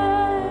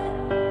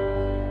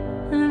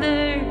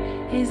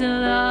 His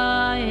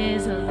law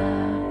is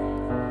love,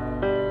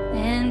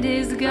 and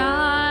His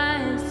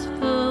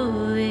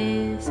gospel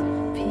is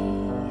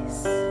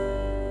peace.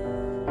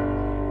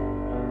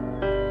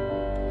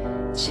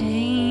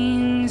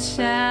 Chains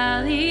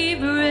shall He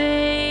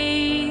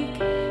break,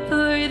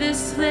 for the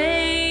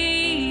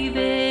slave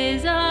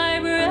is our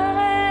brother,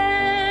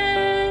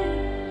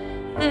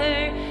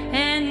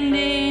 and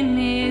in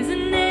His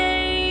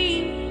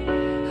name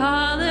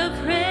all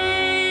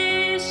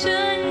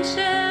oppression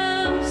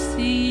shall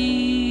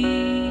cease.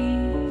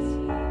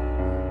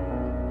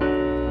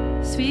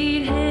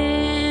 Sweet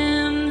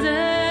hymns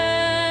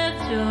of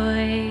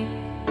joy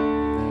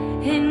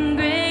in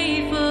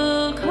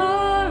grateful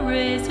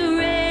chorus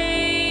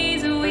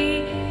raise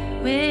we,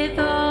 with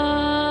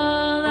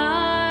all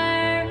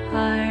our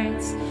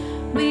hearts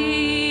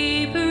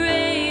we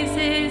praise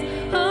His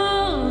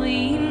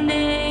holy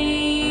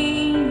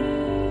name.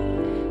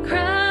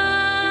 Christ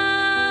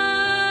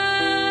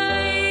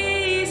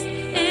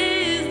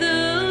is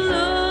the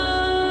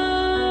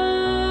Lord.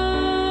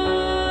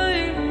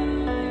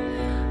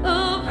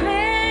 Oh, praise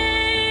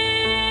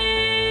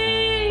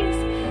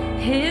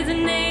His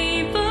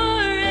name forever.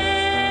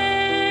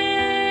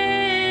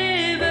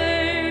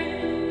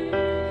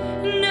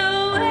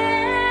 Noel,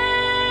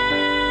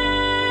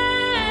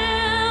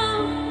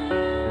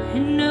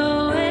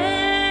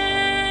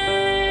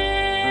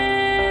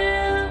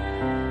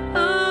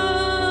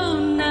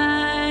 oh,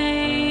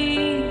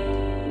 night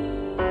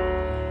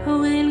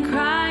when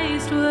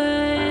Christ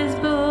was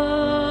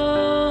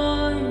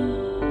born.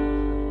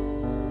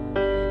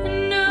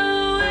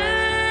 Noel,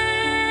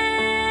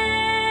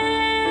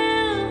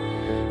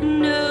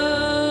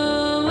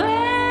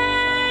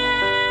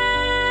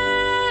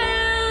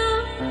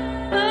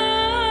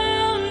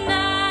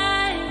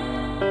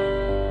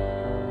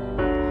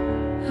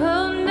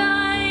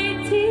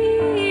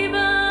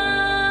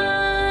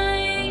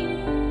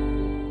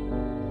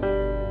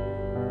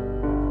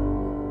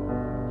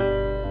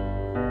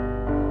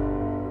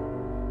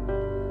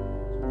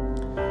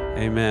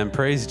 Amen.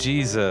 Praise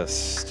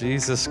Jesus,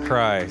 Jesus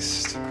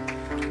Christ,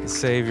 the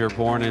Savior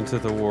born into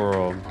the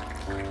world.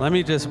 Let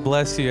me just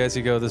bless you as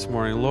you go this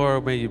morning.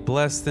 Lord, may you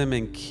bless them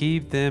and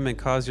keep them and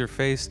cause your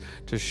face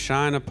to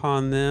shine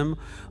upon them.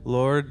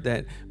 Lord,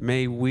 that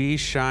may we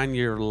shine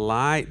your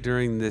light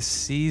during this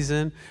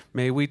season.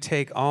 May we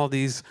take all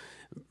these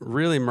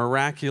really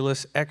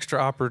miraculous extra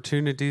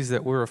opportunities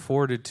that we're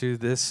afforded to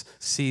this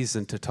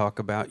season to talk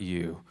about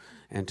you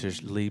and to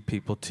lead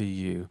people to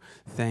you.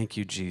 Thank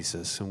you,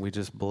 Jesus. And we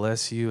just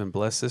bless you and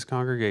bless this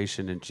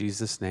congregation in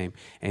Jesus' name.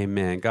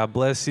 Amen. God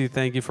bless you.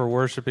 Thank you for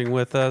worshiping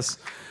with us.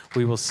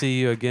 We will see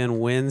you again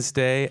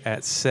Wednesday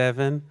at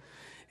 7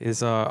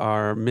 is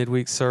our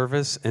midweek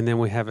service. And then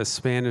we have a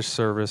Spanish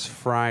service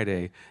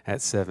Friday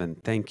at 7.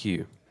 Thank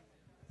you.